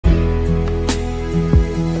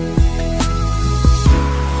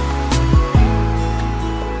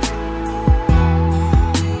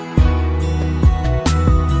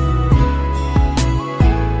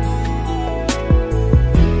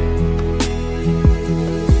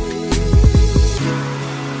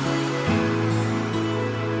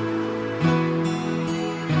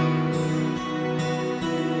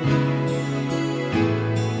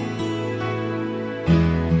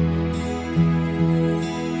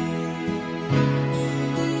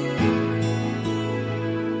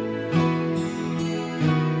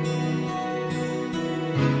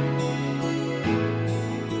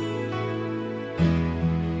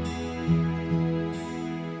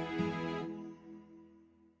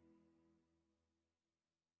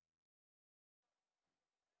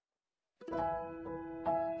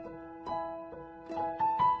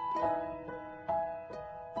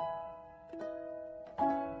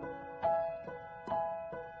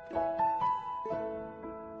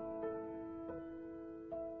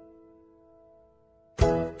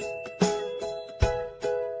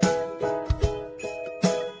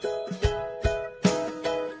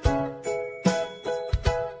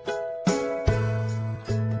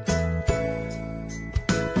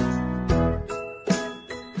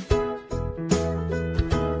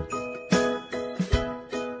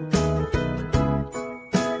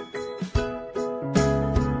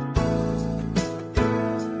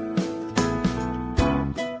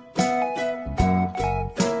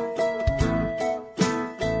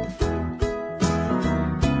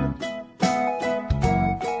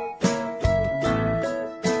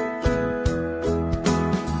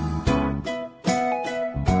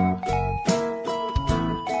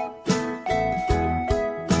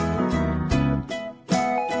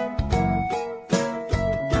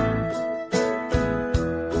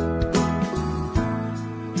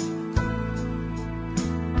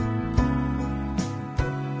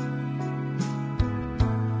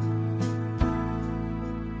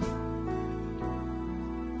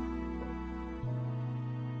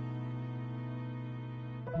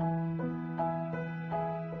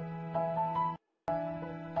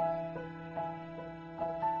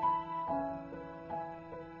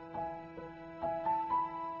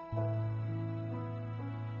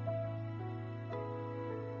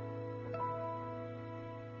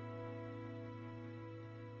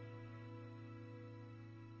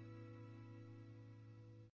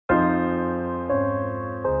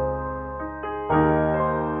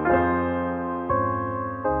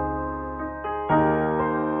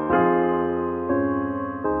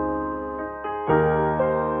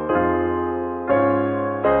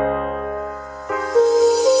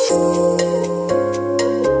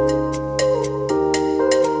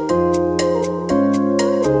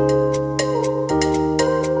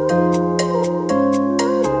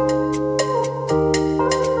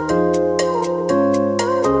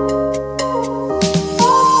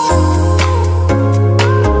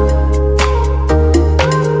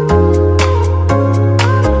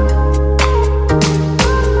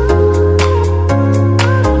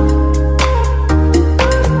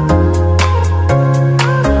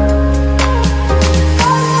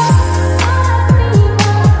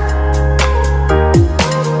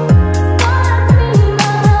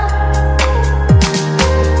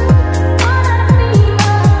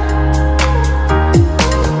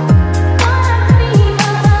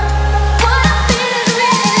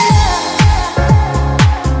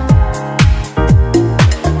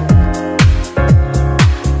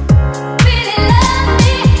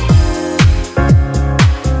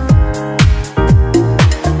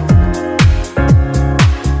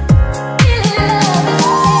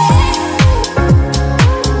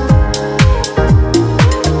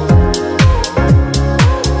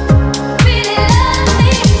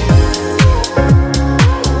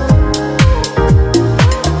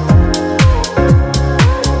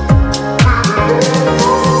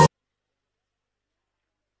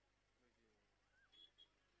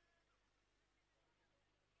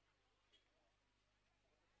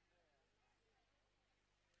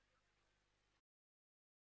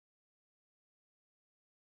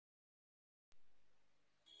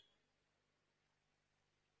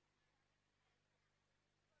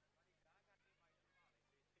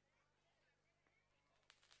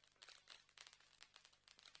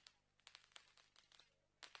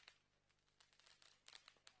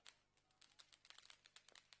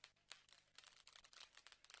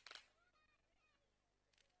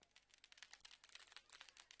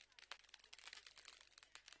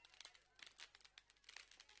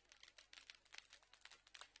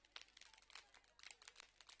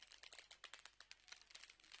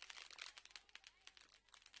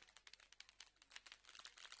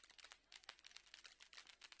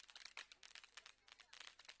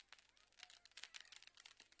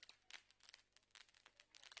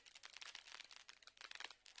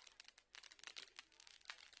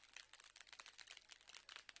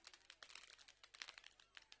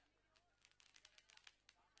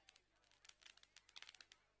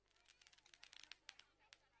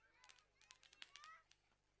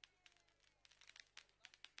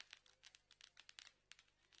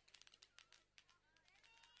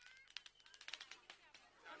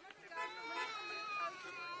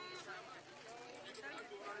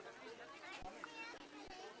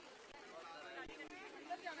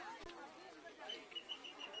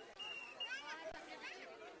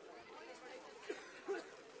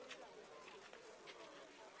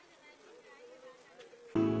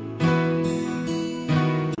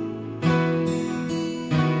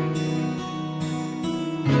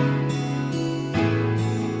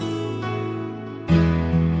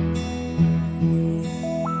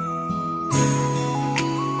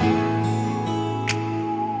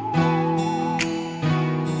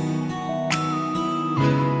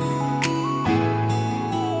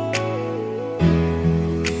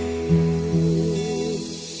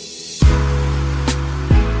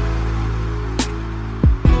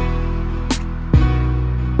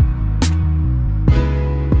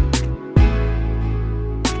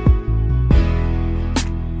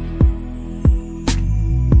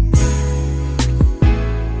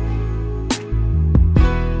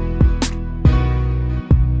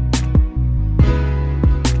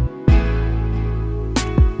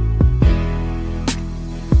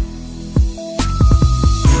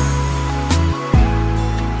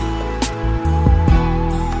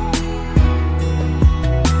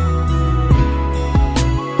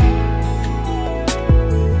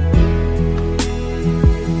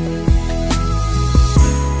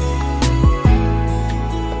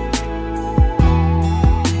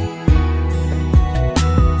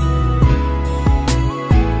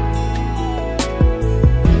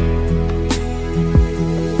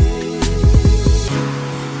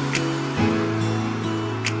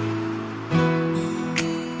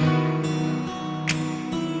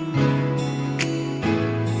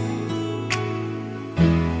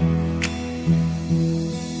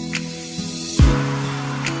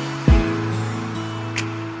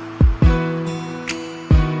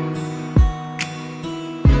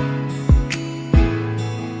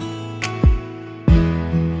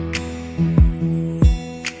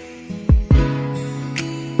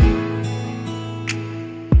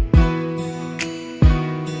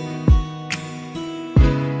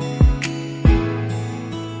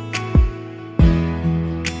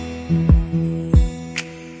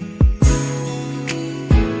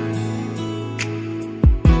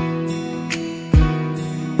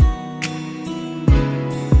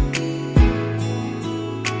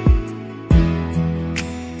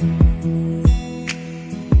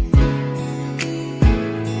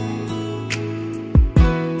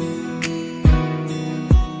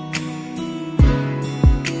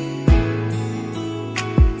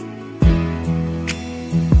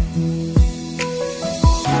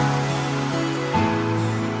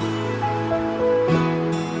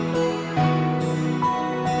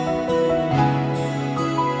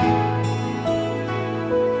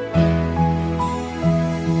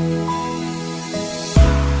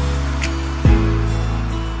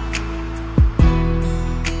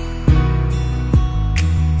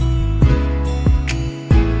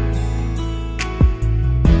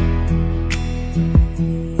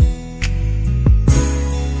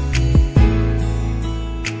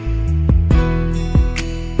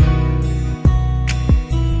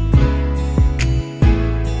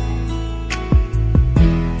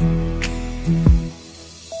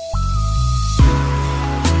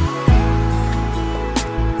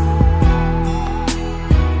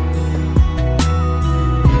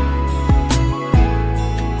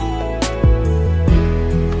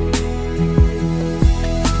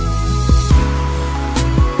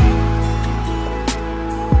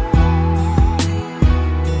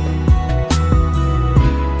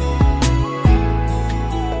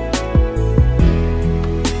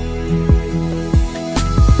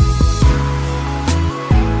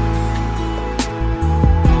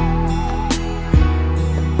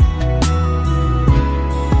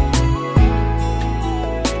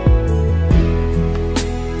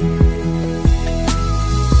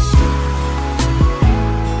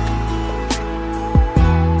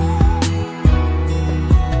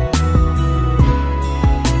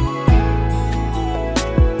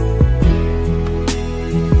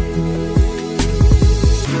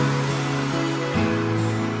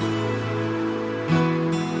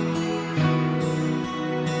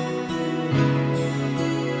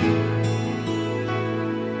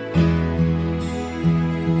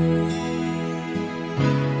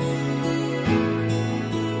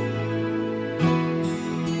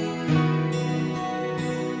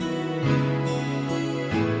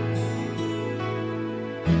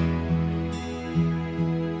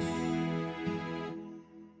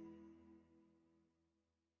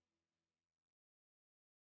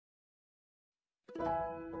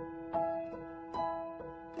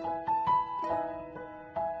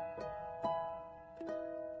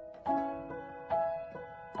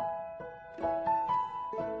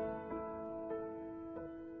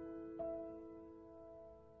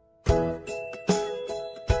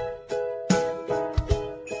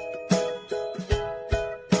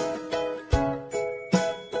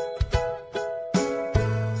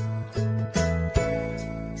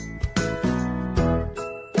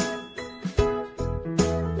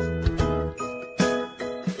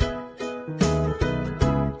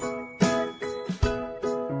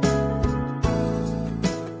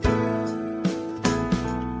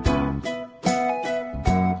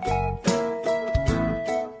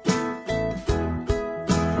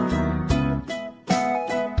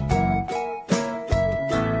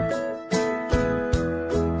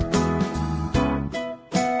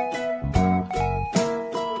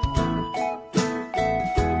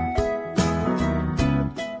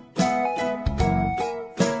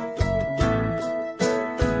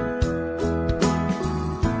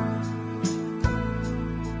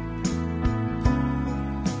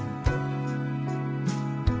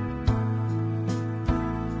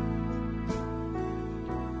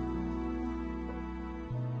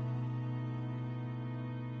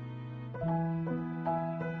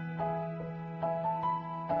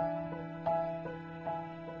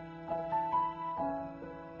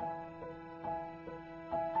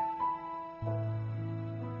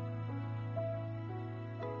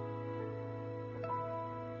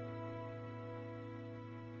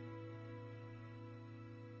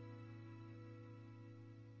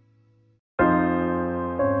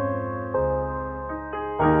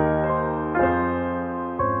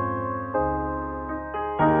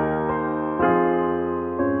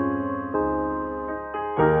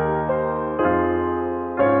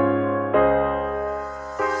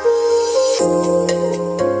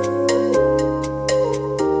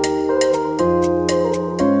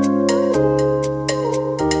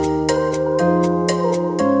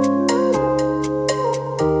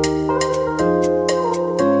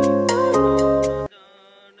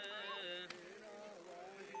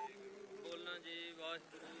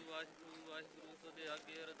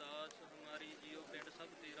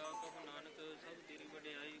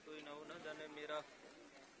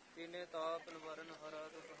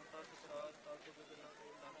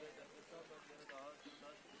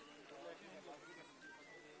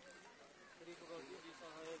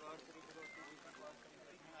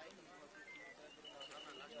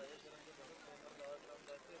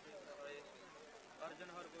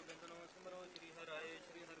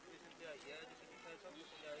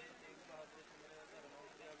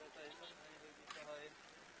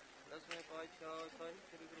ਦਸਵੇਂ ਪਾਤਸ਼ਾਹ ਸਾਹਿਬ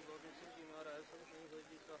ਸ੍ਰੀ ਗੁਰੂ ਗੋਬਿੰਦ ਸਿੰਘ ਜੀ ਮਹਾਰਾਜ ਸਭ ਨਹੀਂ ਹੋਏ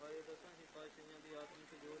ਜੀ ਸਹਾਏ। ਦਸਾਂ ਹੀ ਪਾਤਸ਼ਾਹੀਆਂ ਦੀ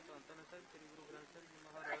ਆਤਮਿਕ ਜੋਤ ਧੰਨ ਧੰਨ ਸਾਹਿਬ ਸ੍ਰੀ ਗੁਰੂ ਗ੍ਰੰਥ ਸਾਹਿਬ ਜੀ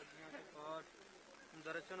ਮਹਾਰਾਜ ਜੀਆਂ ਦੇ ਪਾਠ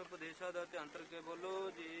ਦਰਸ਼ਨ ਉਪਦੇਸ਼ਾਂ ਦਾ ਧਿਆਨ ਧਰ ਕੇ ਬੋਲੋ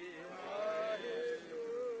ਜੀ।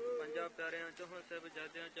 ਪੰਜਾਂ ਪਿਆਰਿਆਂ ਚੌਹਾਂ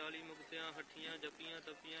ਸਾਹਿਬਜ਼ਾਦਿਆਂ 40 ਮੁਕਤਿਆਂ ਹੱਠੀਆਂ ਜੱਪੀਆਂ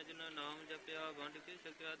ਤੱਪੀਆਂ ਜਿਨ੍ਹਾਂ ਨਾਮ ਜਪਿਆ ਵੰਡ ਕੇ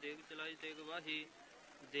ਛਕਿਆ ਦੇਗ ਚਲਾਈ ਤੇਗ ਵਾਹੀ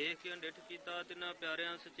ਦੇਖ ਕੇ ਅੰਡਿਠ ਕੀਤਾ ਤਿੰਨਾਂ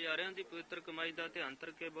ਪਿਆਰਿਆਂ ਸਚਿਆਰਿਆਂ ਦੀ ਪਵਿੱਤਰ ਕਮਾਈ ਦਾ ਧਿਆਨ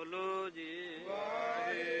ਧਰ ਕੇ ਬੋਲੋ ਜੀ।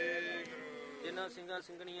 ਜਿਨ੍ਹਾਂ ਸਿੰਘਾਂ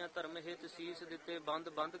ਸਿੰਘਣੀਆਂ ਧਰਮ ਹਿਤ ਸੀਸ ਦਿੱਤੇ ਬੰਦ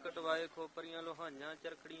ਬੰਦ ਕਟਵਾਏ ਖੋਪਰੀਆਂ ਲੋਹਾਈਆਂ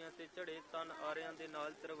ਚਰਖੜੀਆਂ ਤੇ ਝੜੇ ਤਨ ਆਰਿਆਂ ਦੇ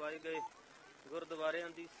ਨਾਲ ਚਰਵਾਏ ਗਏ ਗੁਰਦੁਆਰਿਆਂ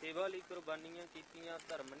ਦੀ ਸੇਵਾ ਲਈ ਕੁਰਬਾਨੀਆਂ ਕੀਤੀਆਂ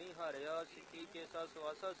ਧਰਮ ਨਹੀਂ ਹਾਰਿਆ ਸਿੱਖੀ ਕੇਸਾ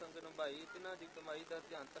ਸਵਾਸਾ ਸੰਗ ਨਿਭਾਈ ਤਿਨਾਂ ਦੀ ਕਮਾਈ ਦਾ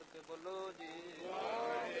ਧਿਆਨ ਧਰ ਕੇ ਬੋਲੋ ਜੀ।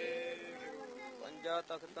 ਪੰਜਾਂ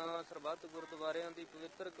ਤਖਤਾਂ ਸਰਬੱਤ ਗੁਰਦੁਆਰਿਆਂ ਦੀ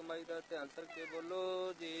ਪਵਿੱਤਰ ਕਮਾਈ ਦਾ ਧਿਆਨ ਧਰ ਕੇ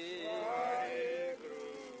ਬੋਲੋ ਜੀ।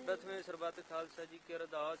 ਦਸਵੇਂ ਸਰਬੱਤ ਖਾਲਸਾ ਜੀ ਕੀ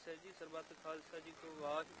ਅਰਦਾਸ ਹੈ ਜੀ। ਸਰਬੱਤ ਖਾਲਸਾ ਜੀ ਕੋ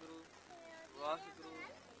ਵਾਹਿਗੁਰੂ ਵਾਹਿਗੁਰੂ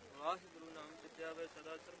ਵਾਹਿਗੁਰੂ ਨਾਮ ਚਿਤਿਆ ਵੇ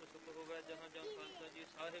ਸਦਾ ਸਰਬ ਸੁਖ ਹੋਵੇ ਜਹਾਂ ਜਹਾਂ ਖਾਲਸਾ ਜੀ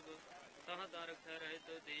ਸਾਹਿਬ ਤਹਾਂ ਤਾਂ ਰੱਖਿਆ ਰਹੇ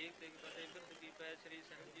ਤੋ ਦੇਖ ਦੇਖ ਫਤਿਹ ਬਿਰਧ ਕੀ ਪੈ ਸ੍ਰੀ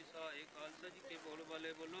ਸਾਹਿਬ ਜੀ ਸਹਾਏ ਖਾਲਸਾ ਜੀ ਕੇ ਬੋਲ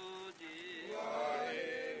ਵਾਲੇ ਬੋਲੋ ਜੀ।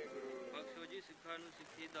 ਬਖਸ਼ੋ ਜੀ ਸਿੱਖਾਂ ਨੂੰ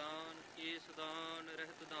ਸਿੱਖੀ ਦਾਨ ਕੇਸ ਦਾਨ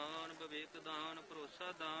ਰਹਿਤ ਦਾਨ ਵਿਵੇਕ ਦਾਨ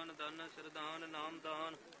ਭਰੋਸਾ ਦਾਨ ਦਾਨਾ ਸਰਦਾਨ ਨਾਮ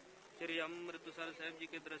ਦਾਨ ਸ੍ਰੀ ਅੰਮ੍ਰਿਤਸਰ ਸਾਹਿਬ ਜੀ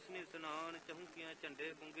ਕੇ ਦਰਸ਼ਨੀ ਇਸ਼ਨਾਨ ਚੌਂਕੀਆਂ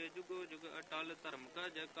ਝੰਡੇ ਪੁੰਗੇ ਜੁਗੋ ਜੁਗ ਅਟਲ ਧਰਮ ਕਾ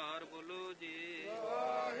ਜੈਕਾਰ ਬੋਲੋ ਜੀ।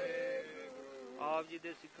 ਆਪ ਜੀ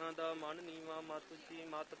ਦੇ ਸਿੱਖਾਂ ਦਾ ਮਨ ਨੀਵਾ ਮਤ ਉੱਚੀ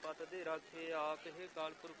ਮਤ ਪਤ ਦੇ ਰਾਖੇ ਆਪ ਇਹ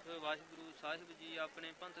ਕਾਲ ਪੁਰਖ ਵਾਹਿਗੁਰੂ ਸਾਹਿਬ ਜੀ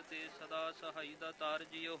ਆਪਣੇ ਪੰਥ ਤੇ ਸਦਾ ਸਹਾਈ ਦਾ ਤਾਰ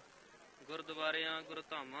ਜੀਓ। ਗੁਰਦੁਆਰਿਆਂ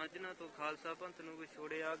ਗੁਰਧਾਮਾਂ ਜਿਨ੍ਹਾਂ ਤੋਂ ਖਾਲਸਾ ਪੰਥ ਨੂੰ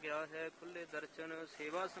ਵਿਛੋੜਿਆ ਗਿਆ ਹੈ ਖੁੱਲੇ ਦਰਸ਼ਨ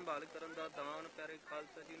ਸੇਵਾ ਸੰਭਾਲ ਕਰਨ ਦਾ ਦਾਨ ਪਿਆਰੇ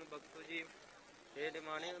ਖਾਲਸਾ ਜੀ ਨੂੰ ਬਖਸ਼ੋ ਜੀ। ਇਹ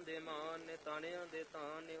ਨਿਮਾਣਿਆਂ ਦੇ ਮਾਨ ਨੇ ਤਾਣਿਆਂ ਦੇ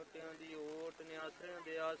ਤਾਨ ਨੇ ਉੱਟਿਆਂ ਦੀ ਓਟ ਨੇ ਆਸਰਿਆਂ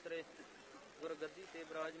ਦੇ ਆਸਰੇ ਗੁਰਗੱਦੀ ਤੇ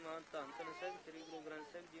ਬਿਰਾਜਮਾਨ ਧੰਨ ਧੰਨ ਸਾਹਿਬ ਸ੍ਰੀ ਗੁਰੂ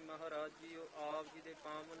ਗ੍ਰੰਥ ਸਾਹਿਬ ਜੀ ਮਹਾਰਾਜ ਜੀ ਆਪ ਜੀ ਦੇ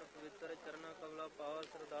ਪਾਵਨ ਪਵਿੱਤਰ ਚਰਨਾਂ ਕਮਲਾ ਪਾਸ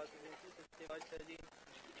ਅਰਦਾਸ ਬੇਨਤੀ ਸੱਚੇ ਪਾਤਸ਼ਾਹ ਜੀ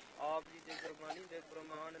ਆਪ ਜੀ ਦੇ ਗੁਰਬਾਣੀ ਦੇ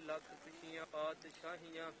ਪ੍ਰਮਾਣ ਲੱਖ ਖੁਸ਼ੀਆਂ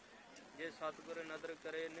ਪਾਤਸ਼ਾਹੀਆਂ ਜੇ ਸਤਿਗੁਰ ਨਦਰ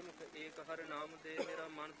ਕਰੇ ਨਿਮਖ ਏਕ ਹਰ ਨਾਮ ਦੇ, ਮੇਰਾ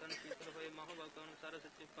ਮਨ ਤਨ ਸ਼ੀਤਲ ਹੋਏ ਮਹਾਂਵਾਕਾਂ ਅਨੁਸਾਰ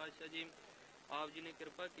ਸੱਚੇ ਪਾਤਸ਼ਾਹ ਜੀ ਆਪ ਜੀ ਨੇ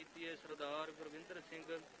ਕਿਰਪਾ ਕੀਤੀ ਹੈ। ਸਰਦਾਰ ਗੁਰਵਿੰਦਰ ਸਿੰਘ,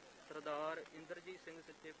 ਸਰਦਾਰ ਇੰਦਰਜੀਤ ਸਿੰਘ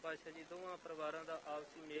ਸੱਚੇ ਪਾਤਸ਼ਾਹ ਜੀ ਦੋਵਾਂ ਪਰਿਵਾਰਾਂ ਦਾ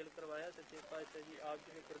ਆਪਸੀ ਮੇਲ ਕਰਵਾਇਆ। ਸੱਚੇ ਪਾਤਸ਼ਾਹ ਜੀ ਆਪ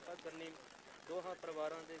ਜੀ ਨੇ ਕਿਰਪਾ ਕਰਨੀ, ਦੋਹਾਂ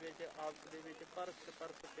ਪਰਿਵਾਰਾਂ ਦੇ ਵਿੱਚ ਆਪਸ ਦੇ ਵਿੱਚ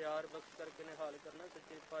ਪਰਸ ਪਿਆਰ ਬਖਸ਼ ਕਰਕੇ ਨਿਹਾਲ ਕਰਨਾ।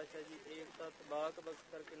 ਸੱਚੇ ਪਾਤਸ਼ਾਹ ਜੀ ਏਕਤਾ ਤਬਾਕ ਬਖਸ਼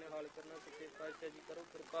ਕਰਕੇ ਨਿਹਾਲ ਕਰਨਾ। ਸੱਚੇ ਪਾਤਸ਼ਾਹ ਜੀ ਕਰੋ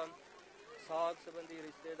ਕਿਰਪਾ, ਸਾਕ ਸੰਬੰਧੀ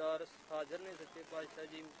ਰਿਸ਼ਤੇਦਾਰ ਹਾਜ਼ਰ ਨੇ। ਸੱਚੇ ਪਾਤਸ਼ਾਹ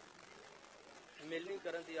ਜੀ ਮਿਲਣੀ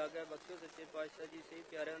ਕਰਨ ਦੀ ਆਗਿਆ ਬਖਸ਼ੋ। ਸੱਚੇ ਪਾਤਸ਼ਾਹ ਜੀ ਸਹੀ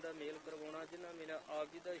ਪਿਆਰਿਆਂ ਦਾ ਮੇਲ ਕਰਵਾਉਣਾ, ਜਿਨ੍ਹਾਂ ਮੇਰਾ ਆਪ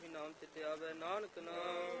ਜੀ ਦਾ ਹੀ ਨਾਮ ਚਿੱਤੇ ਆਵੇ। ਨਾਨਕ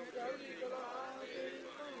ਨਾਮ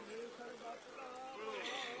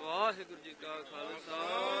ਵਾਹਿਗੁਰੂ ਜੀ ਕਾ ਖਾਲਸਾ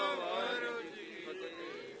ਵਾਹਿਗੁਰੂ ਜੀ ਕੀ ਫਤਿਹ।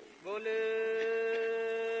 ਬੋਲੇ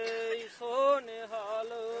ਸੋ ਨਿਹਾਲ।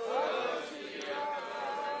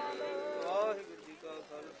 ਵਾਹਿਗੁਰੂ ਜੀ ਕਾ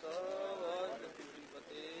ਖਾਲਸਾ ਵਾਹਿਗੁਰੂ ਜੀ ਕੀ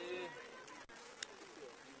ਫਤਿਹ।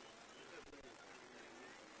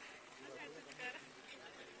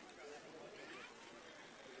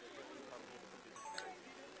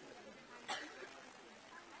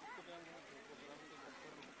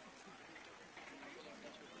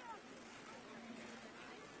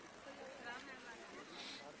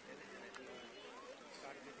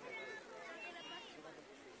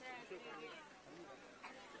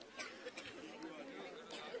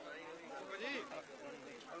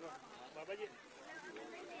 ਬਾਬਾ ਜੀ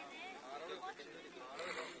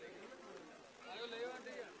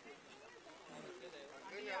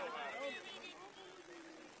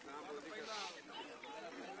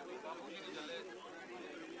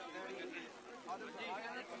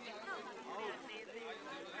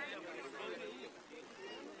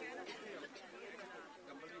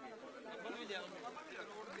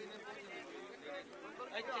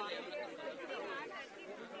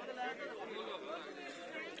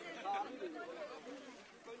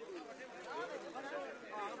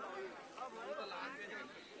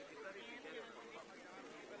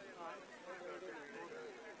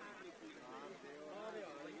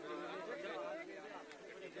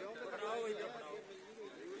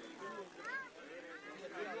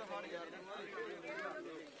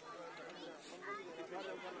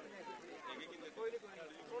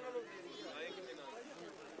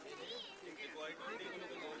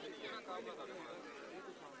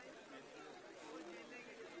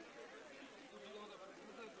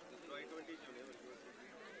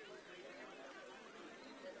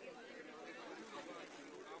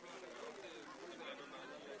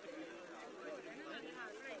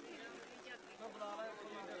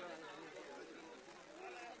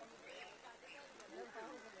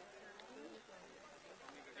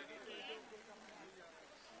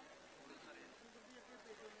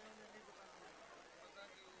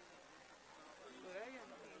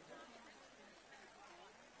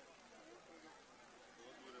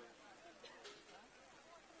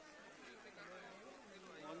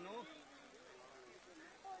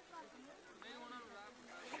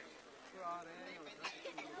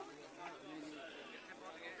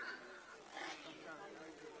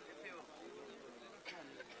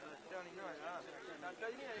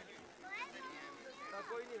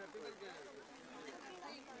ਕੋਈ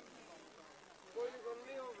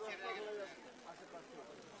ਨਹੀਂ ਆਸੇ ਪਾਸੇ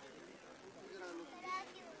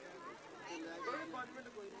ਕੋਈ 5 ਮਿੰਟ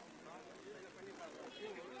ਕੋਈ ਨਹੀਂ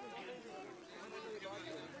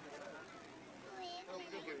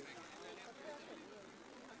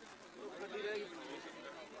ਗੱਡੀ ਰਹਿ ਗਈ।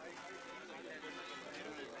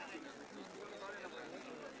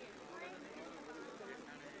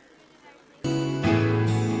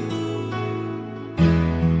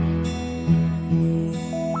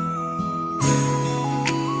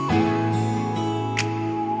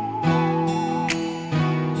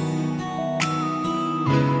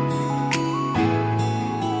 you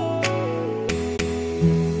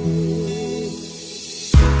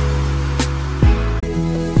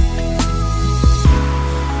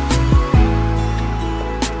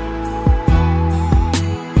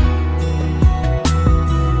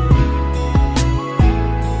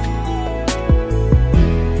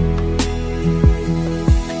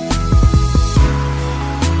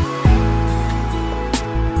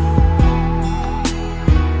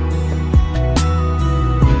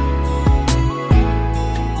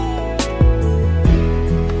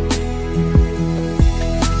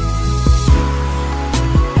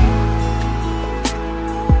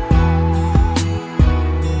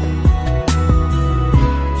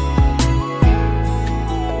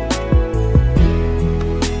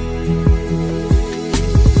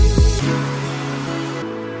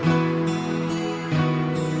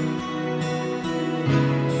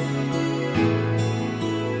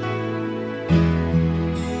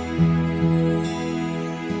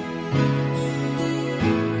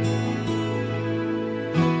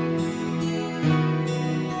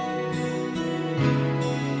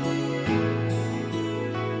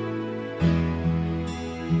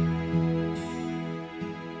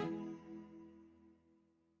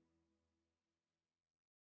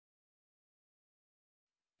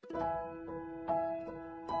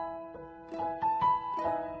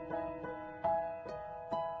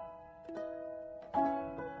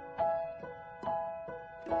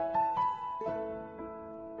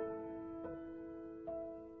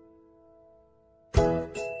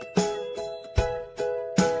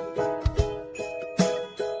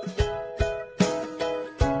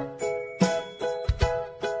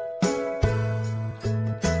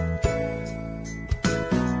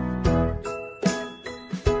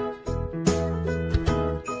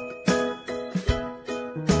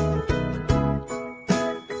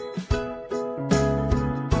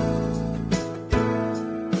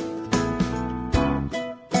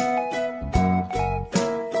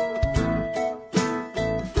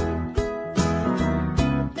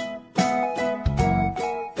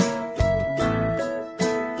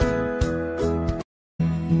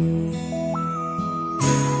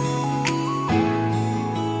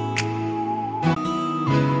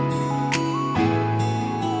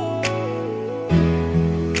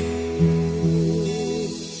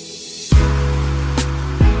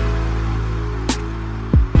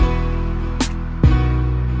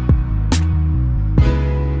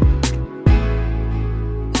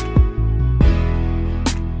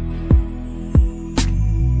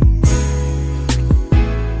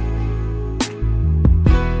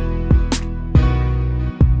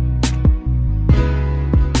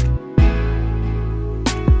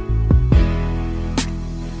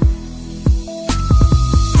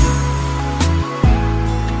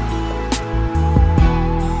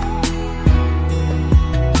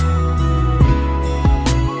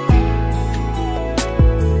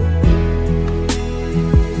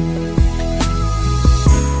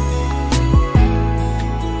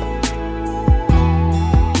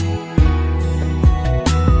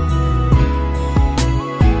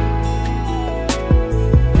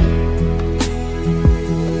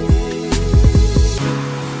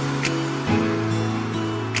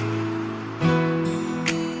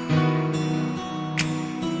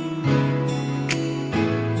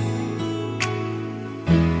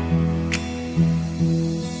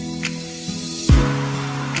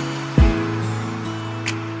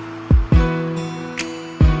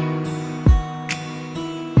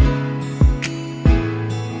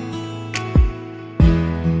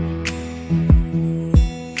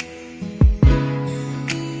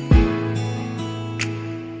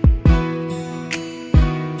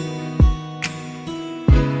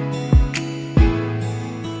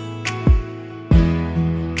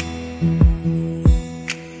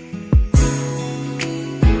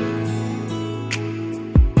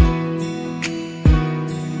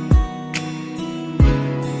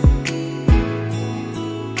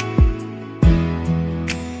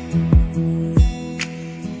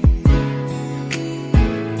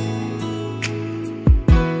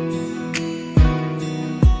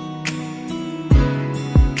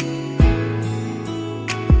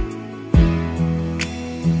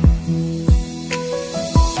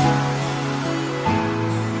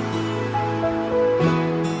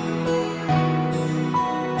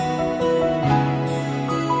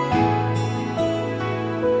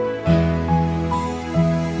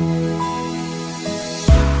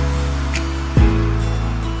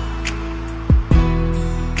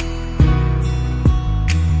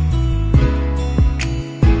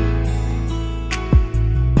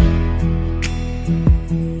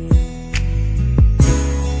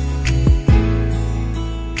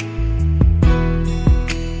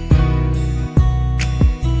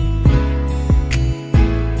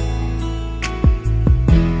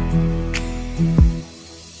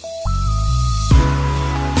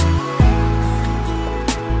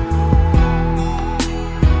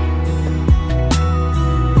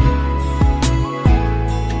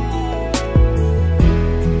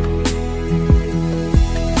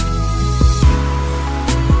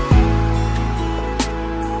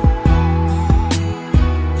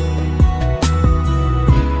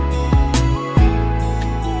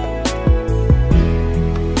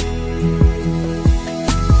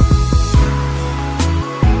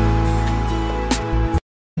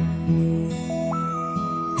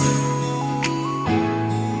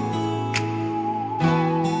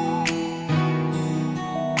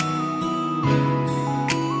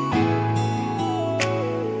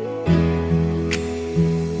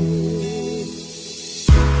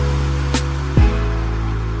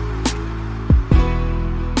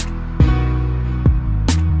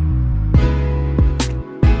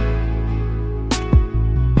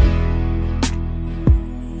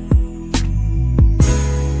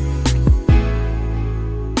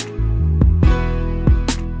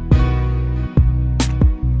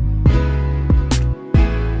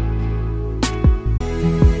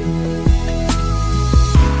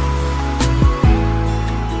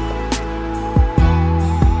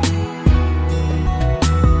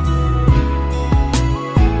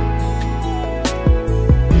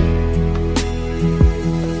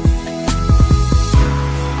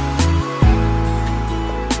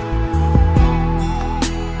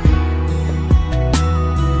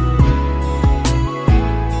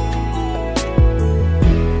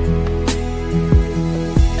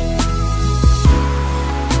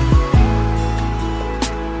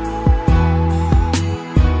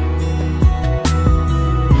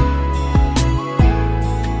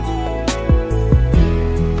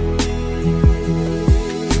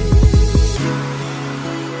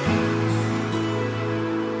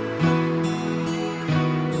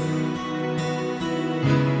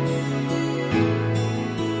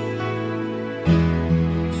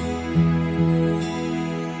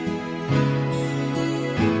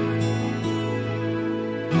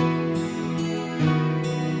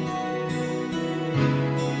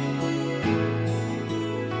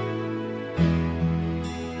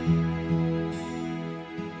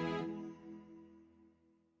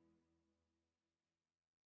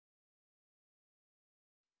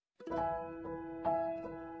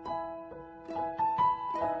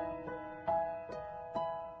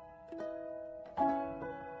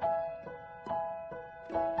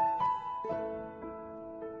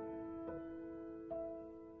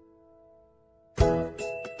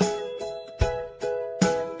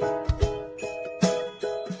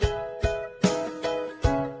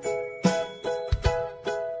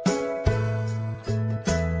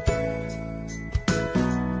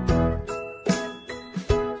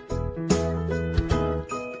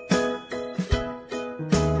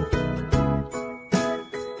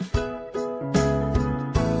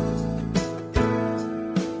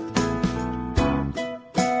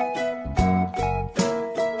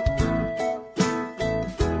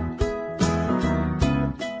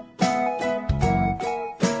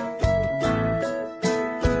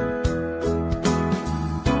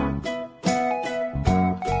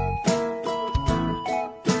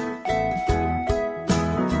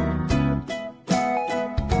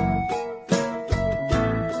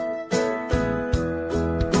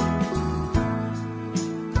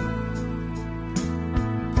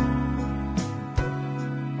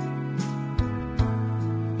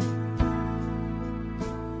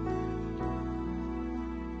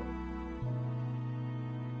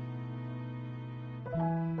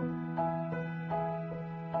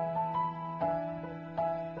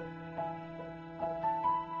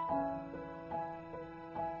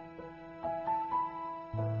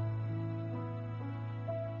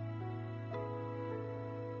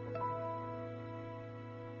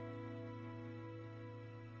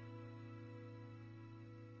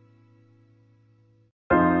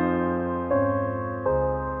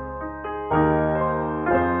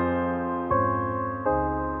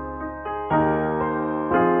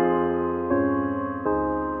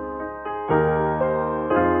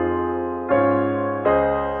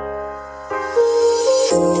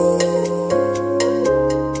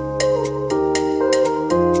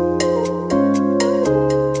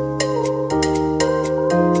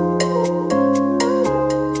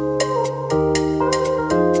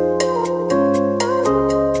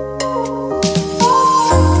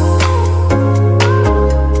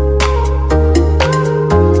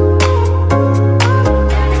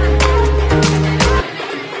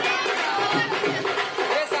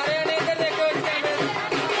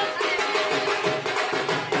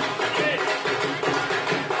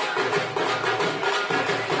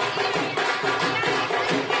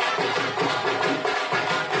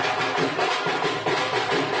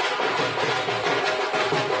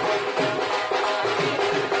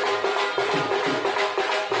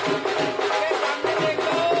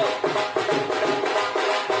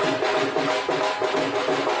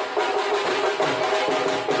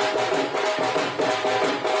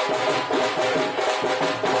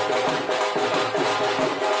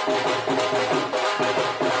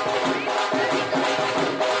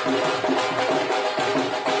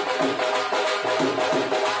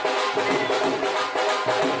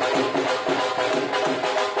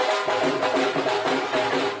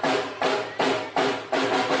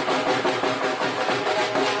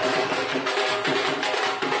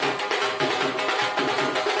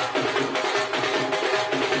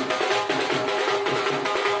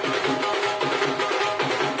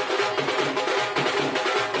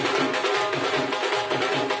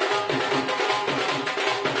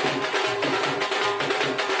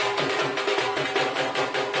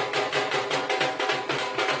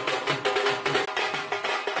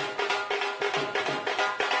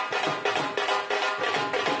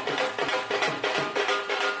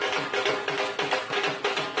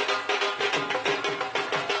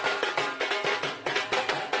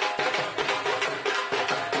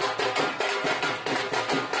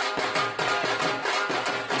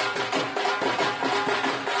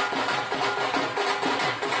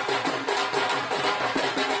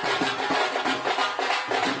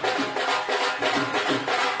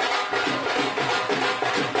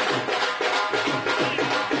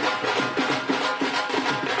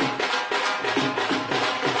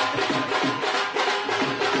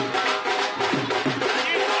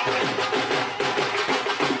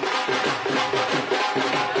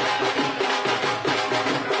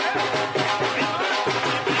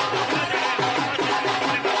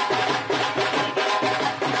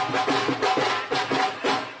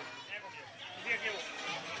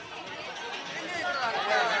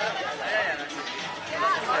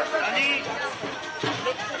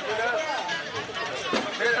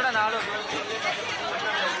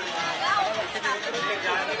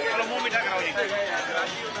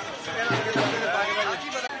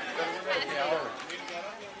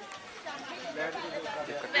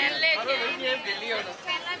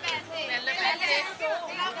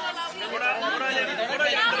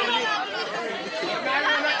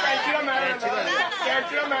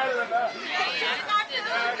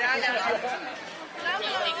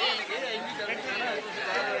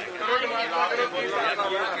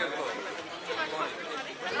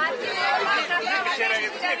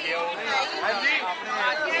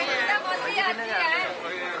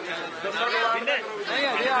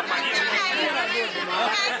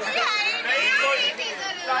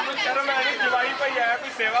शर्म है नहीं जवाई भाई है कोई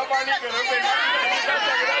सेवा पानी करो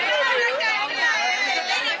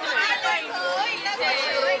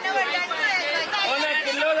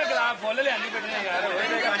किलो का गुलाब फुल लिया यार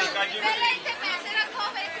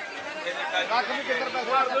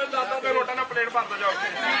रोटा ना प्लेट भरता जाओ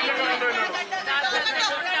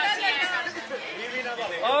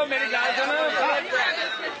मेरी गल सुनो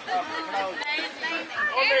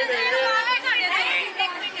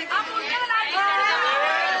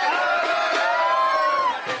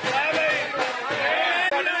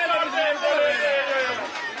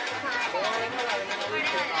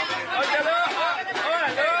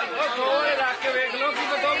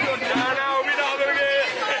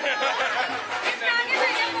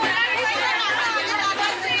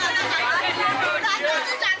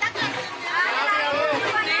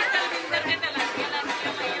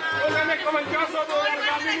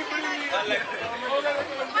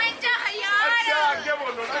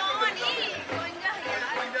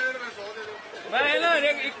मैं ना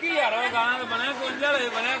 21,000 गाना बनाया 51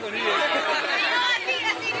 बनाया कोई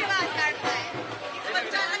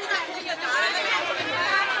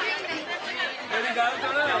मेरी गल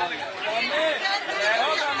सुन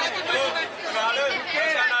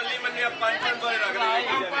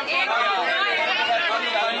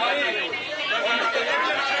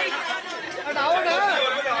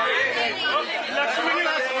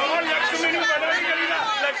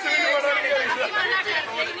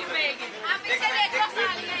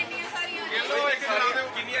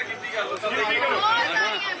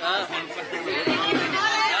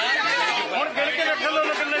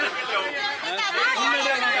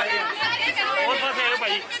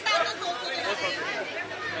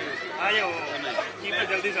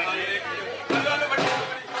जल्दी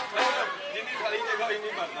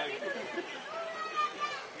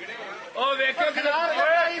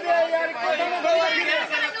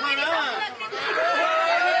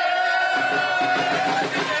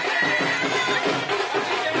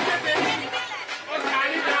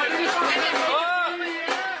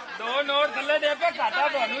दो नोट थले दे पे घाटा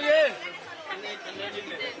थानू ये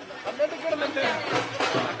टिकट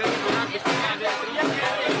लेते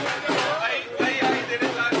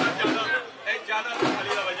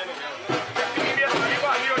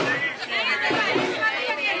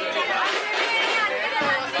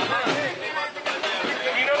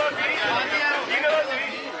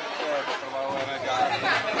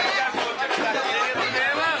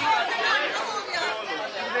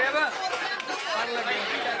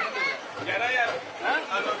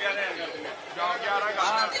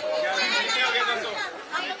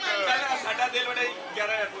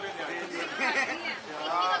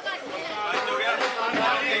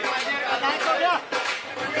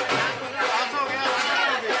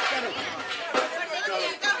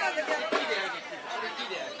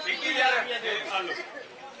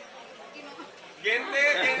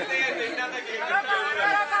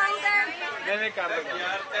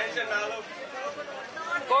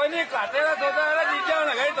कोई नहीं घाटे का सौदा है जीजा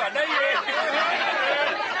होना ही थोड़ा ही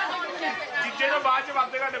जीजे तो बाद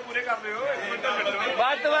वादे घाटे पूरे कर रहे हो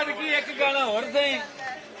बाद तो बाद की एक गाना होर सही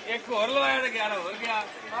एक होर लवाया तो 11 हो गया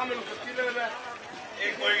हाँ मेरे 25 लगता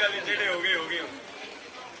एक कोई गल नहीं जेडे हो गए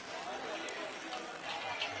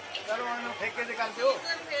ठेके से करते हो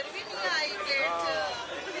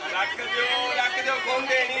रख दो कौन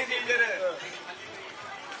दे नहीं सीजर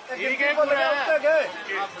ठीक है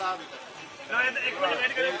एक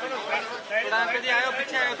मिनट वेट करो अंकल जी आयो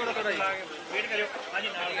पीछे आयो थोड़ा थोड़ा वेट करो हां जी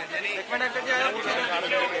नाल एक मिनट अंकल जी आयो पीछे हां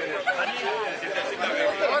जी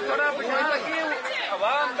थोड़ा पीछे लगी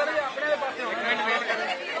हवा अंदर ही अपने पासे एक मिनट वेट करो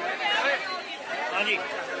हां जी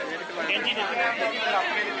कैंची दे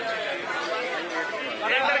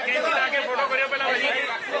अरे अंदर कैंची लाके फोटो करियो पहला भाई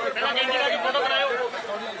पहला कैंची लाके फोटो करायो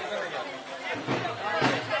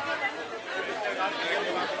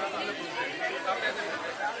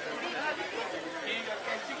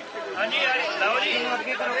हाँ जी लाओ जी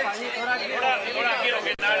थोड़ा आगे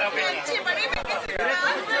रखे ना रखे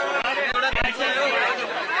थोड़ा पीछे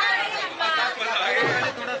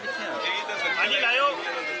हाँ जी लाओ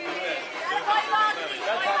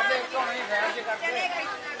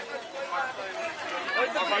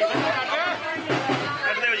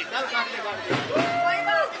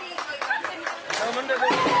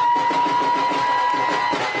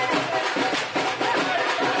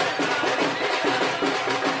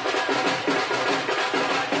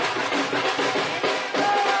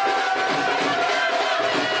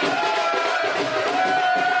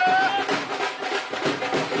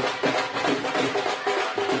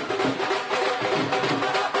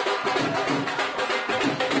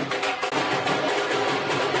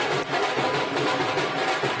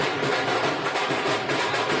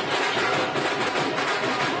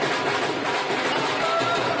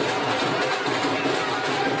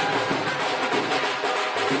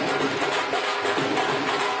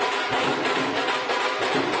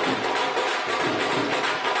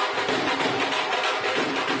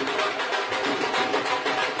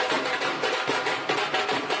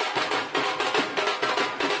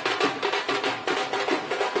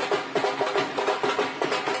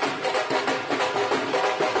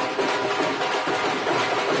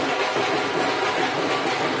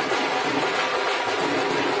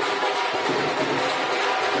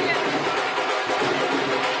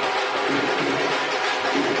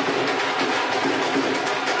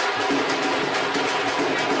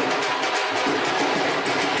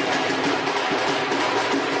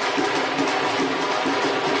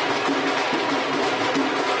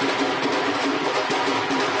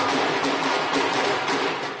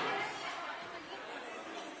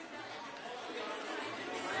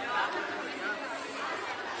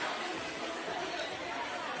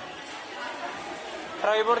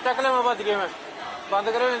ट्राईपोर्ड चक ले मैं बच गए मैं बंद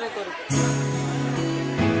करो इन्हें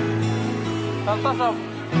चलता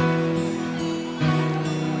सब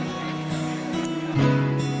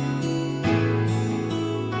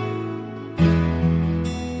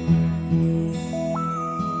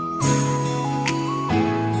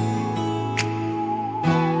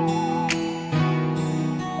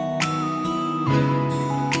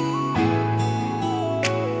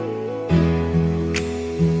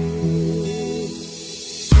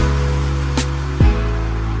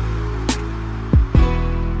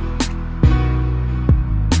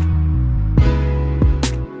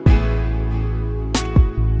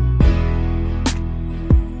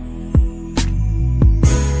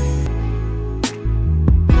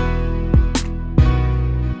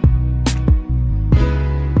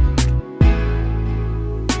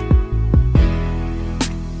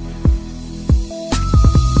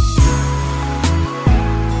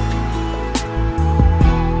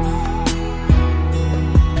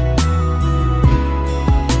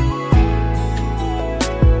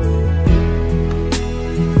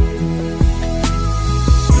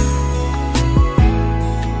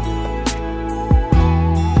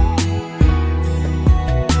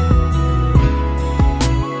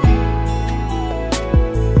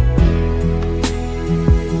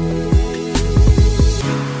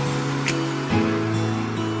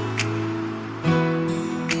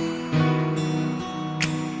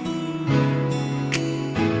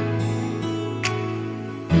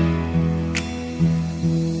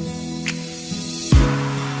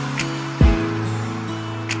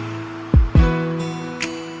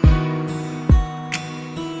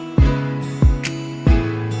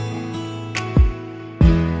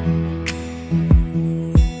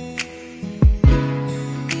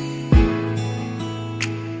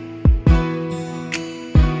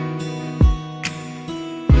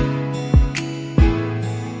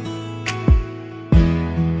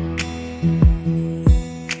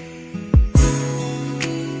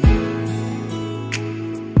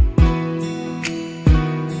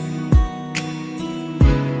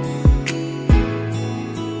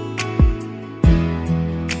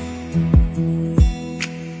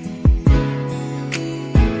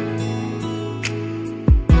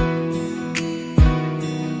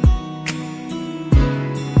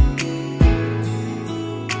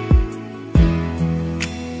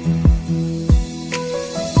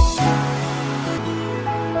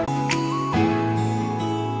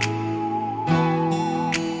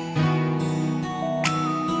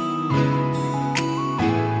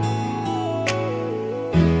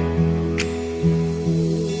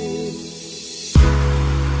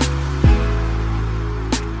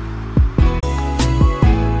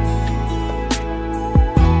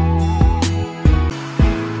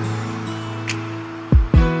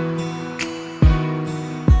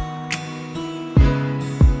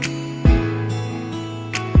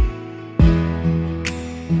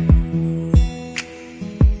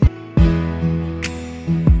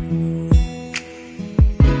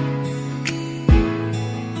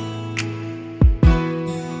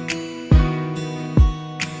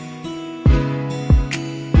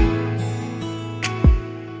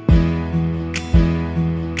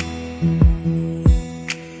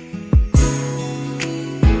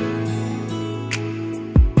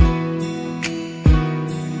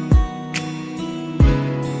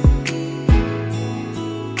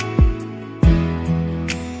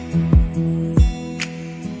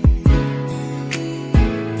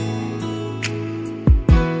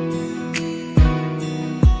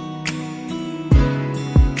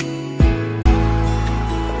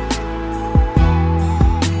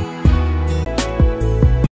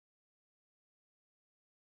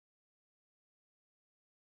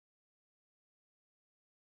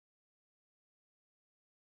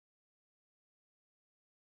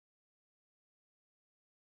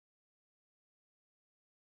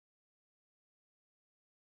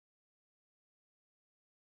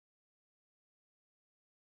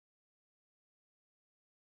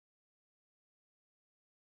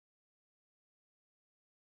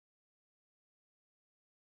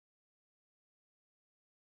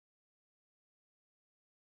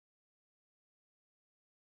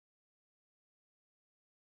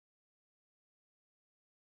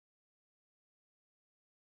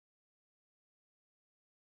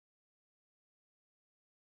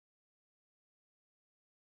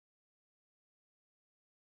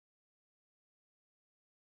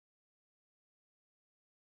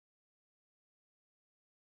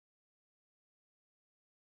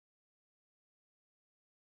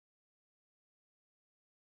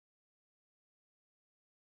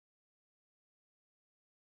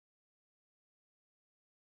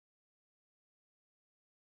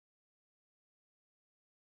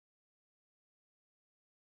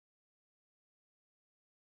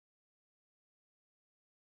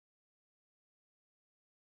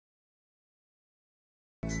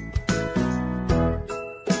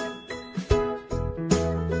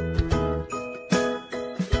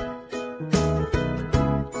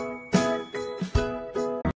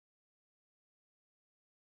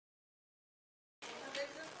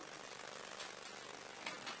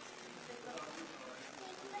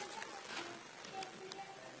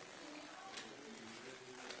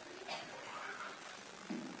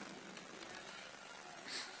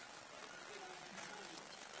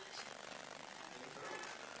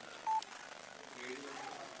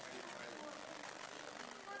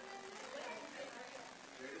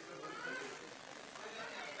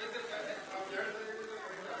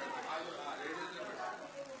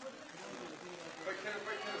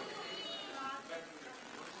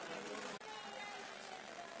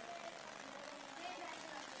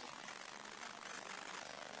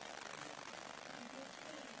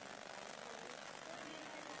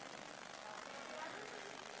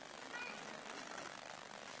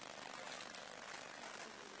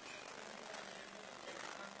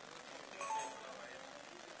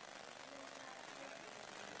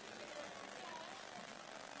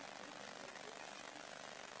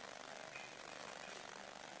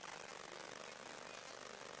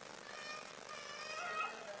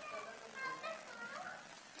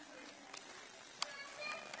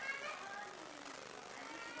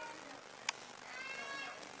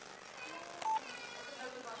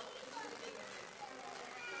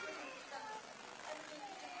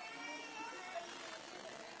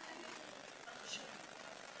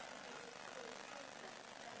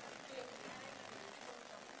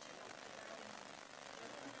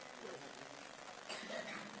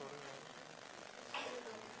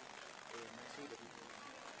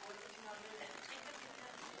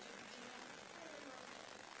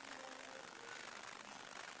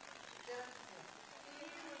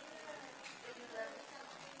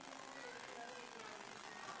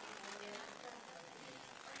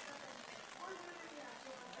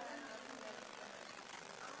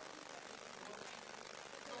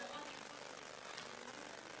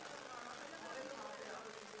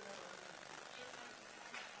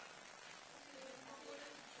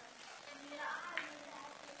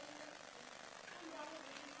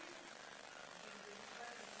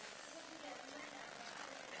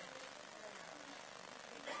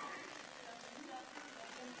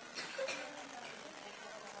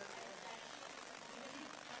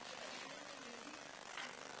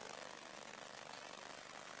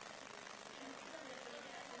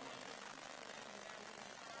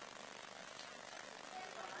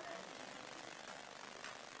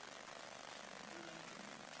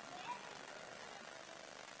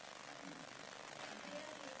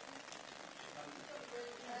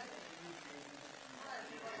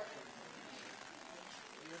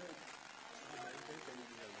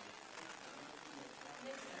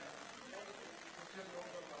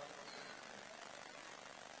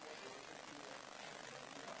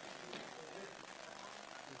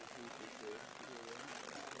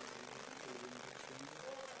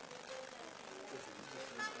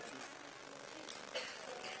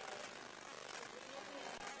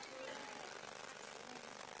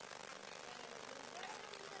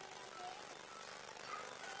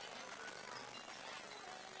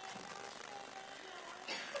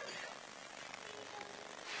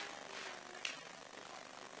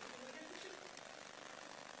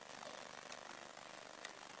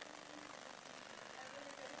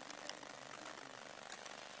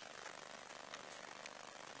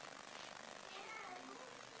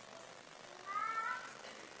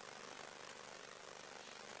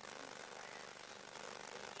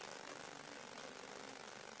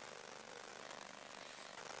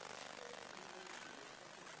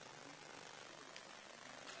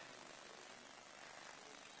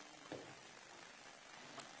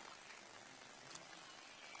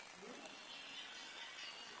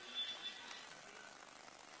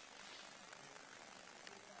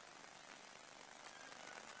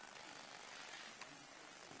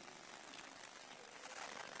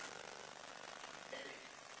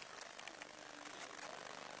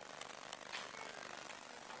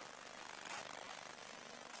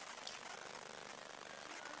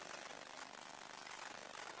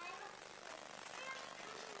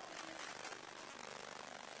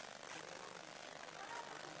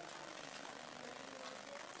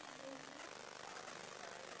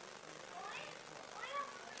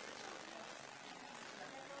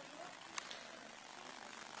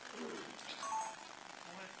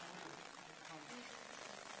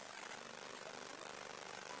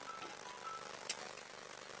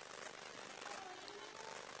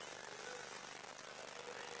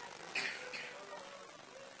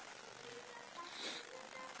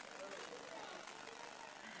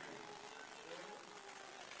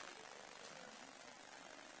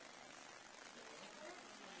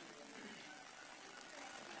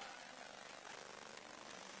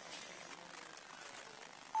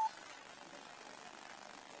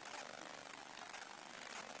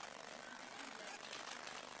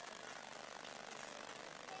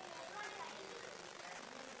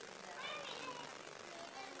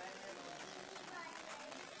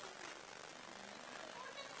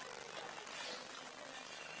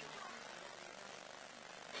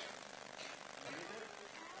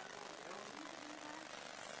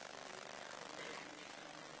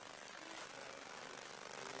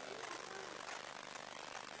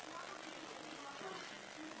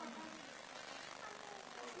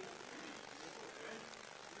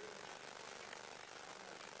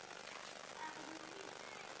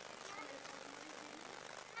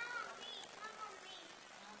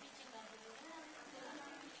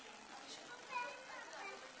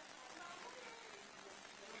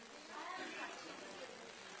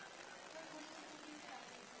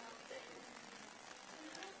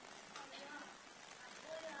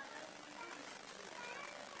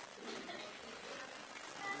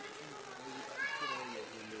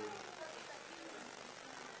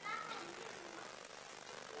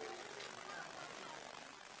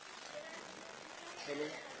चलो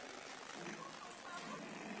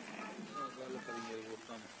गल करी मेरी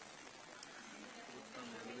वोटां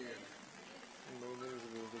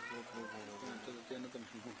चलो 3 तो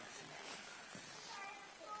नहीं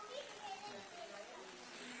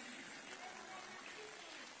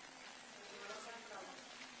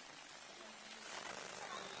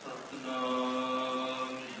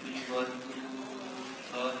ਸਤਿਨਾਮ ਸ੍ਰੀ ਵਾਹਿਗੁਰੂ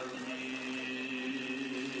ਸਾਹਿਬ ਜੀ।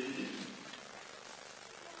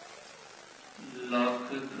 ਲੱਖ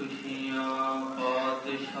ਖੁਸ਼ੀਆਂ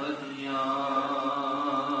ਪਾਤਸ਼ਾਹੀਆਂ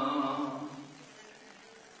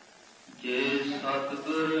ਜੇ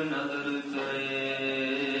ਸਤਿਗੁਰ ਨਦਰ ਕਰੇ,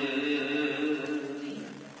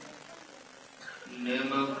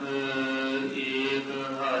 ਨਿਮਖ ਏਕ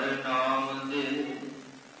ਹਰ ਨਾਮ ਦੇ,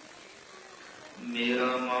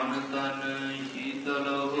 ਮੇਰਾ ਮਨ ਤਨ ਸ਼ੀਤਲ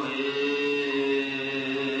ਹੋਏ।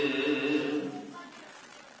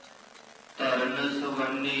 ਧਰਨ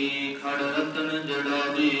ਸਵੰਨੀ ਖੜ ਰਤਨ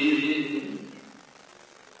ਜੜਾਵੀ,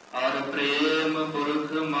 ਹਰ ਪ੍ਰੇਮ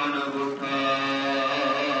ਪੁਰਖ ਮਨ ਉਠਾ।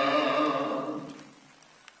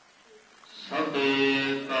 ਸਭੇ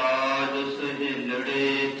ਕਾਜ ਸਹਿਲੜੇ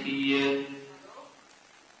ਥੀਏ,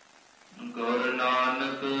 ਗੁਰ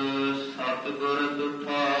ਨਾਨਕ ਸਤਿਗੁਰ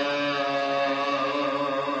ਤੁਠਾ।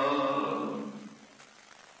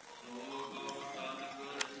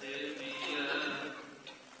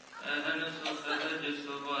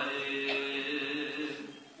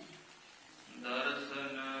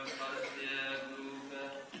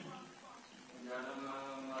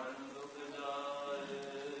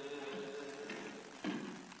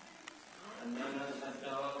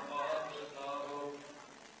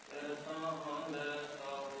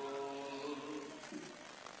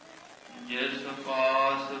 ਜਿਸ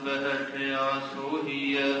ਪਾਸ ਬੈਠਿਆ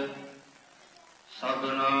ਸੋਹੀਐ,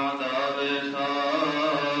 ਸਭਨਾ ਦਾ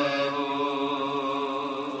ਵਿਸਾਹੋ।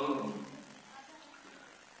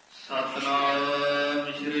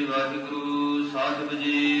 ਸਤਿਨਾਮ ਸ੍ਰੀ ਵਾਹਿਗੁਰੂ ਸਾਹਿਬ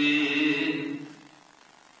ਜੀ।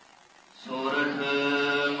 ਸੋਰਠ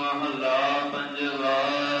ਮਹੱਲਾ ਪੰਜਵਾ।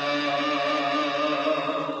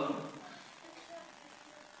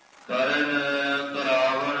 ਕਰਨ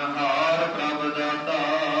ਕਰਾਵਣ ਹਾਰ ਪ੍ਰਭ ਦਾਤਾ,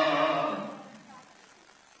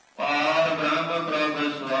 ਪਾਰ ਬ੍ਰਹਮ ਪ੍ਰਭ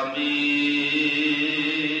ਸੁਆਮੀ।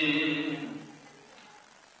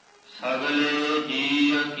 ਸਗਲੇ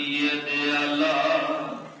ਜੀਅ ਕੀਏ ਦਿਆਲਾ,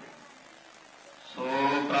 ਸੋ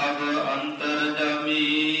ਪ੍ਰਭ ਅੰਤਰ ਜਾਮੀ।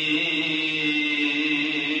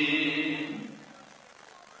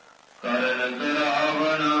 ਕਰਨ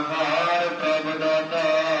ਕਰਾਵਣ ਹਾਰ ਪ੍ਰਭ ਦਾਤਾ,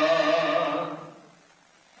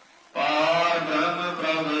 ਪਾਰ ਬ੍ਰਹਮ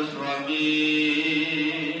ਪ੍ਰਭ ਸੁਆਮੀ।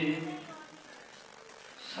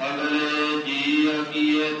 ਸਗਲੇ ਜੀਅ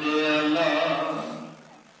ਕੀਏ ਦਿਆਲਾ,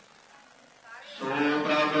 ਸੋ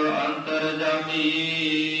ਪ੍ਰਭ ਅੰਤਰ ਜਾਮੀ।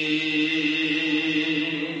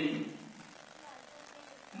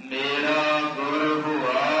 ਮੇਰਾ ਗੁਰ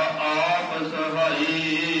ਹੁਆ ਆਪ ਸਹਾਈ,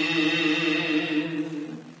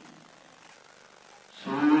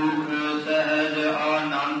 ਸੂਖ ਸਹਿਜ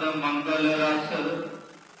ਆਨੰਦ ਮੰਗਲ ਰਸ।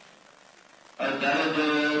 ਅਚਰਜ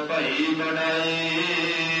ਭਈ ਬੜਾਈ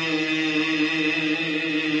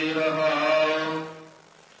ਰਹਾਉ,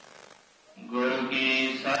 ਗੁਰ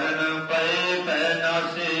ਕੀ ਸਰਨ ਪਏ ਪੈ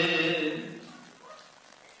ਨਾਸੇ।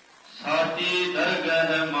 ਸਾਚੀ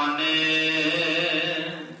ਦਰਗਹ ਮਾਨੇ,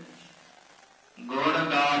 ਗੁਣ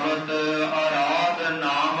ਗਾਵਤ ਆਰਾਧ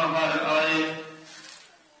ਨਾਮ ਹਰ ਆਏ।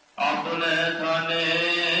 ਆਪਣੇ ਥਾਨੇ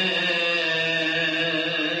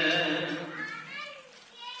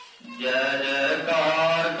ਜੈ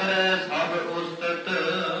ਜੈਕਾਰ ਕਰੇ ਸਭ ਉਸਤਤ,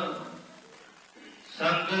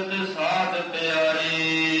 ਸੰਗਤ ਸਾਧ ਪਿਆਰੀ।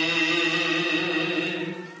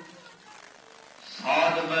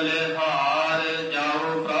 ਸਾਧ ਬਲਿਹਾਰ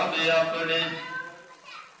ਜਾਓ ਪ੍ਰਭ ਆਪਣੇ,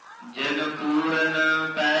 ਜਿਨ ਪੂਰਨ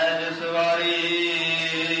ਪੈਜ ਸਵਾਰੀ।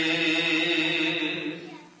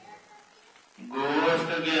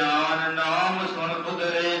 ਗੋਸ਼ਟ ਗਿਆਨ ਨਾਮ ਸੁਣ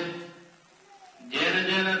ਉਦਰੇ, ਜਿਨ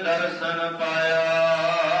ਜਿਨ ਦਰਸ਼ਨ ਪਾਇਆ।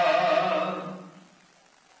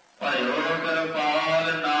 ਭਇਓ ਕਿਰਪਾਲ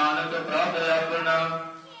ਨਾਨਕ ਪ੍ਰਭ ਆਪਣਾ,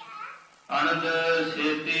 ਅਨੰਦ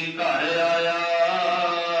ਛੇਤੀ ਘਰ ਆਇਆ।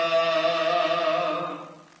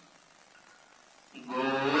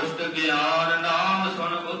 ਗੋਸ਼ਟ ਗਿਆਨ ਨਾਮ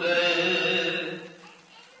ਸੁਣ ਉਦਰੇ,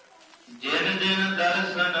 ਜਿਨ ਜਿਨ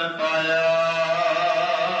ਦਰਸ਼ਨ ਪਾਇਆ।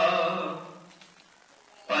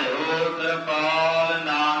 ਭਇਓ ਕਿਰਪਾਲ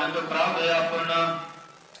ਨਾਨਕ ਪ੍ਰਭ ਆਪਣਾ,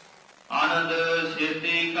 ਆਨੰਦ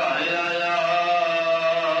ਛੇਤੀ ਘਰ ਆਇਆ।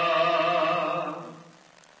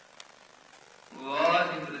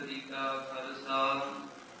 ਵਾਹਿਗੁਰੂ ਜੀ ਕਾ ਖਾਲਸਾ,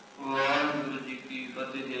 ਵਾਹਿਗੁਰੂ ਜੀ ਕੀ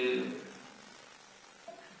ਫਤਿਹ।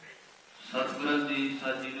 ਸਤਿਗੁਰਾਂ ਦੀ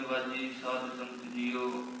ਸਾਜੀ ਨਵਾਜੀ ਸਾਧ ਸੰਗਤ ਜੀਓ,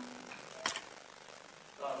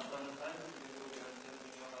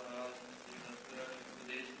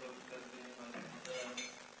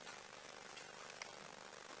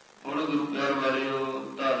 ਹੁਣ ਗੁਰੂ ਪਿਆਰ ਵਾਲਿਓ,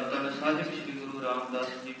 ਧੰਨ ਧੰਨ ਸਾਹਿਬ ਸ੍ਰੀ ਗੁਰੂ ਰਾਮਦਾਸ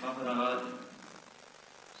ਜੀ ਮਹਾਰਾਜ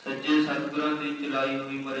ਸੱਚੇ ਸਤਿਗੁਰਾਂ ਦੀ ਚਲਾਈ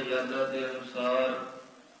ਹੋਈ ਮਰਯਾਦਾ ਦੇ ਅਨੁਸਾਰ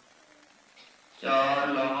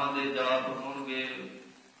 4 ਲਾਵਾਂ ਦੇ ਜਾਪ ਹੋਣਗੇ।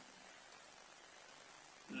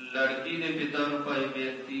 ਲੜਕੀ ਦੇ ਪਿਤਾ ਨੂੰ ਭਾਈ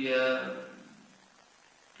ਬੇਨਤੀ ਹੈ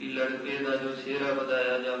ਕਿ ਲੜਕੇ ਦਾ ਜੋ ਸਿਹਰਾ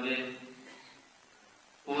ਵਧਾਇਆ ਜਾਵੇ।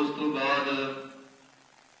 ਉਸ ਤੋਂ ਬਾਅਦ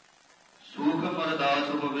ਸੂਖਮ ਅਰਦਾਸ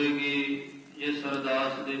ਹੋਵੇਗੀ। ਜਿਸ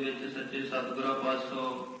ਅਰਦਾਸ ਦੇ ਵਿੱਚ ਸੱਚੇ ਸਤਿਗੁਰਾਂ ਪਾਸੋਂ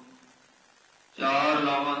 4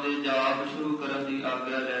 ਲਾਵਾਂ ਦੇ ਜਾਪ ਸ਼ੁਰੂ ਕਰਨ ਦੀ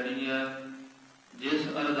ਆਗਿਆ ਲੈਣੀ ਹੈ। ਜਿਸ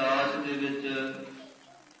ਅਰਦਾਸ ਦੇ ਵਿੱਚ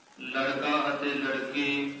ਲੜਕਾ ਅਤੇ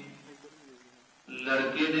ਲੜਕੀ,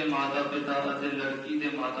 ਲੜਕੇ ਦੇ ਮਾਤਾ ਪਿਤਾ ਅਤੇ ਲੜਕੀ ਦੇ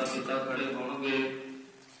ਮਾਤਾ ਪਿਤਾ ਖੜੇ ਹੋਣਗੇ।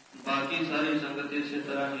 ਬਾਕੀ ਸਾਰੀ ਸੰਗਤ ਇਸੇ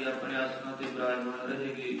ਤਰ੍ਹਾਂ ਹੀ ਆਪਣੇ ਆਸਣਾਂ ਤੇ ਵਿਰਾਜਮਾਨ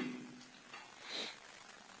ਰਹੇਗੀ।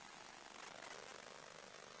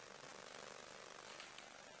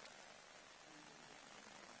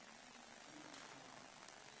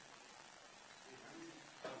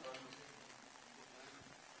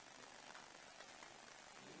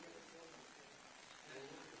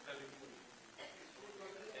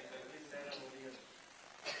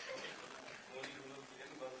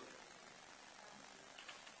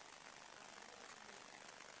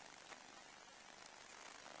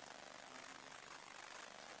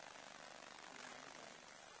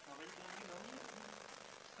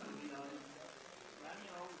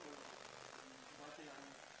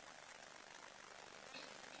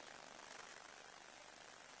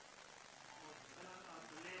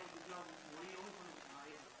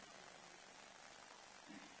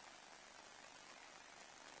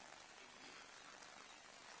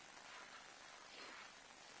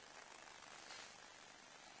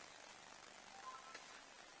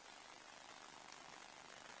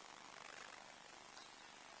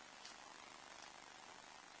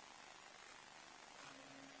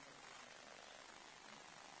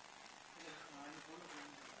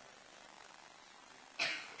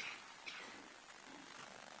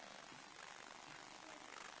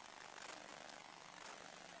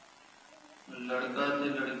 लड़का ते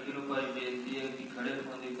लड़की को भाई बेनती है कि खड़े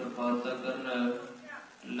होने की कृपालता करना।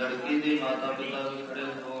 लड़के के माता पिता भी खड़े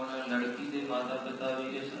होण, लड़की के माता पिता भी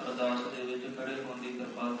इस अरदास दे विच खड़े होने की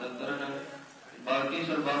कृपालता करन। बाकी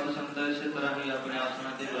सरबत संगत इस तरह ही अपने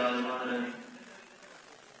आसना ते विराजमान रहे।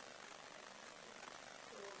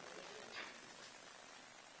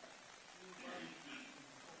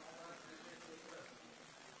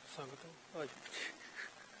 संगत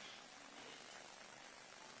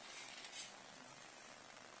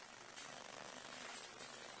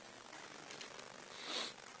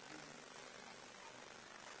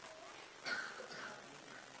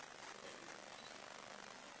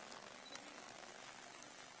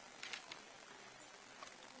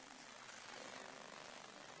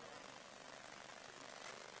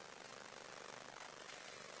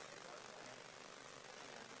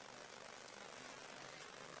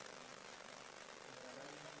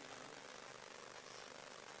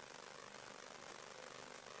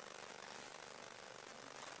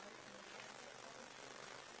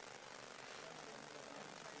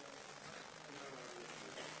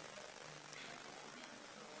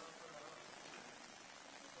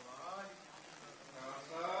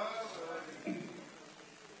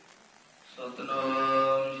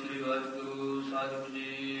सतनाम श्री वाहिगुरु साहिब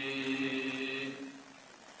जी।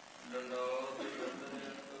 दंडोत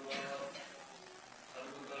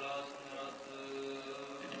सर्व कला समरथ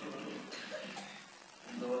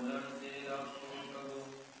दोलन दे आखो करो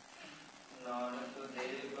नानक दे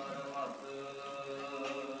कर मत।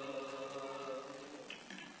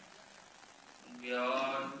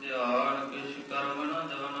 ज्ञान ध्यान किछ कर्म न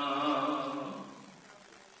जाना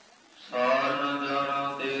सार न जाना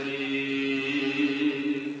तेरी।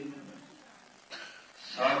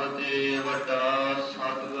 सब ते वड्डा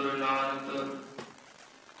सतगुर नानक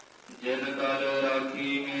जिन कर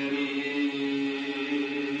राखी मेरी।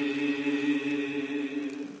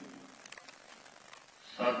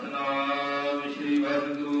 सतनाम श्री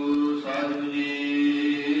वाहिगुरु साहिब जी।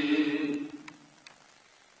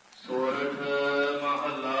 सोरठ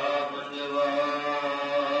महला पंजवा।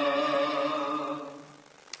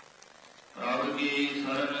 प्रभ की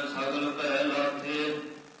शरण सगल भय लाथे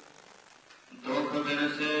दुख बिन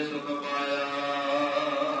से सुख पाया।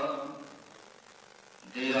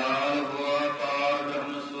 दयाल हुआ पार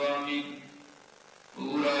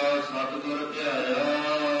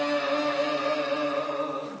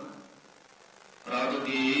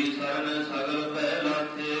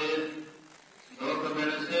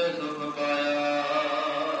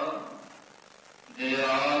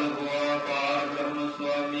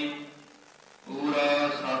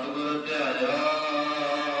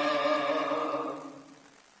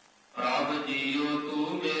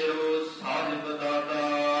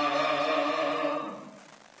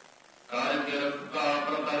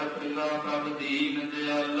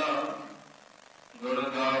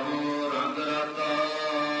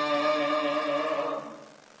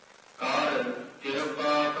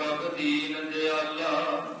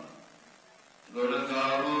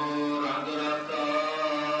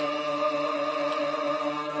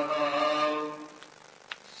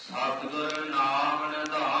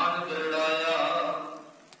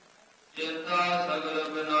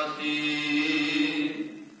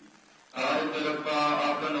ਨਾਸੀ ਹਰ ਕਿਰਪਾ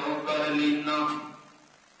ਆਪਨੋ ਕਰ ਲੀਨਾ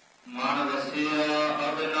ਮਨ ਵਸਿਆ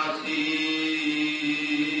ਅਬਿਨਾਸੀ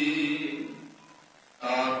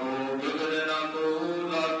ਤਾਕੋ ਬਿਗੜ ਨ ਕੋ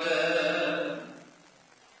ਲਾਗੈ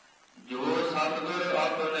ਜੋ ਸਤਿਗੁਰ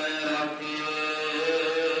ਆਪਣੇ ਰਾਖੇ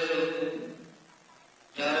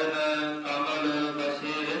ਚਰਨ ਕਮਲ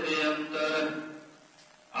ਬਸੇ ਹਿਰਦੇ ਅੰਤਰ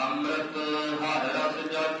ਅੰਮ੍ਰਿਤ ਹਰ ਰਸ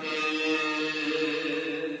ਜਾਕੇ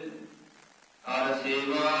ਹਰ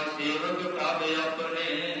ਸੇਵਾ ਸੇਵਕ ਪ੍ਰਭ ਆਪਣੇ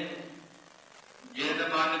ਜਿਨ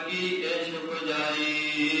ਮਨ ਕੀ ਇਛ ਪੁਜਾਈ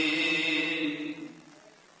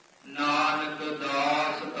ਨਾਨਕ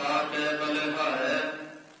ਦਾਸ ਕਾ ਕੈ ਬਲਿਹਾਰੈ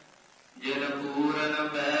ਜਿਨ ਪੂਰਨ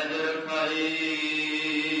ਪੈਜ ਰਖਾਈ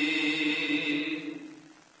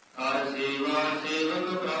ਹਰ ਸੇਵਾ ਸੇਵਕ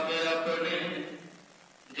ਪ੍ਰਭ ਆਪਣੇ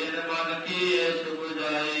ਜਿਨ ਮਨ ਕੀ ਇਛ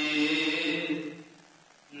ਪੁਜਾਈ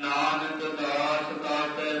ਨਾਨਕ ਦਾਸ ਕਾ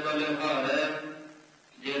ਕੈ ਬਲਿਹਾਰੈ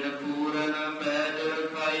ਜਿਨ ਪੂਰਨ ਪੈਜ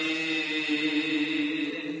ਰਖਾਈ।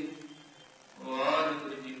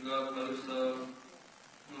 ਵਾਹਿਗੁਰੂ ਜੀ ਕਾ ਖਾਲਸਾ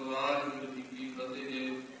ਵਾਹਿਗੁਰੂ ਜੀ ਕੀ ਫਤਿਹ।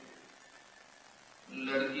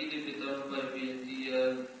 ਲੜਕੀ ਦੇ ਪਿਤਾ ਨੂੰ ਪਰ ਬੇਨਤੀ ਹੈ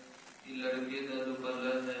ਕਿ ਲੜਕੇ ਦਾ ਜੋ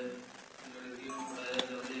ਪਾਲਣ ਹੈ ਲੜਕੀ ਨੂੰ ਪੜਾਇਆ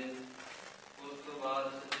ਜਾਵੇ। ਉਸ ਤੋਂ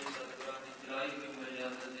ਬਾਅਦ ਸੱਚੇ ਸਤਿਗੁਰਾਂ ਦੀ ਚੜਾਈ ਹੋਈ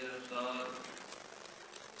ਮਰਿਆਦਾ ਦੇ ਅਨੁਸਾਰ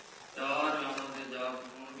 4 ਨਾਮਾਂ ਦੇ ਜਾਪ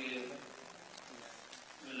ਹੋਣਗੇ।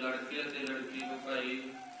 ਲੜਕੇ ਅਤੇ ਲੜਕੀ ਨੂੰ ਭਾਈ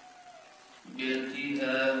ਬੇਨਤੀ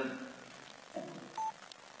ਹੈ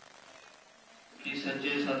ਕਿ ਸੱਚੇ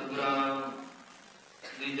ਸਤਿਗੁਰਾਂ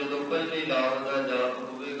ਦੀ ਜਦੋਂ ਪਹਿਲੀ ਲਾਭ ਦਾ ਜਾਪ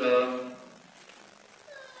ਹੋਵੇਗਾ,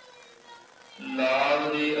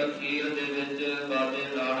 ਲਾਭ ਦੇ ਅਖੀਰ ਦੇ ਵਿੱਚ ਬਾਬੇ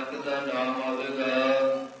ਨਾਨਕ ਦਾ ਨਾਮ ਆਵੇਗਾ।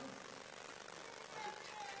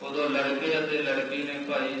 ਉਦੋਂ ਲੜਕੇ ਅਤੇ ਲੜਕੀ ਨੇ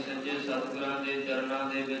ਭਾਈ ਸੱਚੇ ਸਤਿਗੁਰਾਂ ਦੇ ਚਰਨਾਂ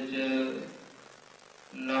ਦੇ ਵਿੱਚ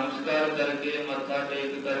ਨਮਸਕਾਰ ਕਰਕੇ ਮੱਥਾ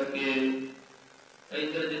ਟੇਕ ਕਰਕੇ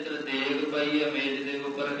ਇੱਧਰ ਜਿੱਧਰ ਦੇਗ ਪਈ ਹੈ ਮੇਜ਼ ਦੇ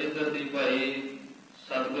ਉੱਪਰ ਇੱਧਰ ਦੀ ਭਾਈ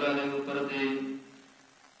ਸਤਿਗੁਰਾਂ ਦੇ ਉੱਪਰ ਤੇ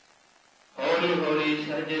ਹੌਲੀ ਹੌਲੀ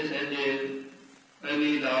ਸਹਿਜੇ ਸਹਿਜੇ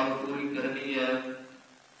ਪਹਿਲੀ ਲਾਭ ਪੂਰੀ ਕਰਨੀ ਹੈ।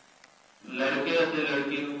 ਲੜਕੇ ਅਤੇ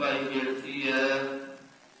ਲੜਕੀ ਨੂੰ ਭਾਈ ਬੇਨਤੀ ਹੈ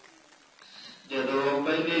ਜਦੋਂ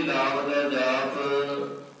ਪਹਿਲੀ ਲਾਭ ਦਾ ਜਾਪ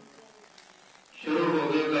ਸ਼ੁਰੂ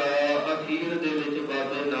ਹੋਵੇਗਾ, ਅਖੀਰ ਦੇ ਵਿੱਚ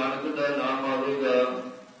ਬਾਬੇ ਨਾਨਕ ਦਾ ਨਾਮ ਆਵੇਗਾ।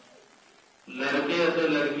 ਲੜਕੇ ਅਤੇ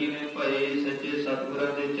ਲੜਕੀ ਨੇ ਭਾਈ ਸੱਚੇ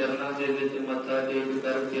ਸਤਿਗੁਰਾਂ ਦੇ ਚਰਨਾਂ ਦੇ ਵਿੱਚ ਮੱਥਾ ਟੇਕ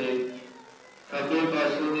ਕਰਕੇ ਖੱਬੇ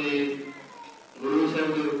ਪਾਸੋਂ ਦੇ ਗੁਰੂ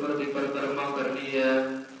ਸਾਹਿਬ ਦੇ ਉੱਪਰ ਦੀ ਪਰਿਕਰਮਾ ਕਰਨੀ ਹੈ।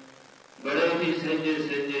 ਬੜੇ ਹੀ ਸਹਿਜੇ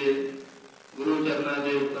ਸਹਿਜੇ ਗੁਰੂ ਚਰਨਾਂ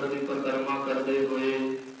ਦੇ ਉੱਪਰ ਦੀ ਪਰਿਕਰਮਾ ਕਰਦੇ ਹੋਏ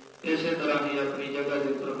ਇਸੇ ਤਰ੍ਹਾਂ ਹੀ ਆਪਣੀ ਜਗ੍ਹਾ ਦੇ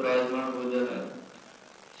ਉੱਪਰ ਵਿਰਾਜਮਾਨ ਹੋ ਜਾਣਾ।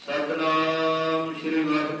 ਸਤਿਨਾਮ ਸ੍ਰੀ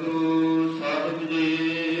ਵਾਹਿਗੁਰੂ ਸਾਹਿਬ ਜੀ।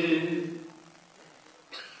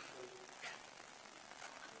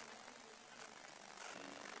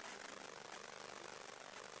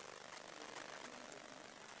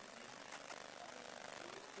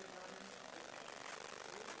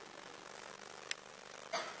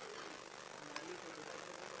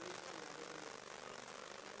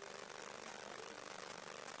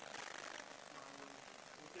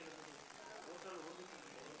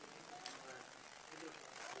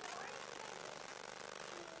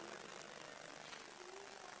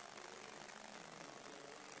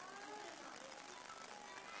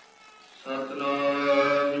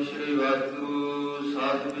 ਸਤਿਨਾਮ ਸ੍ਰੀ ਵਾਹਿਗੁਰੂ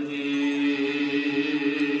ਸਾਹਿਬ ਜੀ।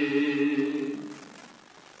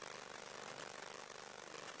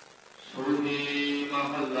 ਸੋਹੀ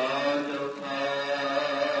ਮਹੱਲਾ ਚੌਥਾ।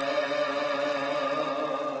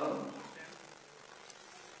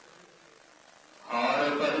 ਹਾਰ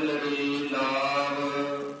ਪਲੜੀ ਲਾਭ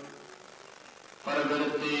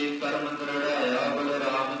ਪ੍ਰਗਟਿ ਕਰਮ ਦ੍ਰਿੜਾਇਆ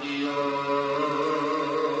ਬਲਰਾਮ ਜੀਓ।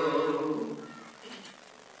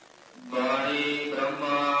 ਬਾਣੀ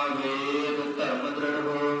ਬ੍ਰਹਮਾ ਵੇਦ ਧਰਮ ਦ੍ਰਿੜ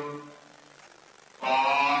ਹੋ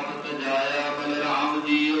ਪਾਪ ਤਜਾਇਆ ਬਲਰਾਮ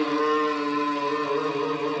ਜੀਓ।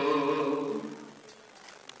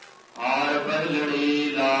 ਹਾਰ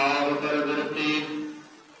ਪਲੜੀ ਲਾਭ ਪ੍ਰਗਟਿ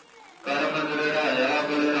ਕਰਮ ਦ੍ਰਿੜਾਇਆ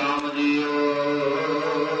ਬਲਰਾਮ ਜੀਓ।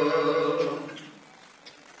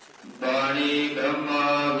 ਬਾਣੀ ਬ੍ਰਹਮਾ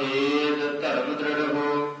ਵੇਦ ਧਰਮ ਦ੍ਰਿੜ ਹੋ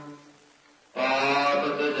ਪਾਪ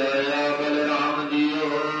ਤਜਾਇਆ ਬਲਰਾਮ ਜੀਓ।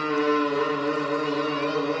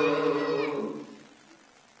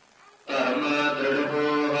 ਧਰਮ ਦ੍ਰਿੜ ਹੋ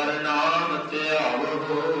ਹਰਿ ਨਾਮ ਧਿਆਵੋ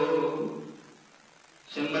ਹੋ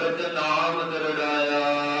ਸਿਮਰਤ ਨਾਮ ਦ੍ਰਿੜਾਇਆ।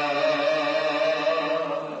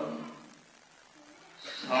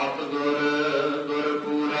 ਸਤਿਗੁਰ ਗੁਰ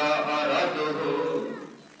ਪੂਰਾ ਆਰਾਧ ਹੋ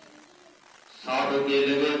ਸਭ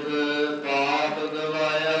ਗਿਲ ਵਿਖ ਪਾਪ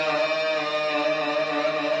ਗਵਾਇਆ।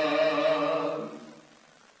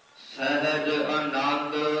 ਸਹਿਜ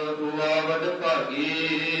ਆਨੰਦ ਭਾਗੇ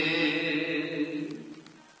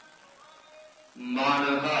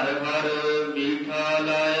ਮਨ ਹਰ ਹਰ ਮੀਠਾ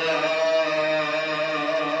ਲਾਇਆ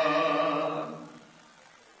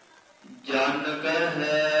ਜਨ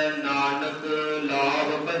ਕਹਿ ਨਾਨਕ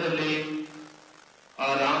ਲਾਭ ਪਹਿਲੇ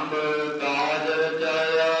ਆਰੰਭ ਕਾਜ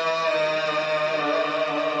ਰਚਾਇਆ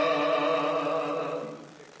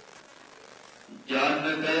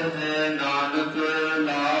ਜਨ ਕਹਿ ਨਾਨਕ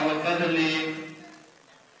ਲਾਭ ਪਹਿਲੇ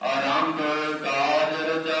ਆਰੰਭ ਕਾਜ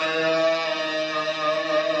ਰਚਾਇਆ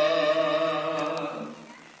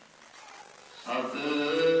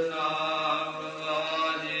ਸਤਿਨਾਮ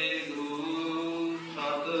ਵਾਹਿਗੁਰੂ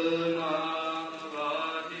ਸਤਿਨਾਮ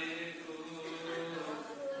ਵਾਹਿਗੁਰੂ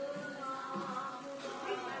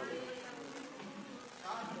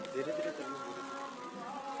ਧੀਰੇ ਧੀਰੇ ਚੱਲੋ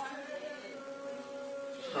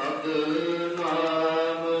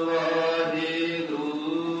ਸਤਿਨਾਮ ਵਾਹਿਗੁਰੂ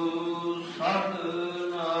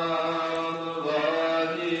ਸਤਿਨਾਮ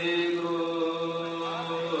ਵਾਹਿਗੁਰੂ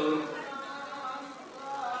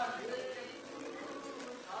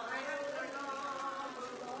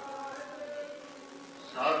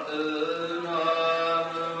ਸਤਿਨਾਮ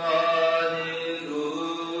ਵਾਹਿਗੁਰੂ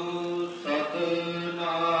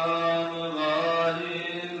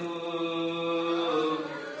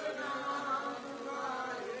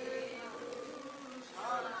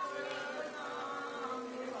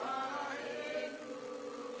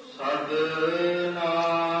ਸਤਿਨਾਮ ਵਾਹਿਗੁਰੂ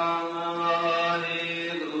ਸਤਿਨਾਮ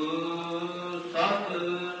ਵਾਹਿਗੁਰੂ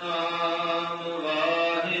ਸਤਿਨਾਮ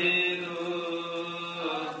ਵਾਹਿਗੁਰੂ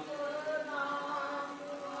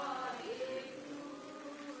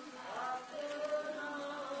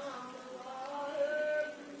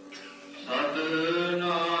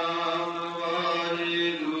ਸਤਿਨਾਮ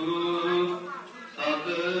ਵਾਹਿਗੁਰੂ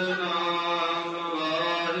ਸਤਿਨਾਮ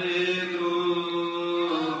ਵਾਹਿਗੁਰੂ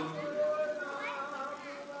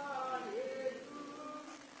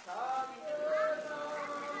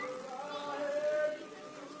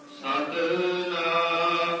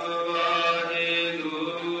ਸਤਿਨਾਮ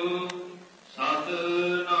ਵਾਹਿਗੁਰੂ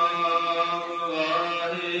ਸਤਿਨਾਮ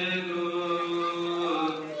ਵਾਹਿਗੁਰੂ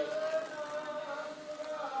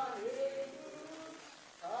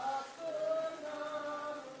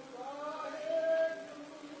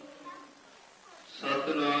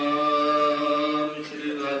ਸਤਿਨਾਮ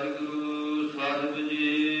ਸ੍ਰੀ ਵਾਹਿਗੁਰੂ ਸਾਹਿਬ ਜੀ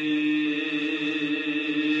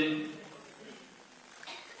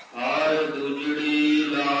ਹਰ ਦੂਜੜੀ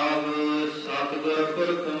ਲਾਭ ਸਤਿਗੁਰ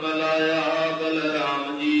ਪੁਰਖ ਮਲਾਇਆ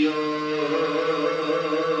ਬਲਰਾਮ ਜੀਓ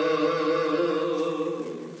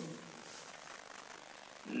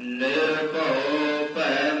ਨਿਰਭਉ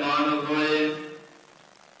ਭੈ ਮਨ ਹੋਏ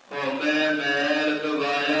ਹਉਮੈ ਮੈਲ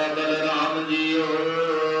ਗਵਾਇਆ ਬਲਰਾਮ ਜੀਓ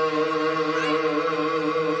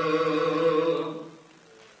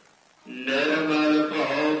ਨਿਰਮਲ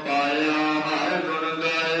ਭਉ ਪਾਇਆ ਹਰ ਗੁਣ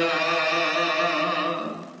ਗਾਇਆ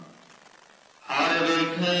ਹਰ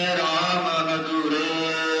ਵੇਖੇ ਰਾਮ ਹਦੂਰੇ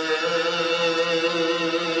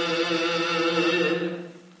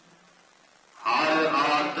ਹਰ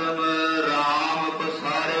ਆਤਮ ਰਾਮ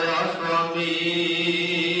ਪਸਾਰਿਆ ਸੁਆਮੀ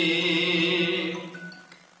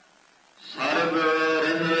ਸਰਬ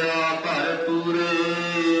ਰਹਿਆ ਭਰਪੂਰੇ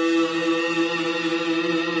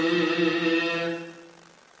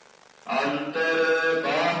ਅੰਤਰ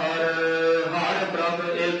ਬਾਹਰ ਹਰ ਪ੍ਰਭ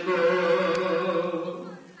ਏਕੋ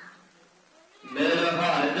ਮੇਰਾ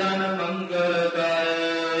ਹਰ ਜਨ ਮੰਗਲ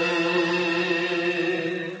ਗਾਏ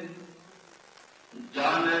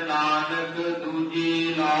ਜਨ ਨਾਨਕ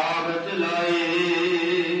ਦੂਜੀ ਲਾਭ ਚਲਾਏ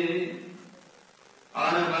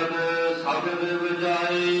ਅਨਹਦ ਸ਼ਬਦ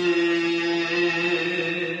ਵਜਾਏ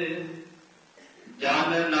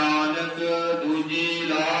ਜਨ ਨਾਨਕ ਦੂਜੀ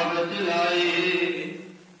ਲਾਭ ਚਲਾਏ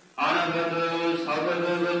ਅਨਹਦ ਸ਼ਬਦ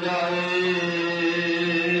ਵਜਾਏ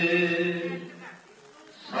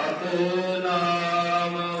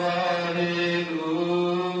ਸਤਿਨਾਮ ਵਾਹਿਗੁਰੂ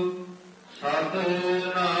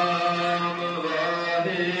ਸਤਿਨਾਮ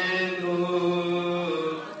ਵਾਹਿਗੁਰੂ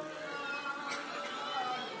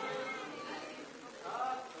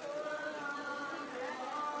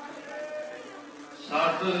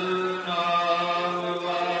ਸਤਿਨਾਮ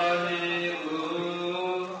ਵਾਹਿਗੁਰੂ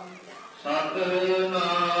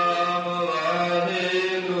ਸਤਿਨਾਮ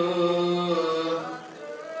ਵਾਹਿਗੁਰੂ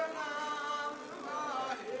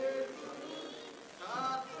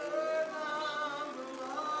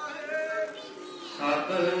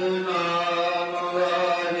ਸਤਿਨਾਮ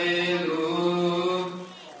ਵਾਹਿਗੁਰੂ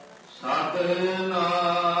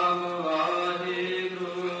ਸਤਿਨਾਮ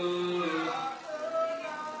ਵਾਹਿਗੁਰੂ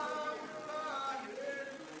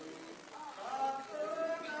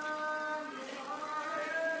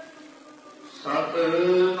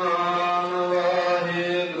ਸਤਿਨਾਮ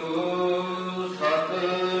ਵਾਹਿਗੁਰੂ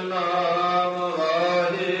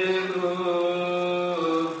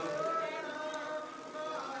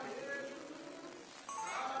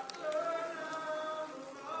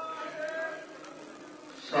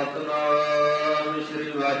ਸਤਨਾਮ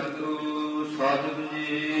ਸ੍ਰੀ ਵਾਹਿਗੁਰੂ ਸਾਹਿਬ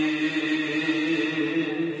ਜੀ।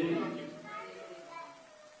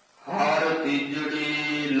 ਹਰ ਤੀਜੜੀ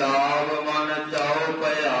ਲਾਭ ਮਨ ਚਾਉ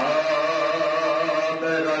ਭਇਆ,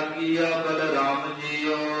 ਬੈਰਾਗੀਆ ਬਲਰਾਮ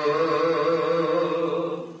ਜੀਓ।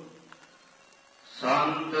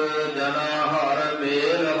 ਸੰਤ ਜਨਾ ਹਰ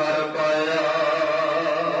ਮੇਲ ਹਰ ਪਾਇਆ,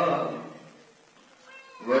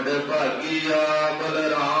 ਵਡ ਭਾਗੀਆ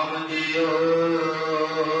ਬਲਰਾਮ ਜੀਓ।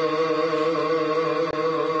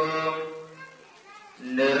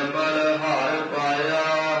 ਨਿਰਮਲ ਹਰ ਪਾਇਆ,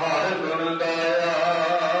 ਹਰ ਗੁਣ ਗਾਇਆ,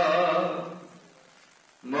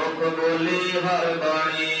 ਮੁਖ ਬੋਲੀ ਹਰ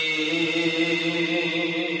ਬਾਣੀ।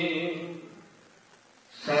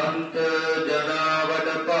 ਸੰਤ ਜਨਾ ਵਡ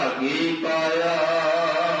ਭਾਗੀ ਪਾਇਆ,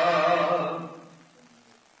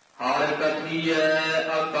 ਹਰ ਕਥੀਐ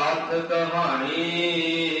ਅਕਥ ਕਹਾਣੀ।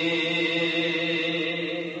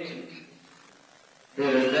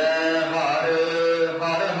 ਹਿਰਦੈ ਹਰ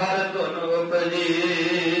ਹਰ ਹਰ ਧੁਨ ਉਪਜੀ,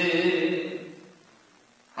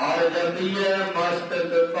 ਹਰ ਜਪੀਐ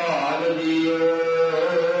ਮਸਤਕ ਭਾਗ ਜੀਓ।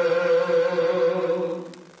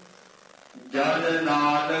 ਜਨ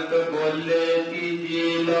ਨਾਨਕ ਬੋਲੇ ਤੀਜੀ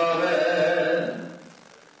ਲਾਵੈ,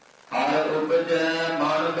 ਹਰ ਉਪਜੈ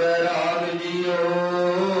ਮਨ ਬੈਰਾਗ ਜੀਓ।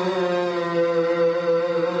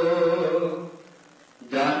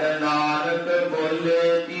 ਜਨ ਨਾਨਕ ਬੋਲੇ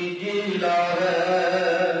ਤੀਜੀ ਲਾਵੈ,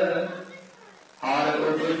 ਹਰ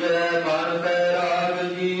ਉਪਜੈ ਮਨ ਬੈਰਾਗ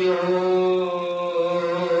ਜੀਓ।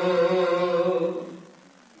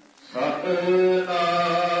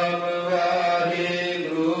 ਸਤਿਨਾਮ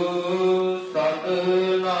ਵਾਹਿਗੁਰੂ,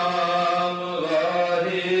 ਸਤਿਨਾਮ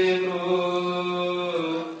ਵਾਹਿਗੁਰੂ।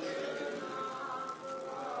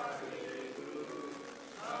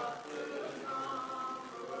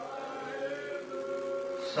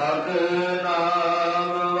 ਸਤਿਨਾਮ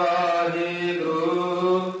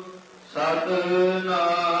ਵਾਹਿਗੁਰੂ,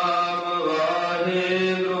 ਸਤਿਨਾਮ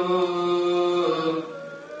ਵਾਹਿਗੁਰੂ।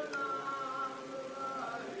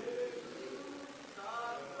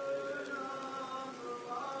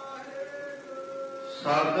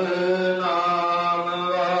 ਸਤਿਨਾਮ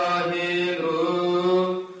ਵਾਹਿਗੁਰੂ,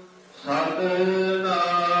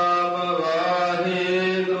 ਸਤਿਨਾਮ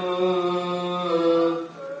ਵਾਹਿਗੁਰੂ।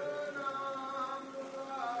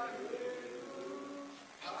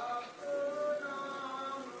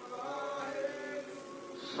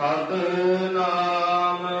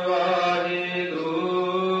 ਸਤਿਨਾਮ ਵਾਹਿਗੁਰੂ,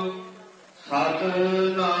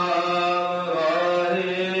 ਸਤਿਨਾਮ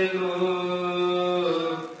ਵਾਹਿਗੁਰੂ।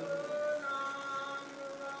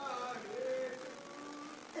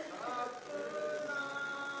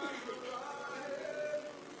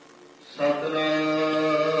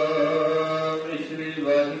 ਸਤਨਾਮ ਸ੍ਰੀ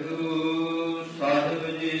ਵਾਹਿਗੁਰੂ ਸਾਹਿਬ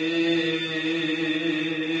ਜੀ।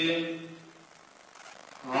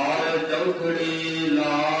 ਹਰ ਚੌਖੜੀ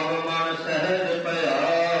ਲਾਭ ਮਨ ਸਹਿਜ ਭਇਆ,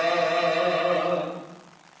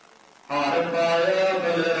 ਹਰ ਪਾਇਆ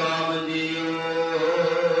ਬਲਰਾਮ ਜੀਓ।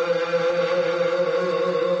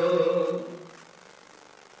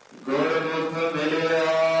 ਗੁਰਮੁਖ ਮਿਲਿਆ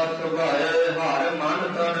ਸੁਭਾਏ, ਹਰ ਮਨ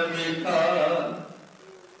ਤਨ ਮੀਠਾ,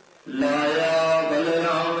 ਲਾਇਆ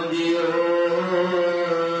ਬਲਰਾਮ ਜੀਓ।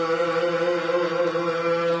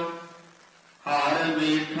 ਹਰ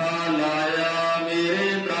ਮੀਠਾ ਲਾਇਆ ਮੇਰੇ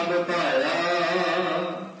ਪ੍ਰਭ ਭਾਇਆ,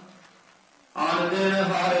 ਆਨੰਦ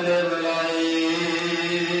ਹਰ ਲਿਵ ਲਾਈ।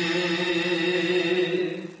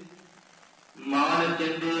 ਮਾਨ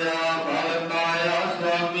ਚਿੰਦਿਆ ਫਲ ਪਾਇਆ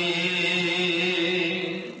ਸੁਆਮੀ,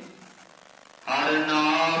 ਹਰ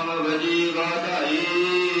ਨਾਮ ਵਜੀ ਵਾਧਾਈ।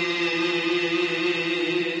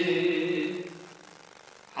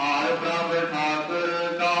 ਹਰ ਪ੍ਰਭ ਠਾਕੁਰ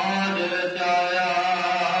ਕਾਜ ਰਚਾਇਆ,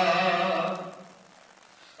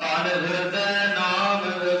 ਤਨ ਹਿਰਦੈ ਨਾਮ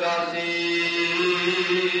ਵਿਗਾਸੀ।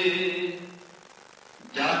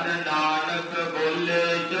 ਜਨ ਨਾਨਕ ਬੋਲੇ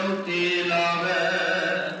ਚੌਥੀ ਲਾਵੈ,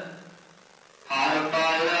 ਹਰ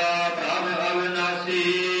ਪਾਇਆ ਪ੍ਰਭ ਅਵਿਨਾਸੀ।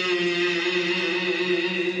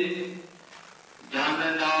 ਜਨ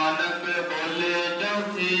ਨਾਨਕ ਬੋਲੇ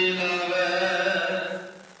ਚੌਥੀ ਲਾਵੈ,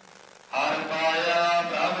 ਹਰ ਪਾਇਆ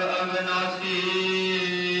ਪ੍ਰਭ ਅਵਿਨਾਸੀ।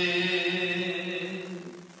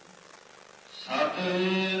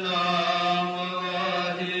 ਸਤਿਨਾਮ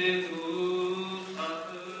ਵਾਹਿਗੁਰੂ,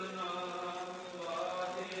 ਸਤਿਨਾਮ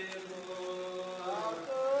ਵਾਹਿਗੁਰੂ।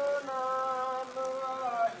 ਸਤਿਨਾਮ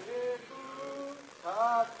ਵਾਹਿਗੁਰੂ,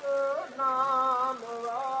 ਸਤਿਨਾਮ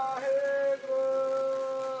ਵਾਹਿਗੁਰੂ।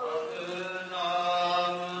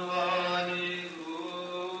 ਸਤਿਨਾਮ ਵਾਹਿਗੁਰੂ।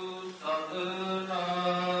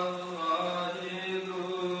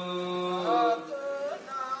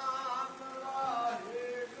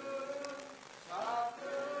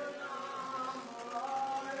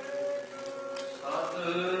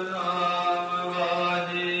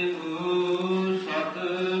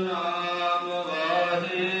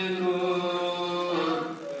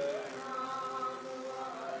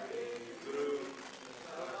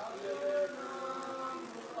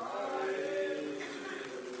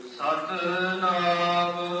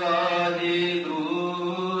 ਸਤਨਾਮ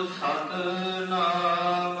ਵਾਹਿਗੁਰੂ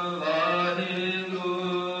ਸਤਨਾਮ ਵਾਹਿਗੁਰੂ।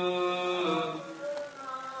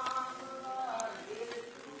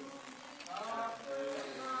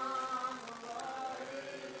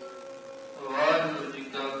 ਵਾਹਿਗੁਰੂ ਜੀ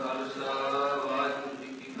ਕਾ ਖਾਲਸਾ ਵਾਹਿਗੁਰੂ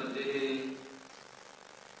ਜੀ ਕੀ ਫਤਿਹ।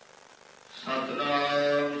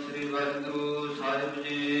 ਸਤਨਾਮ ਸ੍ਰੀ ਵਾਹਿਗੁਰੂ ਸਾਹਿਬ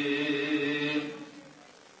ਜੀ।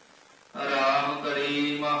 ਰਾਮ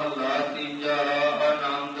ਘੜੀ ਮਹਲਾ ਤੀਜਾ।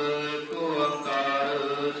 ਆਨੰਦ ਓੰਕਾਰ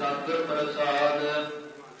ਸਤਿਗੁਰ ਪ੍ਰਸਾਦ।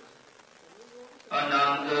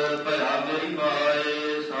 ਆਨੰਦ ਭਇਆ ਮੇਰੀ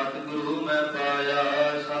ਮਾਏ ਸਤਿਗੁਰੂ ਮੈਂ ਪਾਇਆ।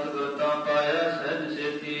 ਸਤਿਗੁਰ ਤਾਂ ਪਾਇਆ ਸਹਿਜ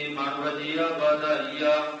ਸੇਤੀ ਮਨ ਵਜੀਆ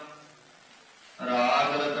ਵਧਾਈਆ। ਰਾਗ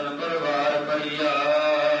ਰਤਨ ਪਰਵਾਰ ਪਈਆ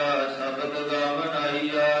ਸ਼ਬਦ ਗਾਵਨ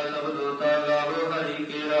ਆਈਆ। ਸ਼ਬਦੋਤਾ ਗਾਵੋ ਹਰੀ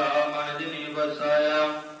ਕੇਰਾ ਮਨ ਜਿਨੀ ਵਸਾਇਆ।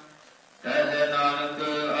 ਕਹਿ ਨਾਨਕ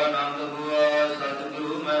ਆਨੰਦ ਹੁਆ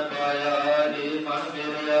ਸਤਿਗੁਰੂ ਮੈਂ ਪਾਇਆ। ਏ ਮਨ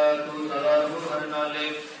ਮੇਰਿਆ ਤੂੰ ਸਦਾ ਰਹੋ ਹਰਿ ਨਾਲੇ।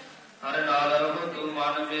 ਹਰਿ ਨਾਲ ਰਹੋ ਤੂੰ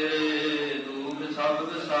ਮਨ ਮੇਰੇ। ਦੂਖ ਸਭ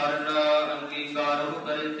ਵਿਸਾਰਨਾ ਅੰਗੀਕਾਰ ਹੋ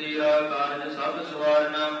ਕਰੇ ਤੇਰਾ। ਕਾਰਜ ਸਭ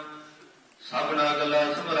ਸਵਾਰਨਾ ਸਭਨਾ ਗਲਾ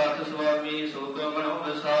ਸਮਰੱਥ ਸੁਆਮੀ। ਸੋ ਕਿਉ ਮਨੋ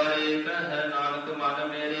ਵਿਸਾਰੇ। ਕਹਿ ਨਾਨਕ ਮਨ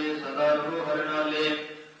ਮੇਰੇ ਸਦਾ ਰਹੋ ਹਰਿ ਨਾਲੇ।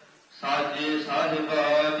 ਸਾਜੇ ਸਾਹਿਬਾ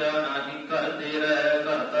ਜਾ ਨਾਹੀ ਘਰ ਤੇਰਾ।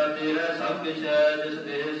 ਘਰ ਤਾ ਤੇਰਾ ਸਭ ਕਿਛ ਹੈ ਜਿਸ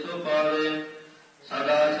ਦੇਹ ਸੋ ਪਾਵੇ।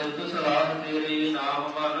 ਸਦਾ ਸਿਫਤ ਸਲਾਹ ਤੇਰੀ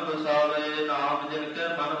ਨਾਮ ਮਨ ਵਸਾਵੇ। ਨਾਮ ਜਿਨ ਕੈ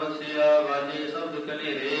ਮਨ ਵਸਿਆ ਵਾਜੇ ਸ਼ਬਦ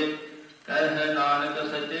ਕਨੇਰੇ। ਕਹਿ ਨਾਨਕ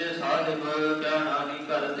ਸੱਚੇ ਸਾਹਿਬ ਕਿਆ ਨਾਹੀ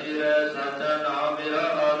ਘਰ ਤੇਰਾ। ਸਾਚਾ ਨਾਮ ਮੇਰਾ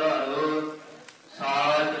ਆਧਾਰੋ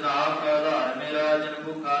ਸਾਚ ਨਾਮ ਆਧਾਰ ਮੇਰਾ। ਜਿਨ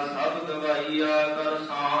ਭੁਖਾ ਸਭ ਗਵਾਈਆ ਕਰ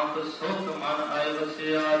ਸ਼ਾਂਤ ਸੁਖ ਮਨ ਆਏ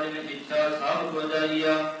ਵਸਿਆ। ਜਿਨ ਇੱਛਾ ਸਭ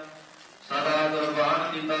ਬੁਝਾਈਆ ਸਦਾ ਕੁਰਬਾਨ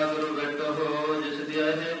ਕੀਤਾ ਗੁਰੂ ਵਿਟ ਹੋ। ਜਿਸ ਦੀ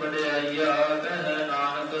ਇਹ ਵਡਿਆਈਆ ਕਹਿ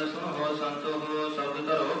ਨਾਨਕ ਸੁਣੋ ਸੰਤ ਹੋ ਸਭ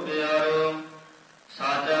ਧਰੋ ਪਿਆਰੋ।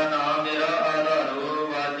 ਸਾਚਾ ਨਾਮ ਮੇਰਾ ਆਧਾਰੋ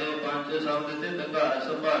ਵਾਜੇ ਪੰਜ ਸ਼ਬਦ ਤਿਤ ਘਰ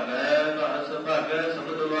ਸੁਭਾਗੈ। ਘਰ ਸੁਭਾਗੈ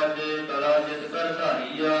ਸ਼ਬਦ ਵਾਜੇ ਕਲਾ ਜਿਤ ਕਰ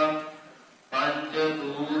ਧਾਰੀਆ। ਪੰਜ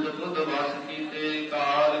ਦੂਤ ਤੁਧ ਵਸ ਕੀਤੇ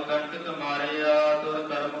ਕਾਲ ਕੰਟਕ ਮਾਰਿਆ। ਤੁਰ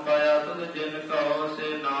ਕਰਮ ਪਾਇਆ ਤੁਧ ਜਿਨ ਕਉ ਸੇ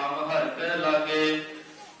ਨਾਮ ਹਰਿ ਕੈ ਲਾਗੇ।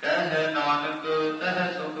 ਕਹਿ ਨਾਨਕ ਤਹ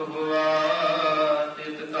ਸੁਖ ਹੁਆ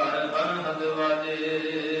ਤਿਤ ਘਰ ਅਨਹਦ ਵਾਜੇ।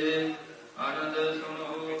 ਆਨੰਦ ਸੁਣੋ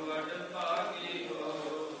ਵਡ ਭਾਗੀ ਹੋ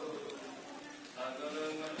ਸਗਲ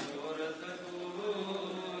ਮਨੋਰਥ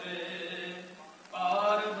ਪੂਰੇ।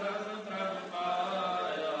 ਪਾਰ ਬ੍ਰਹਮ ਪ੍ਰਭ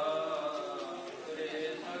ਪਾਇਆ ਰੇ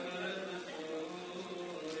ਸਗਲ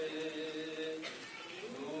ਸੂਰੇ।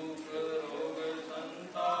 ਦੁਖ ਰੋਗ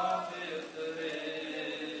ਸੰਤਾਪ ਉਤਰੇ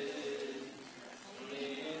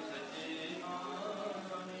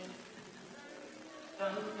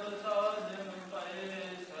ਸੰਤ ਸਾਜਨ ਪਏ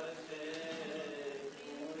ਸਰਸੇ।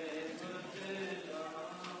 ਪੂਰੇ ਗੁਰਤੇ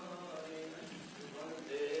ਜਾਣੇ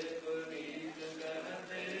ਬੰਦੇ ਪ੍ਰੀਤ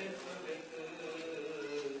ਕਹਤੇ ਪਵਿੱਤ।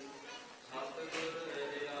 ਸਤਿਗੁਰ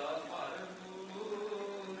ਰਹਿਆ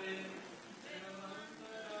ਭਰਪੂਰੇ।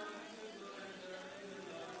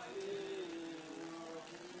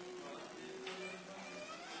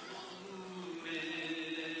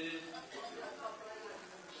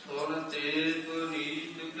 ਸੁਨਤੇ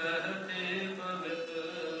ਪੁਨੀਤ ਕਹਤੇ ਪਵਿੱਤ।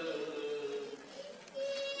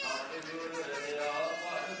 ਸਤਿਗੁਰ ਰਹਿਆ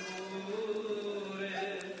ਭਰਪੂਰੇ।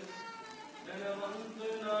 ਬਿਨਵੰਤ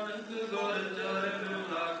ਨਾਨਕ ਗੁਰ ਚਰਨ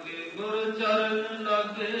ਲਾਗੇ। ਗੁਰ ਚਰਨ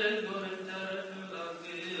ਲਾਗੇ ਗੁਰ ਚਰਨ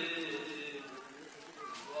ਲਾਗੇ।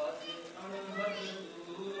 ਵਾਸੀ ਅਨਹਦ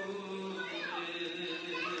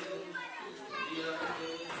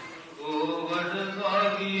ਹੋ ਵਡ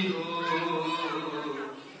ਭਾਗੀ ਹੋ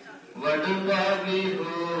ਵਡ ਭਾਗੀ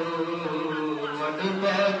ਹੋ ਵਡ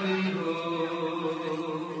ਭਾਗੀ ਹੋ।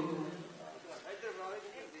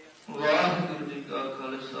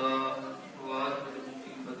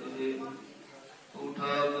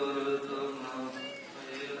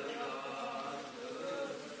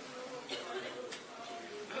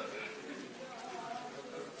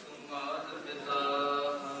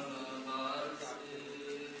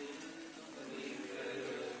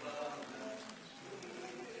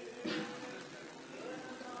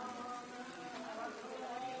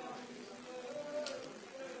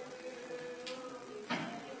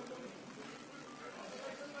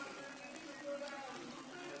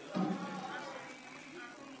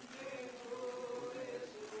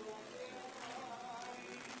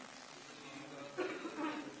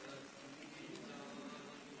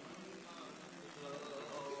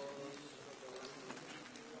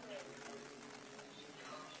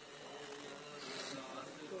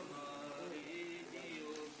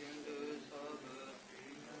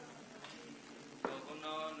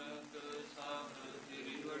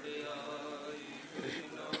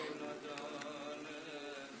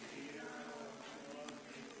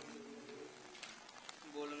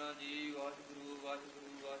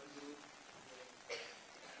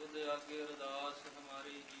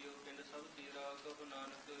 ਕਹੋ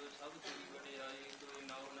ਨਾਨਕ ਸਭ ਤੇਰੀ ਵਡਿਆਈ, ਕੋਈ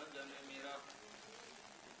ਨਾਉ ਨ ਜਾਣੇ ਮੇਰਾ।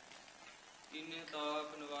 ਕੀਨੇ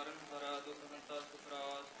ਤਾਪ ਨਿਵਾਰਨ ਹਰਾ, ਦੁਖ ਹੰਤਾ ਸੁਖ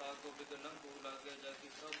ਰਾਸ, ਤਾਕੋ ਬਿਗਨ ਨ ਕੋ ਲਾਗੇ, ਜਾ ਕੀ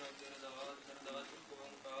ਸਭ ਭਾਗੇ ਅਰਦਾਸ। ਅਰਦਾਸ ਇੱਕ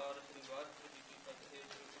ਓੰਕਾਰ, ਸ੍ਰੀ ਵਾਹਿਗੁਰੂ ਜੀ ਕੀ ਫਤਿਹ।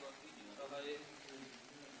 ਸ੍ਰੀ ਭਗਵਤੀ ਜੀ ਸਹਾਏ।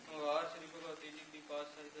 ਓੰਕਾਰ ਸ੍ਰੀ ਭਗਵਤੀ ਜੀ ਕੀ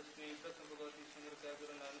ਪਾਤਸ਼ਾਹੀ ਦਸਵੀਂ। ਪ੍ਰਥਮ ਭਗਵਤੀ ਸਿਮਰ ਕੈ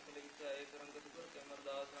ਗੁਰੂ ਨਾਨਕ ਲਿਖਿ ਧਿਆਏ, ਰੰਗਤ ਗੁਰ ਕੇ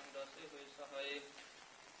ਅਮਰਦਾਸ ਰਾਮਦਾਸੇ ਹੋਏ ਸਹਾਏ।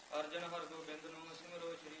 ਅਰਜਨ ਹਰਿ ਗੋਬਿੰਦ ਨੂੰ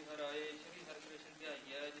ਸਿਮਰੋ ਸ੍ਰੀ ਹਰਾਏ, ਸ੍ਰੀ ਹਰਿ ਕ੍ਰਿਸ਼ਨ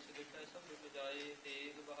ਧਿਆਈਐ, ਜਿਸ ਲਿਖੈ ਸਭ ਲਿਖ ਜਾਏ।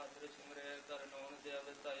 ਤੇਗ ਬਹਾਦਰ ਸਿਮਰੈ, ਕਰ ਨਾਉਣ ਦਿਆ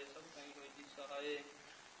ਵਰਤਾਏ, ਸਭ ਕਈ ਹੋਏ ਜੀ ਸਹਾਏ।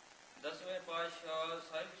 ਦਸਵੇਂ ਪਾਤਸ਼ਾਹ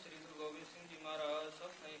ਸਾਹਿਬ ਸ੍ਰੀ ਗੁਰੂ ਗੋਬਿੰਦ ਸਿੰਘ ਜੀ ਮਹਾਰਾਜ,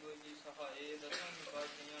 ਸਭ ਕਈ ਹੋਏ ਜੀ ਸਹਾਏ। ਦਸਾਂ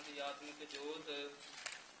ਪਾਤਸ਼ਾਹੀਆਂ ਦੀ ਆਤਮਿਕ ਜੋਤ,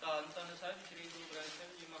 ਧੰਨ ਧੰਨ ਸਾਹਿਬ ਸ੍ਰੀ ਗੁਰੂ ਗ੍ਰੰਥ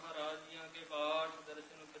ਸਾਹਿਬ ਜੀ ਮਹਾਰਾਜ ਜੀਆਂ ਕੇ ਪਾਠ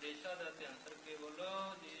ਦਰਸ਼ਨ ਉਪਦੇਸ਼ਾਂ ਦਾ ਧਿਆਨ ਕਰਕੇ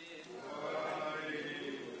ਬੋਲੋ ਜੀ,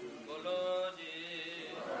 ਬੋਲੋ ਜੀ।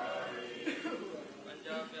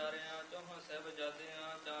 ਪੰਜਾਂ ਪਿਆਰਿਆਂ, ਚੌਹਾਂ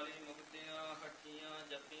ਸਾਹਿਬਜ਼ਾਦਿਆਂ, 40 ਮੁਕਤਿਆਂ, ਹੱਠੀਆਂ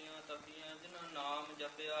ਜਪੀਆਂ ਤਪੀਆਂ, ਜਿਨ੍ਹਾਂ ਨਾਮ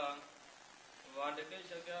ਜਪਿਆ ਵੰਡ ਕੇ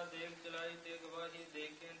ਛਕਿਆ, ਦੇਗ ਚਲਾਈ ਤੇ ਗਵਾਹੀ ਦੇ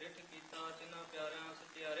ਕੇ ਡਿਠ ਕੀਤਾ, ਤਿੰਨਾਂ ਪਿਆਰਿਆਂ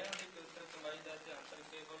ਸਤਿਆਰਿਆਂ ਦੀ ਪਵਿੱਤਰ ਕਮਾਈ ਦਾ ਧਿਆਨ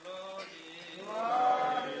ਕਰਕੇ ਬੋਲੋ ਜੀ,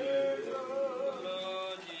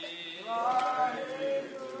 ਬੋਲੋ ਜੀ।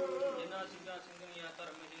 ਜਿਨ੍ਹਾਂ ਸਿੰਘਾਂ ਸਿੰਘਣੀਆਂ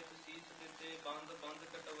ਧਰਮ ਹੇਤ ਸੀਸ ਦਿੱਤੇ, ਬੰਦ ਬੰਦ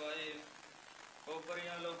ਕਟਵਾਏ,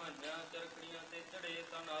 ਖੋਪਰੀਆਂ ਲੋਹਾਈਆਂ ਚਰਖੜੀਆਂ ਤੇ ਚੜੇ,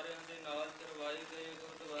 ਤਾਂ ਨਾਰਿਆਂ ਦੇ ਨਾਲ ਚਰਵਾਏ ਗਏ,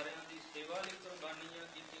 ਗੁਰਦੁਆਰਿਆਂ ਦੀ ਸੇਵਾ ਲਈ ਕੁਰਬਾਨੀਆਂ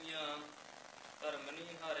ਕੀਤੀਆਂ, ਧਰਮ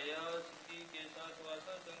ਨਹੀਂ ਹਾਰਿਆ, ਸਿੱਧੀ ਕੇਸਾ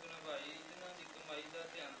ਸਵਾਸਾ ਸੰਗ ਨਿਭਾਈ, ਜਿਨ੍ਹਾਂ ਦੀ ਕਮਾਈ ਦਾ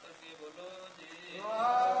ਧਿਆਨ ਕਰਕੇ ਬੋਲੋ ਜੀ,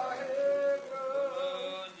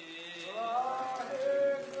 ਬੋਲੋ ਜੀ।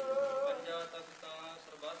 ਪੰਜਾਂ ਤਖਤਾਂ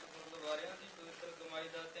ਸਰਬੱਤ ਗੁਰਦੁਆਰਿਆਂ ਦੀ ਪਵਿੱਤਰ ਕਮਾਈ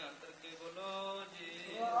ਦਾ ਧਿਆਨ ਕਰਕੇ ਬੋਲੋ ਜੀ,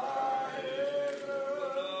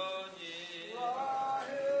 ਬੋਲੋ ਜੀ।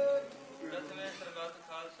 ਦਸਵੇਂ ਸਰਬੱਤ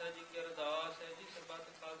ਖਾਲਸਾ ਜੀ ਕੀ ਅਰਦਾਸ ਹੈ ਜੀ, ਸਰਬੱਤ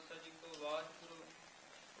ਖਾਲਸਾ ਜੀ ਕੋ ਵਾਹਿਗੁਰੂ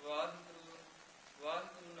ਵਾਹਿਗੁਰੂ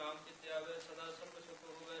ਵਾਹਿਗੁਰੂ ਨਾਮ ਚਿਤੇ ਆਵੇ, ਸਦਾ ਸਰਬ ਸੁਖ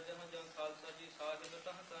ਹੋਵੇ, ਜਹਾਂ ਜਹਾਂ ਖਾਲਸਾ ਜੀ ਸਾਹਿਬ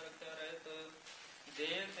ਤਹਾਂ ਤਾਂ ਰੱਖਿਆ ਰਹਿਤ।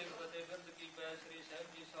 ਦੇਵ ਤੇ ਫਤਿਹ ਬਿਰਦ ਕੀ ਪੈ, ਸ੍ਰੀ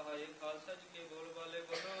ਸਾਹਿਬ ਜੀ ਸਹਾਏ। ਖਾਲਸਾ ਜੀ ਕੇ ਬੋਲ ਵਾਲੇ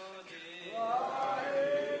ਬੋਲੋ ਜੀ,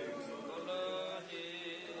 ਬੋਲੋ ਜੀ।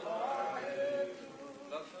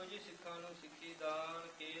 ਬਖਸ਼ੋ ਜੀ ਸਿੱਖਾਂ ਨੂੰ ਸਿੱਖੀ ਦਾਨ,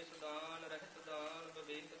 ਕੇਸ ਦਾਨ, ਰਹਿਤ ਦਾਨ,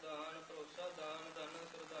 ਵਿਵੇਕ ਦਾਨ, ਭਰੋਸਾ ਦਾਨ, ਦਾਨਾ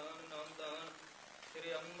ਸਰਦਾਨ, ਨਾਮ ਦਾਨ।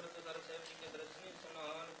 ਸ੍ਰੀ ਅੰਮ੍ਰਿਤਸਰ ਸਾਹਿਬ ਜੀ ਕੇ ਦਰਸ਼ਨੀ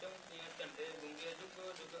ਇਸ਼ਨਾਨ, ਚੌਂਕੀਆਂ ਝੰਡੇ ਗੁੰਗੇ,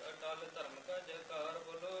 ਜੁਗੋ ਜੁਗ ਅਟਲ ਧਰਮ ਕਾ ਜੈਕਾਰ।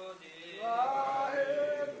 ਬੋਲੋ ਜੀ,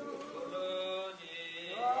 ਬੋਲੋ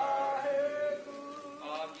ਜੀ।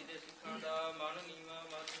 ਆਪ ਜੀ ਦੇ ਸਿੱਖਾਂ ਦਾ ਮਨ ਨੀਵਾਂ,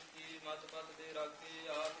 ਮਤ ਉੱਚੀ, ਮਤ ਪਤ ਦੇ ਰਾਖੇ,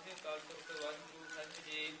 ਆਪ ਦੇ ਕਾਲ ਪੁਰਖ ਵਾਹਿਗੁਰੂ ਸਾਹਿਬ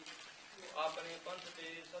ਜੀ ਆਪਣੇ ਪੰਥ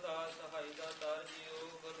ਤੇ ਸਦਾ ਸਹਾਈ ਦਾ ਤਾਰ ਜੀਓ।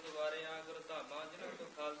 ਗੁਰਦੁਆਰਿਆਂ ਗੁਰਧਾਮਾਂ ਜਿਨ੍ਹਾਂ ਤੋਂ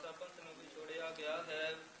ਖਾਲਸਾ ਪੰਥ ਨੂੰ ਵਿਛੋੜਿਆ ਗਿਆ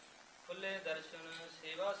ਹੈ, ਖੁੱਲੇ ਦਰਸ਼ਨ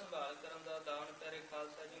ਸੇਵਾ ਸੰਭਾਲ ਕਰਨ ਦਾ ਦਾਨ ਪਿਆਰੇ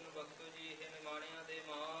ਖਾਲਸਾ ਜੀ ਨੂੰ ਬਖਸ਼ੋ ਜੀ। ਇਹ ਨਿਮਾਣਿਆਂ ਦੇ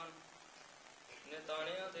ਮਾਣ,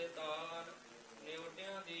 ਨਿਤਾਣਿਆਂ ਦੇ ਤਾਨ,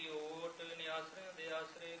 ਨਿਉਟਿਆਂ ਦੀ ਓਟ, ਨਿਆਸਰਿਆਂ ਦੇ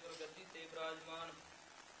ਆਸਰੇ, ਗੁਰਗੱਦੀ ਤੇ ਬਿਰਾਜਮਾਨ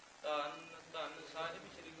ਧੰਨ ਧੰਨ ਸਾਹਿਬ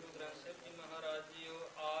ਸ੍ਰੀ ਗੁਰੂ ਗ੍ਰੰਥ ਸਾਹਿਬ ਜੀ ਮਹਾਰਾਜ ਜੀਓ।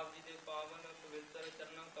 ਆਪ ਜੀ ਦੇ ਪਾਵਨ ਪਵਿੱਤਰ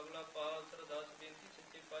ਚਰਨਾਂ ਕਮਲਾ ਪਾਸ ਅਰਦਾਸ ਬੇਨਤੀ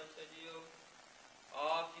ਸੱਚੇ ਪਾਤਸ਼ਾਹ ਜੀਓ।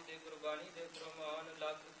 ਆਪ ਜੀ ਦੇ ਗੁਰਬਾਣੀ ਦੇ ਗੁਰਮਾਨ,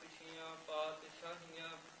 ਲੱਖ ਖੁਸ਼ੀਆਂ ਪਾਤਸ਼ਾਹੀਆਂ,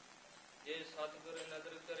 ਜੇ ਸਤਿਗੁਰ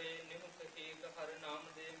ਨਦਰ ਕਰੇ, ਨਿਮਖ ਏਕ ਹਰਿ ਨਾਮ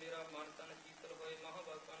ਦੇ, ਮੇਰਾ ਮਨ ਤਨ ਸ਼ੀਤਲ ਹੋਏ।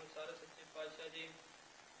 ਮਹਾਂਵਾਕਾਂ ਅਨੁਸਾਰ ਸੱਚੇ ਪਾਤਸ਼ਾਹ ਜੀ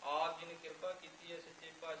ਆਪ ਜੀ ਨੇ ਕਿਰਪਾ ਕੀਤੀ ਹੈ।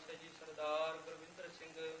 ਸੱਚੇ ਪਾਤਸ਼ਾਹ ਜੀ ਸਰਦਾਰ ਗੁਰਵਿੰਦਰ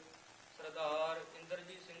ਸਿੰਘ, ਸਰਦਾਰ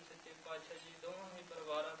ਇੰਦਰਜੀਤ ਸਿੰਘ ਸੱਚੇ ਪਾਤਸ਼ਾਹ ਜੀ ਦੋਹਾਂ ਹੀ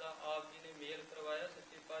ਪਰਿਵਾਰਾਂ ਦਾ ਆਪ ਜੀ ਨੇ ਮੇਲ ਕਰਵਾਇਆ।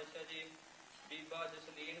 ਸੱਚੇ ਪਾਤਸ਼ਾਹ ਜੀ ਬੀਬਾ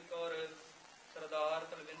ਜਸਲੀਨ ਕੌਰ, ਸਰਦਾਰ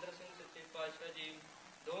ਤਲਵਿੰਦਰ ਸਿੰਘ ਸੱਚੇ ਪਾਤਸ਼ਾਹ ਜੀ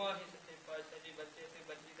ਦੋਹਾਂ ਹੀ ਸੱਚੇ ਪਾਤਸ਼ਾਹ ਜੀ ਬੱਚੇ ਤੇ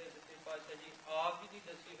ਬੱਚੀ ਦੇ ਸੱਚੇ ਪਾਤਸ਼ਾਹ ਜੀ ਆਪ ਜੀ ਦੀ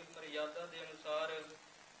ਦੱਸੀ ਹੋਈ ਮਰਿਆਦਾ ਦੇ ਅਨੁਸਾਰ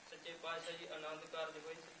ਸੱਚੇ ਪਾਤਸ਼ਾਹ ਜੀ ਆਨੰਦ ਕਾਰਜ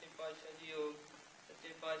ਹੋਏ। ਸੱਚੇ ਪਾਤਸ਼ਾਹ ਜੀ ਉਹ ਸੱਚੇ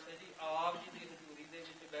ਪਾਤਸ਼ਾਹ ਜੀ ਆਪ ਜੀ ਦੀ ਹਜ਼ੂਰੀ ਦੇ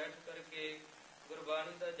ਵਿੱਚ ਬੈਠ ਕਰਕੇ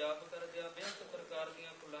ਗੁਰਬਾਣੀ ਦਾ ਜਾਪ ਕਰਦਿਆਂ ਬੇਅੰਤ ਪ੍ਰਕਾਰ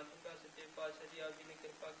ਦੀਆਂ ਭੁੱਲਾਂ ਚੁੱਕਾਂ ਸੱਚੇ ਪਾਤਸ਼ਾਹ ਜੀ ਆਪ ਜੀ ਨੇ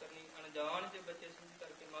ਕਿਰਪਾ ਕਰਨੀ। ਅਣਜਾਣ ਜੇ ਬੱਚੇ ਸਮਝ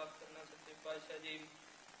ਕਰਕੇ ਮਾਫ ਕਰਨਾ ਸੱਚੇ ਪਾਤਸ਼ਾਹ ਜੀ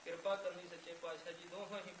ਕਿਰਪਾ ਕਰਨੀ। ਸੱਚੇ ਪਾਤਸ਼ਾਹ ਜੀ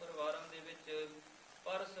ਦੋਹਾਂ ਹੀ ਪਰਿਵਾਰਾਂ ਦੇ ਵਿੱਚ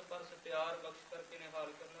ਪਰਸ ਪਰਸ ਪਿਆਰ ਬਖਸ਼ ਕਰਕੇ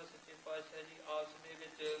ਨਿਹਾਲ ਕਰਨਾ। ਸੱਚੇ ਪਾਤਸ਼ਾਹ ਜੀ ਆਪਸ ਦੇ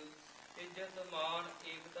ਵਿੱਚ ਇੱਜ਼ਤ ਮਾਣ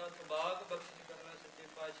ਏਕਤਾ ਸਬਾਗ ਬਖਸ਼ ਕਰਨਾ। ਸੱਚੇ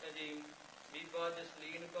ਪਾਤਸ਼ਾਹ ਜੀ ਬੀਬਾ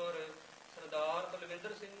ਜਸਲੀਨ ਕੌਰ, ਸਰਦਾਰ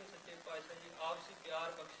ਤਲਵਿੰਦਰ ਸਿੰਘ ਨੂੰ ਸੱਚੇ ਪਾਤਸ਼ਾਹ ਜੀ ਆਪਸੀ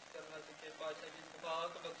ਪਿਆਰ ਬਖਸ਼ਿਸ਼ ਕਰਨਾ। ਸੱਚੇ ਪਾਤਸ਼ਾਹ ਜੀ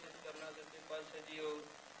ਸਬਾਗ ਬਖਸ਼ਿਸ਼ ਕਰਨਾ। ਸੱਚੇ ਪਾਤਸ਼ਾਹ ਜੀ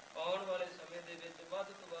ਉਹ ਆਉਣ ਵਾਲੇ ਸਮੇਂ ਦੇ ਵਿੱਚ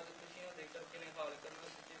ਵੱਧ ਤੋਂ ਵੱਧ ਖੁਸ਼ੀਆਂ ਦੇ ਕਰਕੇ ਨਿਹਾਲ ਕਰਨਾ।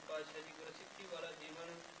 ਸੱਚੇ ਪਾਤਸ਼ਾਹ ਜੀ ਗੁਰਸਿੱਖੀ ਵਾਲਾ ਜੀਵਨ,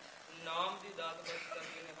 ਨਾਮ ਦੀ ਦਾਤ ਬਖਸ਼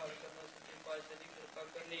ਕਰਕੇ ਨਿਹਾਲ ਕਰਨਾ। ਸੱਚੇ ਪਾਤਸ਼ਾਹ ਜੀ ਕਿਰਪਾ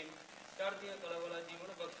ਕਰਨੀ। ਚੜ੍ਹਦੀਆਂ ਕਲਾ ਵਾਲਾ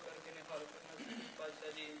ਜੀਵਨ ਬਖਸ਼ ਕਰਕੇ ਨਿਹਾਲ ਕਰਨਾ। ਸੱਚੇ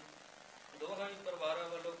ਪਾਤਸ਼ਾਹ ਜੀ ਦੋਹਾਂ ਹੀ ਪਰਿਵਾਰਾਂ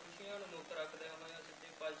ਵੱਲੋਂ ਖੁਸ਼ੀਆਂ ਨੂੰ ਮੁੱਖ ਰੱਖਦਿਆਂ ਹੋਇਆਂ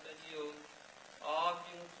ਸੱਚੇ ਪਾਤਸ਼ਾਹ ਜੀ ਉਹ ਆਪ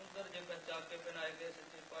ਜੀ ਨੂੰ ਸੁੰਦਰ ਜਿਹੇ ਪੰਜਾਕੇ ਪਹਿਨਾਏ ਗਏ।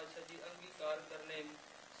 ਸੱਚੇ ਪਾਤਸ਼ਾਹ ਜੀ ਅੰਗੀਕਾਰ ਕਰਨੇ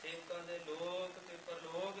ਸੇਵਕਾਂ ਦੇ ਲੋਕ ਤੇ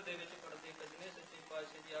ਪਰਲੋਕ ਦੇ ਵਿੱਚ ਪੜਦੇ ਖਜਨੇ। ਸੱਚੇ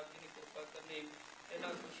ਪਾਤਸ਼ਾਹ ਜੀ ਆਪ ਜੀ ਨੇ ਕਿਰਪਾ ਕਰਨੀ।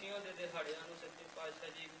 ਇਹਨਾਂ ਖੁਸ਼ੀਆਂ ਦੇ ਦਿਹਾੜਿਆਂ ਨੂੰ ਸੱਚੇ ਪਾਤਸ਼ਾਹ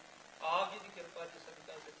ਜੀ ਆਪ ਜੀ ਦੀ ਕਿਰਪਾ ਦੇ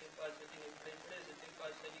ਸਦਕਾ ਸੱਚੇ ਪਾਤਸ਼ਾਹ ਜੀ ਨੇ ਬੜੇ ਬੜੇ ਸੱਚੇ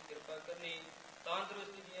ਪਾਤਸ਼ਾਹ ਜੀ ਕਿਰਪਾ ਕਰਨੀ।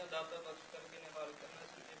 ਤੰਦਰੁਸਤੀ ਦੀਆਂ ਦਾਤਾਂ ਬਖਸ਼ ਕਰਕੇ ਨਿਹਾਲ ਕਰਨਾ।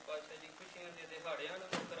 ਸੱਚੇ ਪਾਤਸ਼ਾਹ ਜੀ ਖੁਸ਼ੀਆਂ ਦੇ ਦਿਹਾੜਿਆਂ ਨੂੰ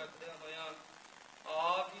ਮੁੱਖ ਰੱਖਦਿਆਂ ਹੋਇਆਂ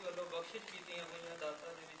ਆਪ ਜੀ ਵੱਲੋਂ ਬਖਸ਼ਿਸ਼ ਕੀਤੀਆਂ ਹੋਈਆਂ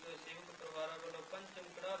ਦਾਤਾਂ ਦੇ ਵਿੱਚੋਂ ਸੇਵਕ ਪਰਿਵਾਰਾਂ ਵੱਲੋਂ ਪੰਚਮ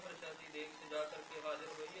ਕੜਾਹ ਪ੍ਰਸ਼ਾਦੀ ਦੇਖ ਸਜਾ ਕਰਕੇ ਹਾਜ਼ਰ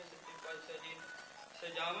ਹੋਈ ਹੈ। ਸੱਚੇ ਪਾਤਸ਼ਾਹ ਜੀ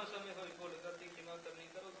ਸਜਾਵਣ ਸਮੇਂ ਹੋਈ ਭੁੱਲ ਕਰਦੀ ਖਿਮਾ ਕਰਨੀ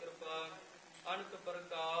ਕਰੋ ਕਿਰਪਾ। ਅਨਕ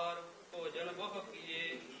ਪ੍ਰਕਾਰ ਭੋਜਨ ਬਹੁ ਕੀਏ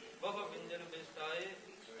ਬਹੁ ਵਿੰਜਨ ਬਿਸਟਾਏ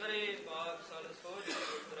ਕਰੇ ਪਾਕ ਸਲ ਸੋਝ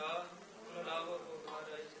ਪੁੱਤਰਾ ਲਾਵੋ ਭੋਗ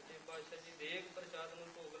ਰਾਏ। ਸੱਚੇ ਪਾਤਸ਼ਾਹ ਜੀ ਦੇਗ ਪ੍ਰਸ਼ਾਦ ਨੂੰ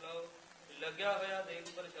ਭੋਗ ਲਾਓ। ਲੱਗਿਆ ਹੋਇਆ ਦੇਗ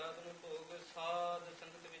ਪ੍ਰਸ਼ਾਦ ਨੂੰ ਭੋਗ ਸਾਧ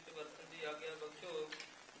ਸੰਗਤ ਵਿੱਚ ਵਰਤਣ ਦੀ ਆਗਿਆ ਬਖਸ਼ੋ।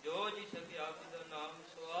 ਜੋ ਜੀ ਸਕੇ ਆਪ ਜੀ ਦਾ ਨਾਮ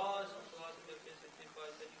ਸਵਾਸ ਸਵਾਸ ਕਰਕੇ ਸੱਚੇ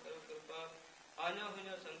ਪਾਤਸ਼ਾਹ ਜੀ ਕਰੋ ਕਿਰਪਾ। ਆਈਆਂ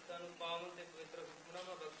ਹੋਈਆਂ ਸੰਗਤਾਂ ਨੂੰ ਪਾਵਨ ਤੇ ਪਵਿੱਤਰ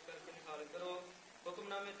ਹੁਕਮਨਾਮਾ ਬਖਸ਼ ਕਰਕੇ ਨਿਹਾਲ ਕਰੋ।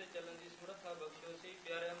 ਹੁਕਮਨਾਮੇ ਤੇ ਚੱਲਣ ਦੀ ਸਮਰੱਥਾ ਬਖਸ਼ੋ। ਸੀ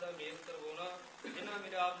ਪਿਆਰਿਆਂ ਦਾ ਮੇਲ ਕਰਵਾਉਣਾ ਜਿਨ੍ਹਾਂ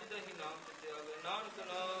ਮੇਰੇ ਆਪ ਜੀ ਦਾ ਹੀ ਨਾਮ ਚਿੱਤਿਆ ਹੋਵੇ। ਨਾਨਕ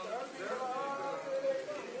ਨਾਮ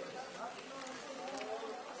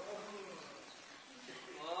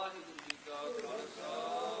ਵਾਹਿਗੁਰੂ ਜੀ ਕਾ ਖਾਲਸਾ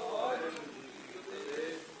ਵਾਹਿਗੁਰੂ ਜੀ ਕੀ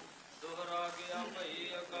ਫਤਿਹ। ਦੁਹਰਾ ਗਿਆ ਭਈ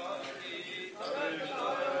ਅਕਾਲ ਜੀ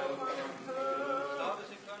ਸਭ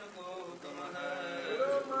ਸਿੱਖਣ ਕੋ ਹੁਕਮ ਹੈ।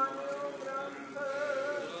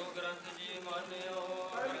 ਗੁਰੂ ਗ੍ਰੰਥ ਜੀ ਮਾਨਿਓ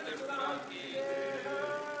ਪ੍ਰਗਟ ਕਰਾਂ ਕੀ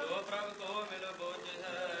ਜੋ ਪ੍ਰਭ ਕੋ ਮਿਲ ਬੋਝ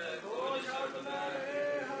ਹੈ ਬੋਝ ਸਭ ਮੈਂ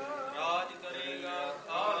ਰਾਜ ਕਰੇਗਾ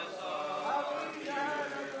ਖਾਲਸਾ।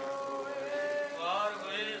 ਵਾਰ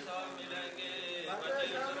ਹੋਏ ਸਭ ਮਿਲੇਂਗੇ ਬਚੇ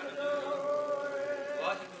ਸ਼ਰਨ ਜੋ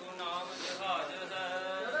ਵਾਹਿਗੁਰੂ ਨਾਮ ਜਹਾਜ ਹੈ।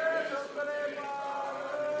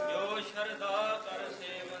 ਜੋ ਸ਼ਰਧਾ ਕਰ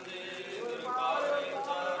ਸੇਵੰਦੇ ਗੁਰ ਪਾਰੇ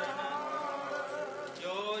ਉਤਾਰਨ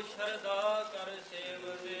ਜੋ ਸ਼ਰਧਾ ਕਰ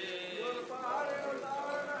ਸੇਵੰਦੇ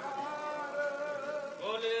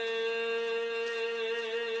ਬੋਲੇ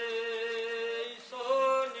ਸੋ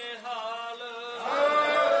ਨਿਹਾਲ।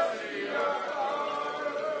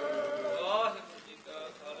 ਵਾਹਿਗੁਰੂ ਜੀ ਕਾ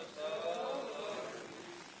ਖਾਲਸਾ।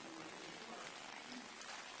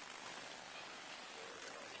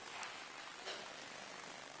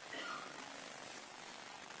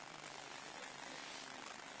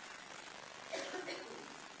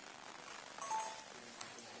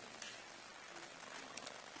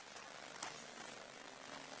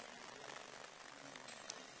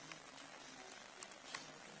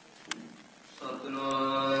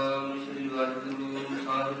 ਸਤਿਨਾਮ ਸ੍ਰੀ ਵਾਹਿਗੁਰੂ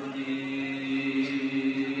ਸਾਹਿਬ ਜੀ।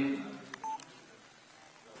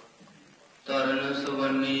 ਤਰਨ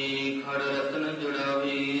ਸਵੰਨੀ ਖੜ ਰਤਨ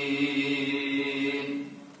ਜੁੜਾਵੀ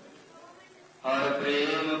ਹਰ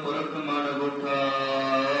ਪ੍ਰੇਮ ਪੁਰਖ ਮਨ ਗੁਠਾ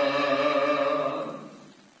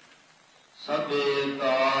ਸਭੇ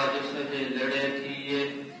ਕਾਜ ਸਹੇਲੜੇ ਥੀਏ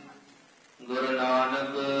ਗੁਰੂ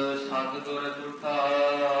ਨਾਨਕ ਸਤਿਗੁਰ ਝੂਠਾ।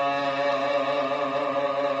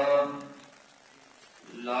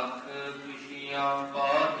 ਲੱਖ ਖੁਸ਼ੀਆਂ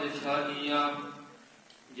ਪਾਤਸ਼ਾਹੀਆਂ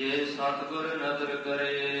ਜੇ ਸਤਿਗੁਰ ਨਦਰ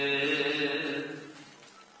ਕਰੇ।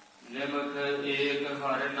 ਨਿਮਖ ਏਕ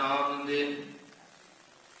ਹਰਿ ਨਾਮ ਦੇ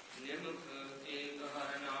ਨਿਮਖ ਏਕ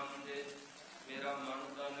ਹਰਿ ਨਾਮ ਦੇ ਮੇਰਾ ਮਨ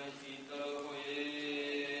ਤਨ ਸ਼ੀਤਲ ਹੋਏ।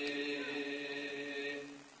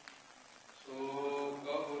 ਸੋ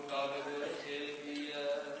ਕਹੂ ਤਲ ਗੁਰ ਸੇਵੀਐ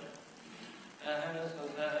ਅਹਨ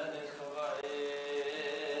ਸੁਸਹਿਜ ਸੁਭਾਏ।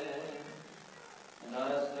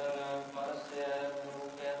 ਨਰਸਨ ਪਰਸੈ ਗੁਰੂ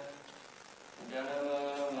ਕੈ ਜਨਮ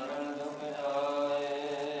ਮਰਨ ਦੁਖ ਜਾਏ।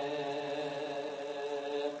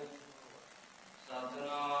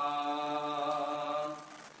 ਸਤਿਨਾਮ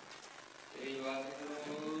ਸ੍ਰੀ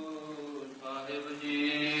ਵਾਹਿਗੁਰੂ ਸਾਹਿਬ ਜੀ।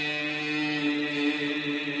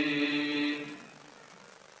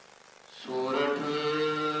 ਸੋਰਠ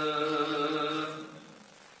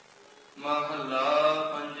ਮਹਲਾ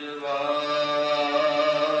ਪੰਜਵਾ।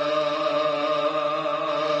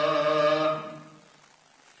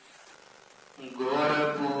 ਗੁਰ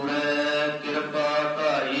ਪੂਰੈ ਕਿਰਪਾ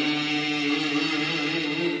ਧਾਰੀ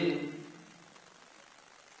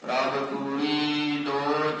ਪ੍ਰਭ ਪੂਰੀ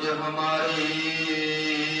ਲੋਚ ਹਮਾਰੀ।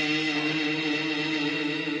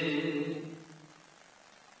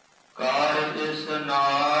 ਕਾਰਜ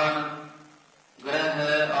ਇਸਨਾਨ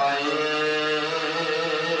ਗ੍ਰਹਿ ਆਏ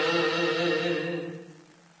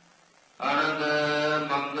ਅਨੰਦ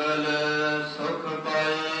ਮੰਗਲ ਸੁਖ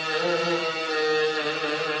ਪਾਏ।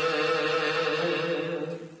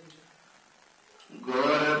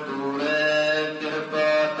 ਗੁਰ ਪੂਰੈ ਕਿਰਪਾ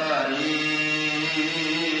ਧਾਰੀ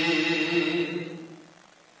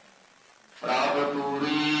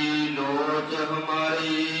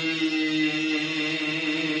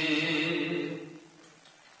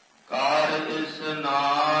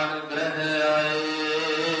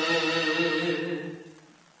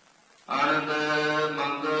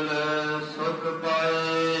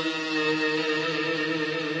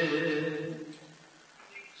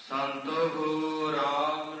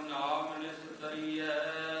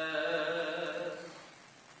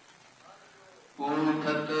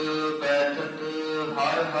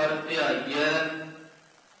ਧਿਆਈਐ,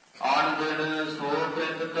 ਆਨ ਦਿਨ ਸੋ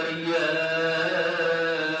ਪਿਤ ਕਰੀਐ।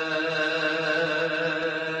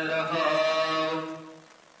 ਰਹਾਉ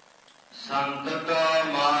ਸੰਤ ਕਾ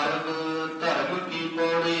ਮਾਰਗ ਧਰਮ ਕੀ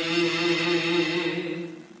ਪੌੜੀ,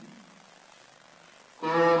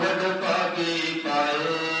 ਕੋਵਡ ਭਾਗੀ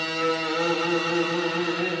ਪਾਏ।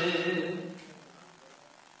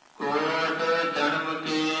 ਕੋਟ ਜਨਮ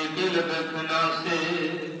ਕੇ ਗਿਲ ਬਿਖ ਨਾਸੇ,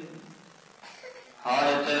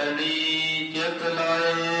 ਹਰ ਚਰਣੀ ਚਿਤ ਲਾਏ।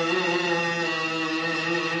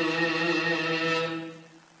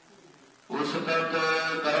 ਉਸਤਤ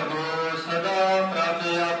ਕਰੋ ਸਦਾ ਪ੍ਰਭ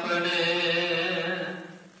ਆਪਣੇ,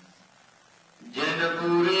 ਜਿਨ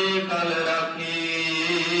ਪੂਰੇ ਕਲ ਰਾਖੀ।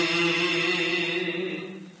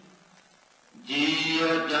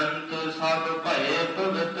 ਜੀਵ ਜੰਤ ਸਭ ਭਏ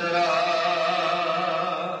ਪਵਿੱਤਰਾ,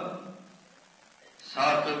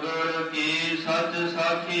 ਸਤਿਗੁਰ ਕੀ ਸਚ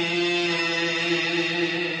ਸਾਖੀ।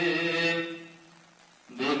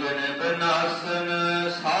 ਬਿਗਨ ਬਿਨਾਸਨ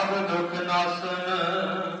ਸਭ ਦੁਖ ਨਾਸਨ,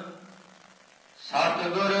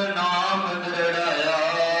 ਸਤਿਗੁਰ ਨਾਮ ਦ੍ਰਿੜਾਇਆ।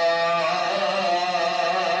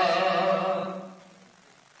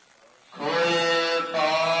 ਖੋਏ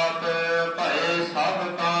ਪਾਪ ਭਏ ਸਭ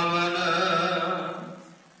ਕਾਮਨ,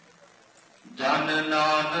 ਜਨ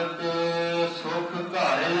ਨਾਨਕ ਸੁਖ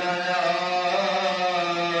ਘਰ ਆਇਆ।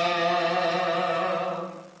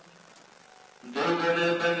 ਦੁਗਣ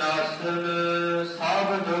ਬਿਨਾਸਨ ਸਭ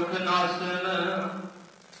ਦੁਖ ਨਾਸਨ,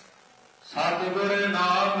 ਸਤਿਗੁਰ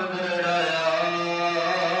ਨਾਮ ਦ੍ਰਿੜਾਇਆ।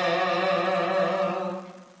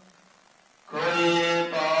 ਕੋਈ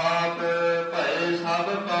ਪਾਪ ਭਏ ਸਭ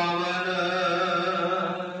ਪਾਵਨ,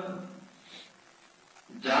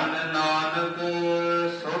 ਜਨ ਨਾਨਕ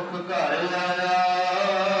ਸੁਖ ਘਰ ਆਇਆ।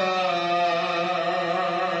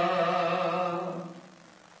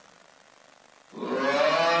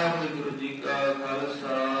 ਵਾਹਿਗੁਰੂ ਜੀ ਕਾ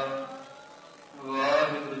ਖਾਲਸਾ,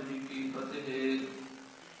 ਵਾਹਿਗੁਰੂ ਜੀ ਕੀ ਫਤਿਹ।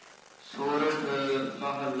 ਸੋਰਠ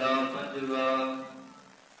ਮਹੱਲਾ ਪੰਜਵਾ।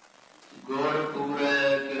 ਗੁਰ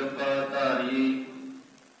ਪੂਰੈ ਕਿਰਪਾ ਧਾਰੀ,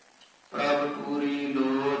 ਪ੍ਰਭ ਪੂਰੀ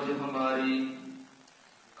ਲੋਚ ਹਮਾਰੀ।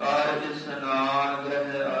 ਕਾਰਜ ਸਨਾਨ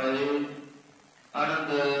ਗ੍ਰਹਿ ਆਏ,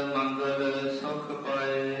 ਅਨੰਦ ਮੰਗਲ ਸੁਖ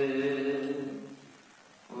ਪਾਏ।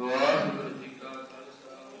 ਵਾਹਿਗੁਰੂ ਜੀ ਕਾ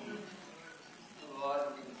ਖਾਲਸਾ,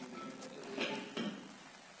 ਵਾਹਿਗੁਰੂ ਜੀ ਕੀ ਫਤਿਹ।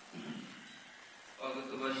 ਭਗਤ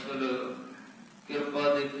ਵਸ਼ਲ ਕਿਰਪਾ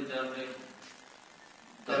ਦੇ ਖਜ਼ਾਨੇ,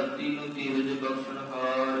 ਧਰਤੀ ਨੂੰ ਧੀਰਜ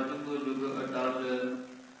ਬਖਸ਼ਣਹਾਰ, ਜੁਗੋ ਜੁਗ ਅਟਲ।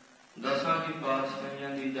 ਦਸਾਂ ਹੀ ਪਾਤਸ਼ਾਹੀਆਂ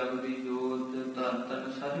ਦੀ ਜਗਦੀ ਜੋਤ, ਧੰਨ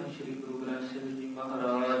ਧੰਨ ਸਾਹਿਬ ਸ੍ਰੀ ਗੁਰੂ ਗ੍ਰੰਥ ਸਾਹਿਬ ਜੀ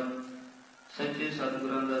ਮਹਾਰਾਜ। ਸੱਚੇ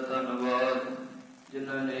ਸਤਿਗੁਰਾਂ ਦਾ ਧੰਨਵਾਦ,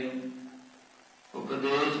 ਜਿਨ੍ਹਾਂ ਨੇ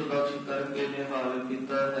ਉਪਦੇਸ਼ ਬਖਸ਼ ਕਰਕੇ ਨਿਹਾਲ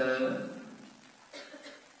ਕੀਤਾ ਹੈ।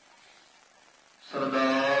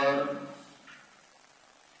 ਸਰਦਾਰ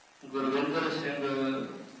ਗੁਰਵਿੰਦਰ ਸਿੰਘ,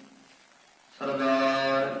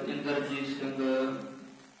 ਸਰਦਾਰ ਇੰਦਰਜੀਤ ਸਿੰਘ,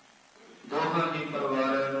 ਦੋਹਾਂ ਹੀ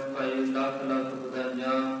ਪਰਿਵਾਰਾਂ ਨੂੰ ਭਾਈ ਲੱਖ ਲੱਖ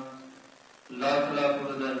ਵਧਾਈਆਂ, ਲੱਖ ਲੱਖ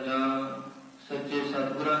ਵਧਾਈਆਂ। ਸੱਚੇ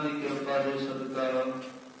ਸਤਿਗੁਰਾਂ ਦੀ ਕਿਰਪਾ ਦੇ ਸਦਕਾ,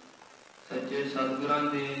 ਸੱਚੇ ਸਤਿਗੁਰਾਂ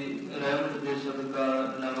ਦੀ ਰਹਿਮਤ ਦੇ ਸਦਕਾ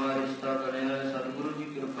ਨਵਾਂ ਰਿਸ਼ਤਾ ਬਣਿਆ। ਸਤਿਗੁਰੂ ਜੀ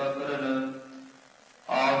ਕਿਰਪਾ ਕਰਨ,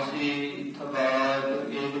 ਆਪਸੀ ਥਵਾਜ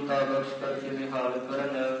ਏਕਤਾ ਬਖਸ਼ ਕਰਕੇ ਨਿਹਾਲ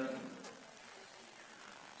ਕਰਨ।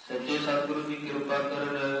 ਸੱਚੇ ਸਤਿਗੁਰੂ ਦੀ ਕਿਰਪਾ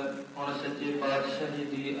ਕਰਨ। ਹੁਣ ਸੱਚੇ ਪਾਤਸ਼ਾਹ ਜੀ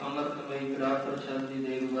ਦੀ ਅੰਮ੍ਰਿਤਮਈ ਕੜਾ ਪ੍ਰਸ਼ਾਦ ਦੀ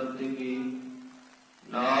ਦੇਗ ਵਰਤੇਗੀ।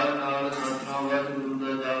 ਨਾਲ ਨਾਲ ਸਤਿਨਾਮ ਵਾਹਿਗੁਰੂ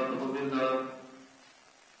ਦਾ ਜਾਪ ਹੋਵੇਗਾ।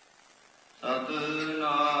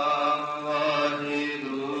 ਸਤਿਨਾਮ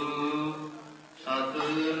ਵਾਹਿਗੁਰੂ,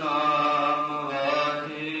 ਸਤਿਨਾਮ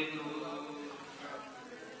ਵਾਹਿਗੁਰੂ।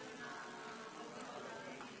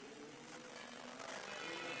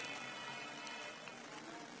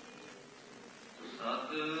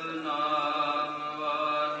 ਸਤਿਨਾਮ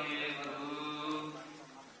ਵਾਹਿਗੁਰੂ,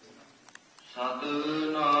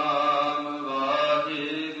 ਸਤਿਨਾਮ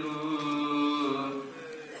ਵਾਹਿਗੁਰੂ।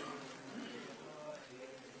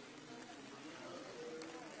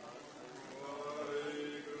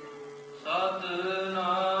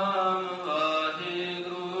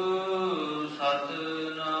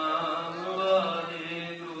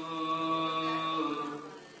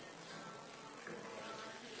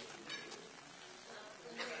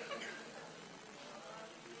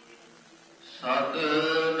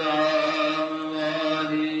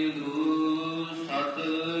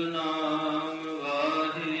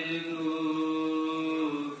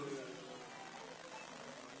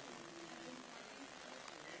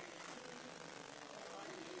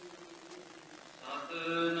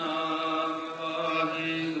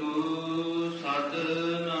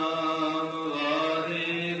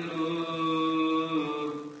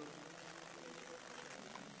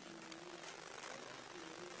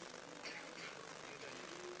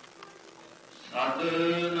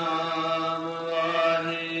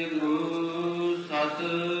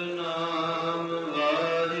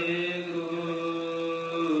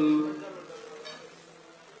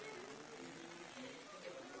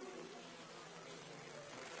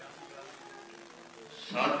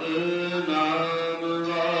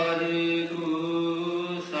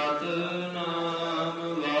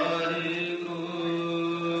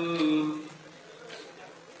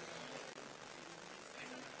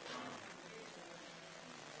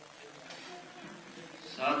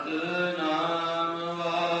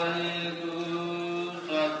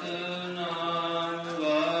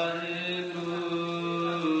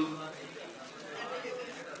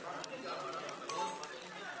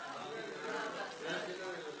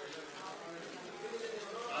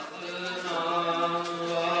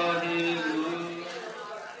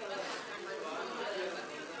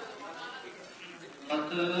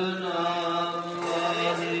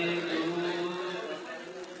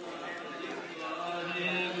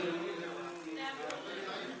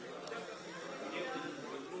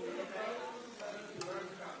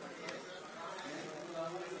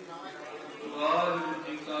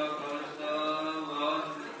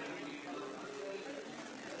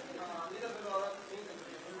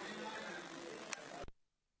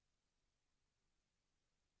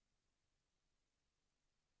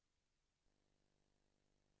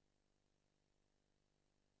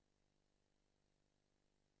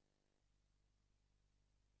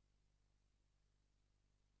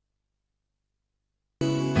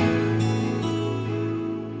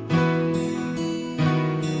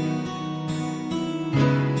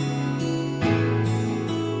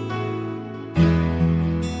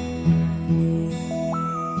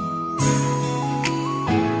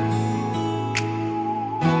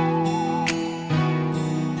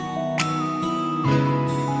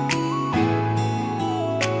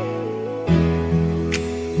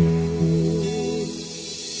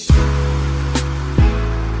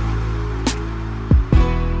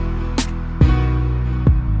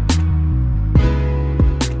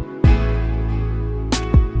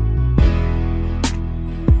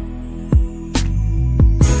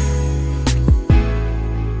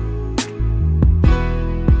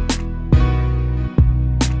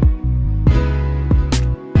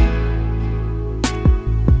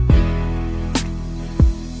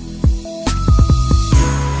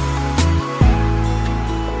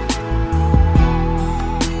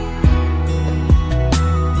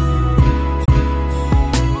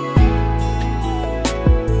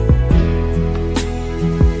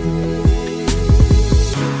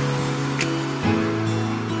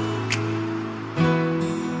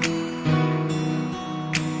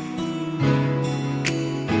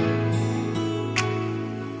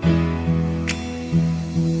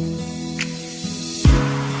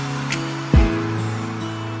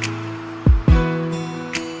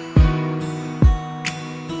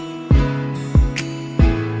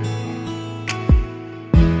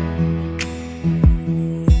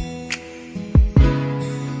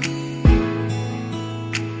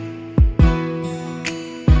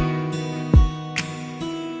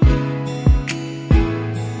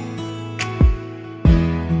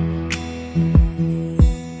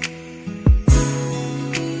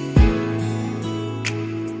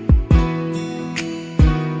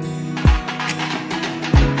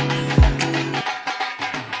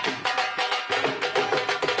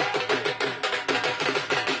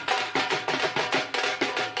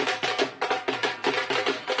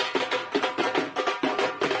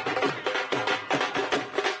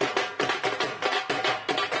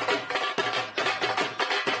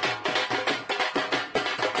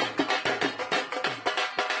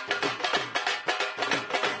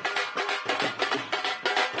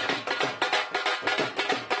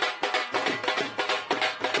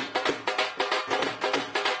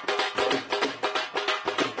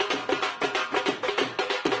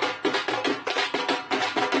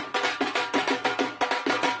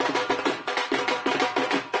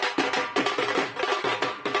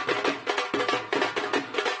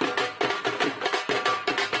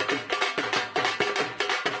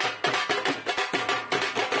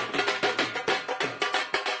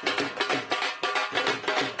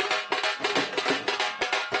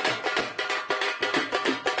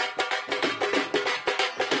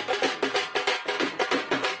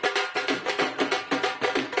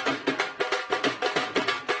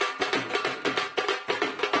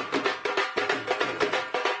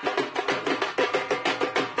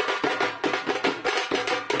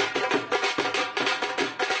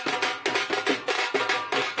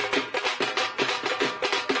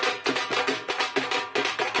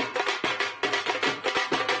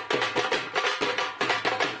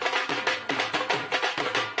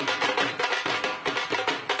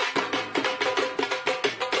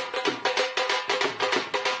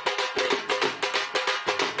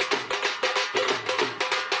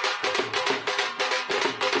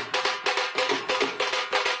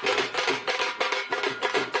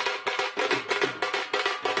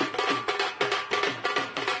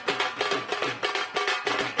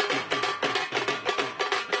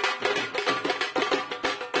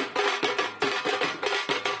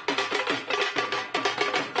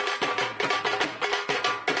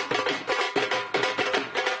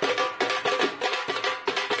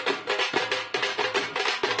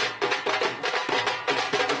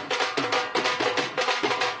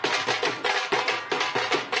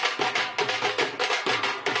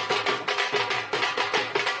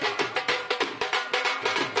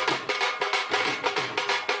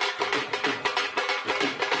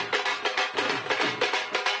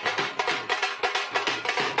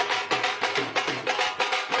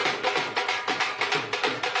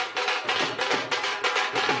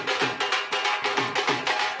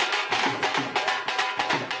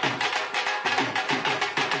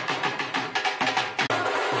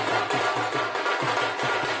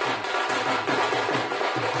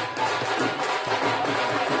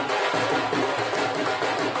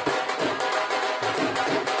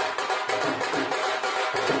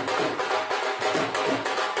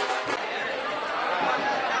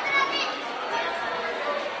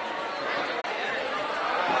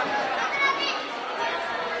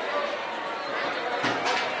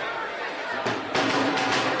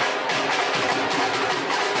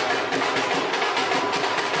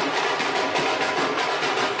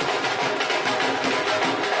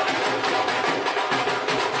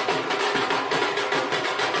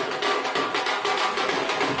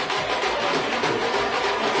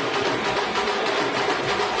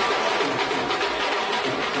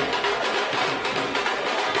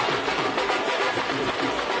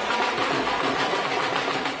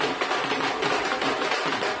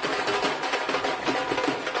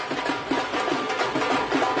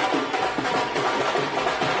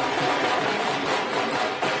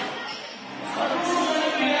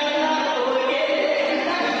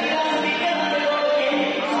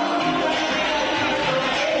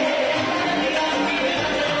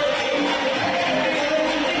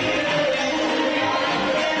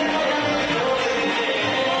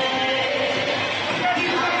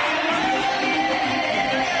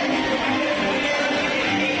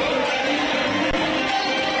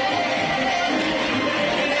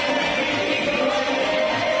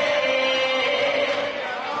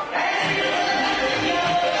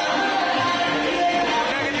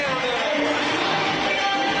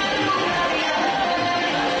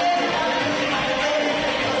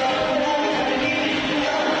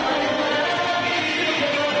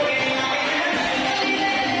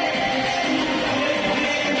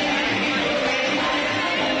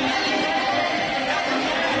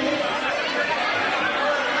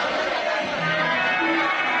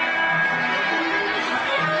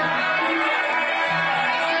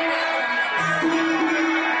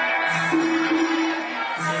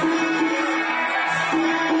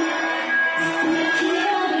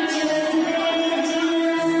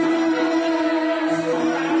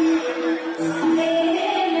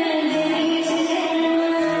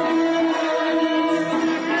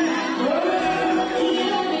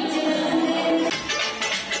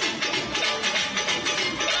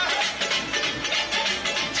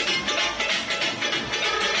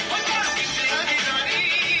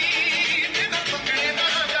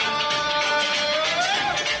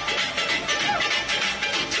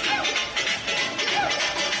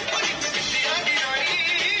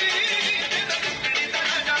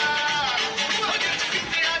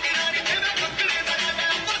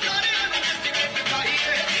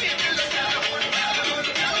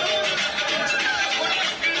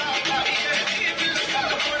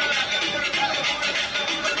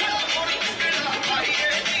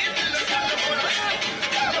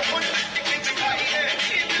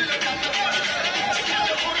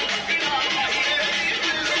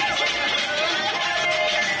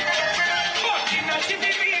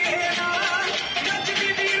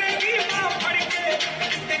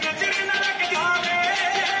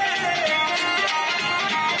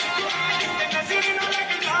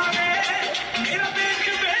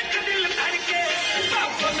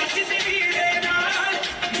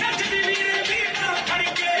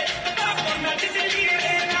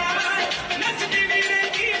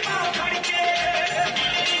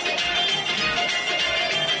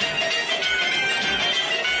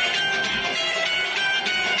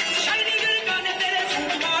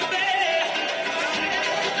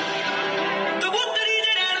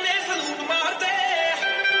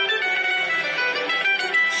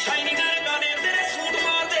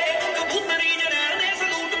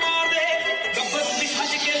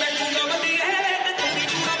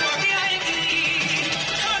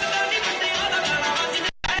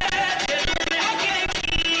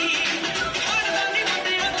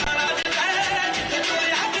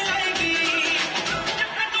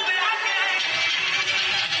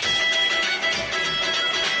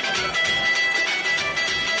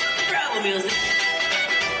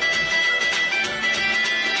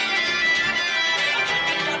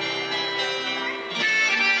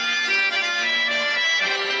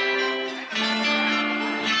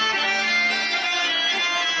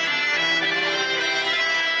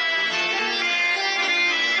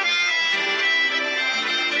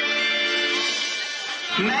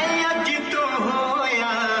 मैं अज तो होया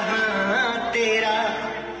हाँ तेरा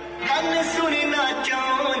गल सुनना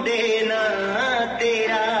चाहते ना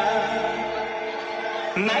तेरा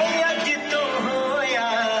मैं अज तो होया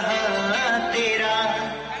हाँ तेरा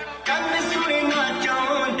गल सुनना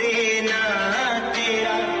चाहते ना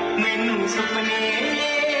तेरा मैनू सुपने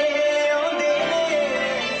आउंदे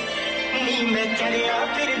नी मैं चढ़िया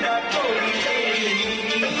फिरदा थोड़ी तेरी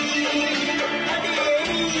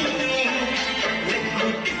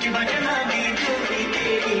बजना दी जोड़ी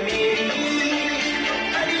तेरी मेरी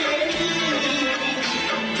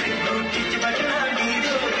बजना दी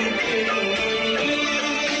जोड़ी तेरी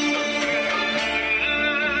मेरी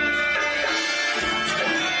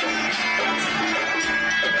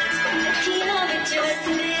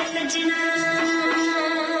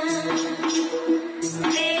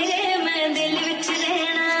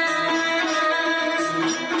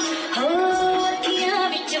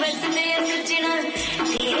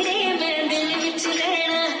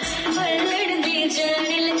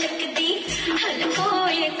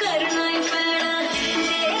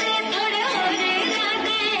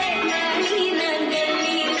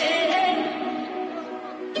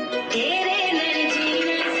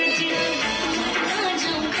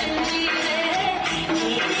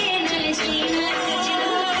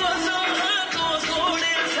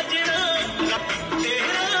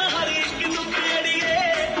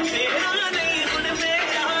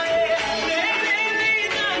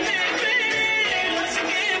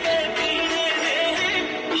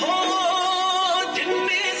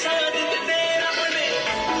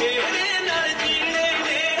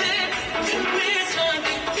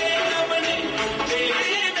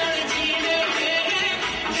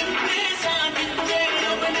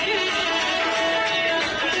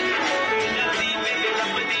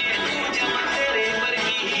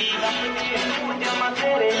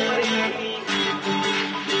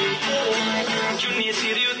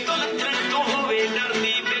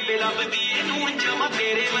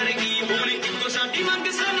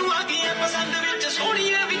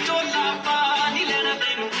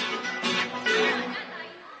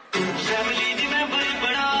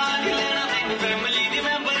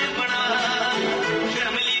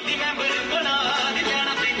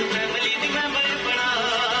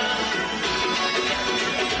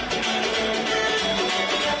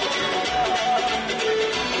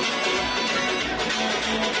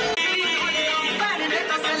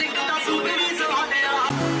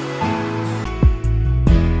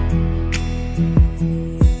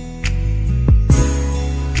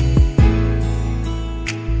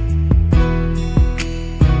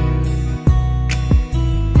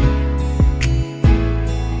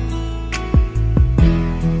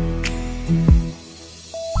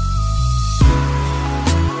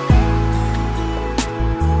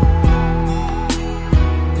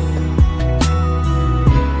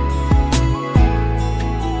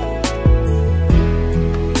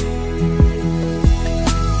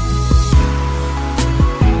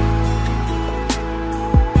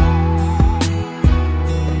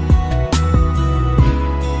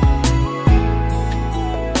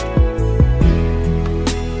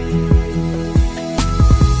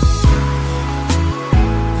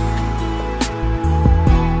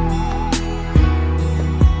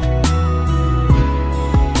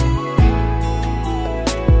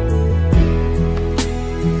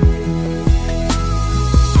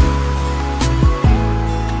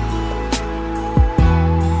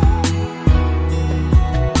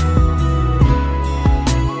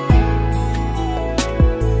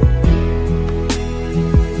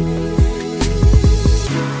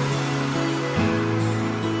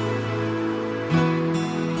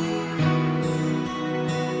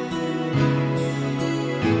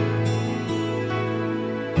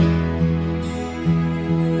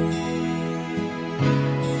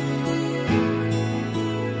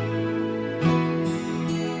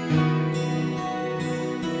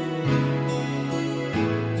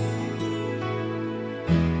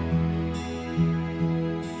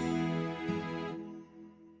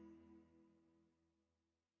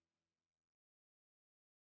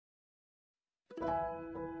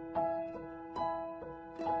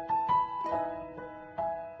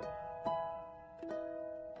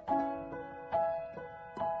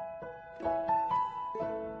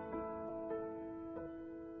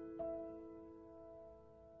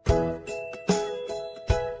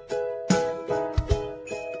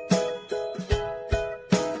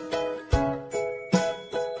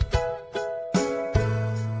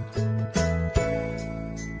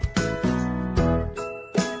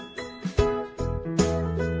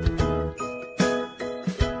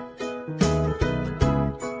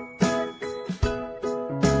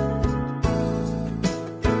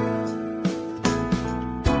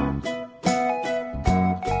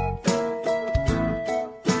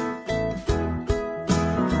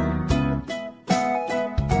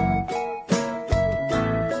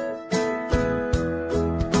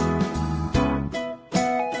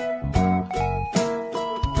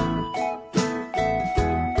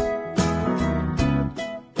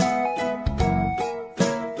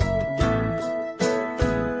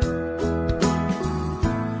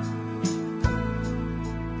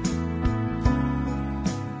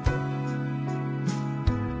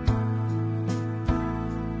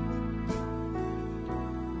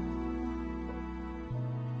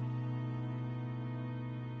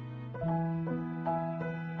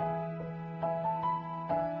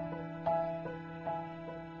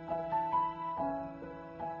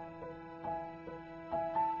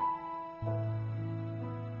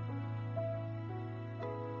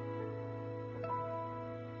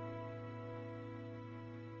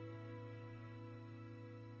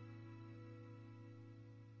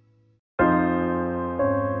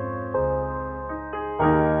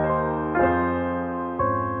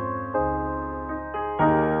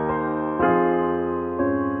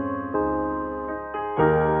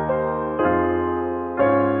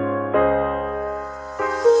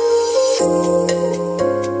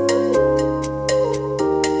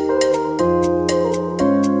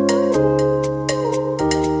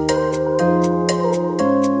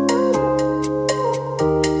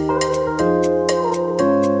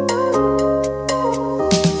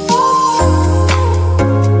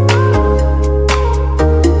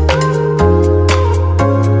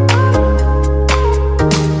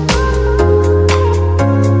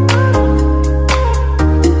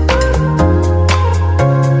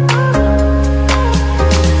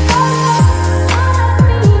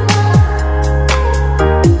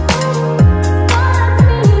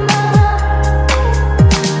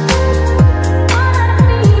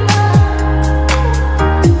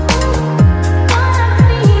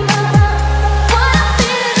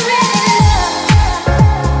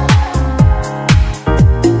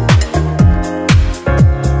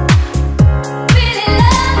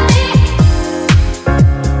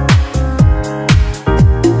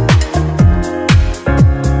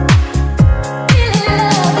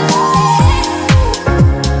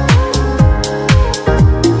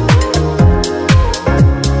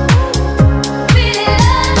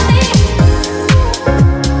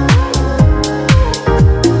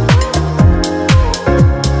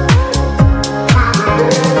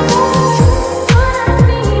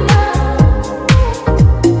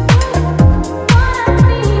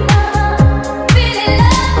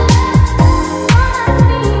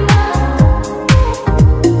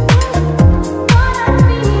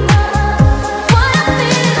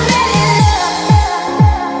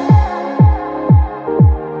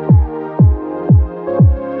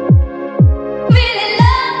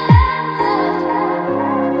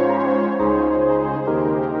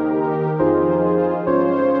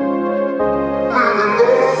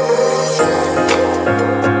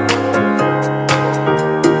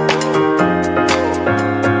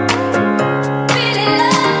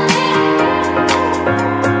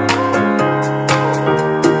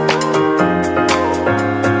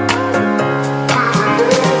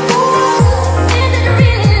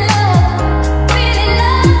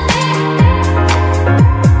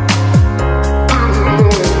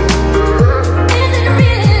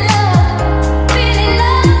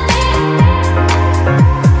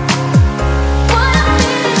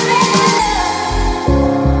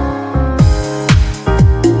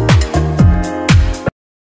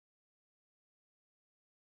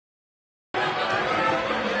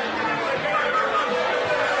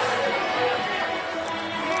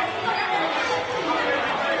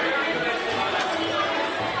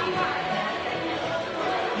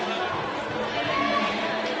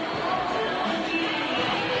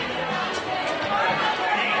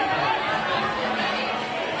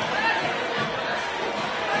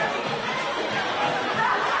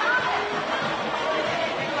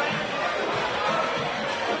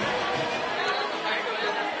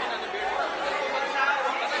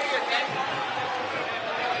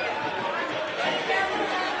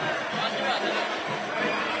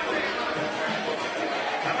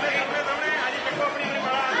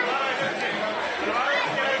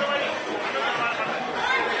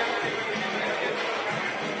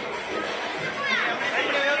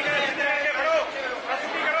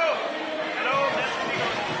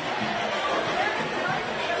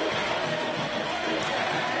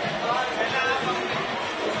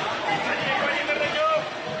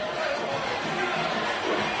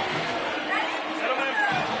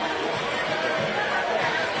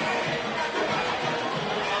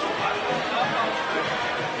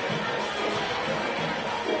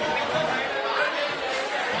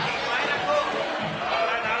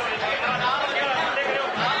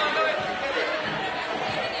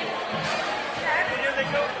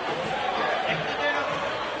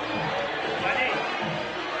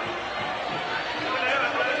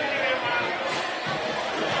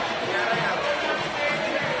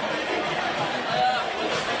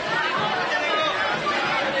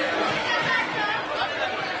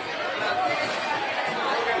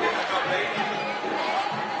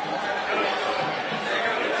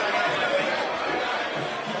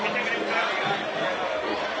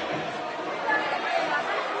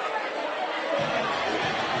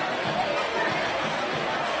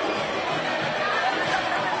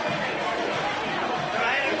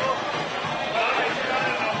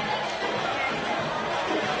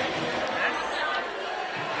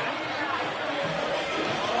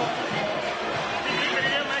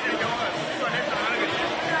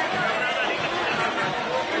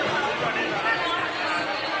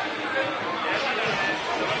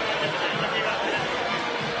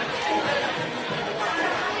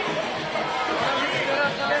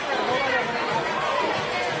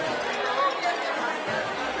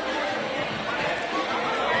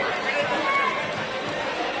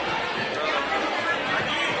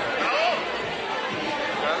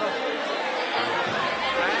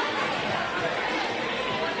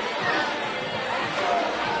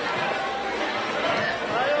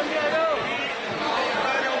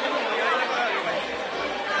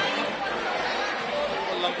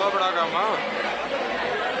काम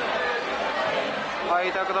आई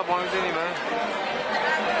तक तो पहुंचती नहीं मैं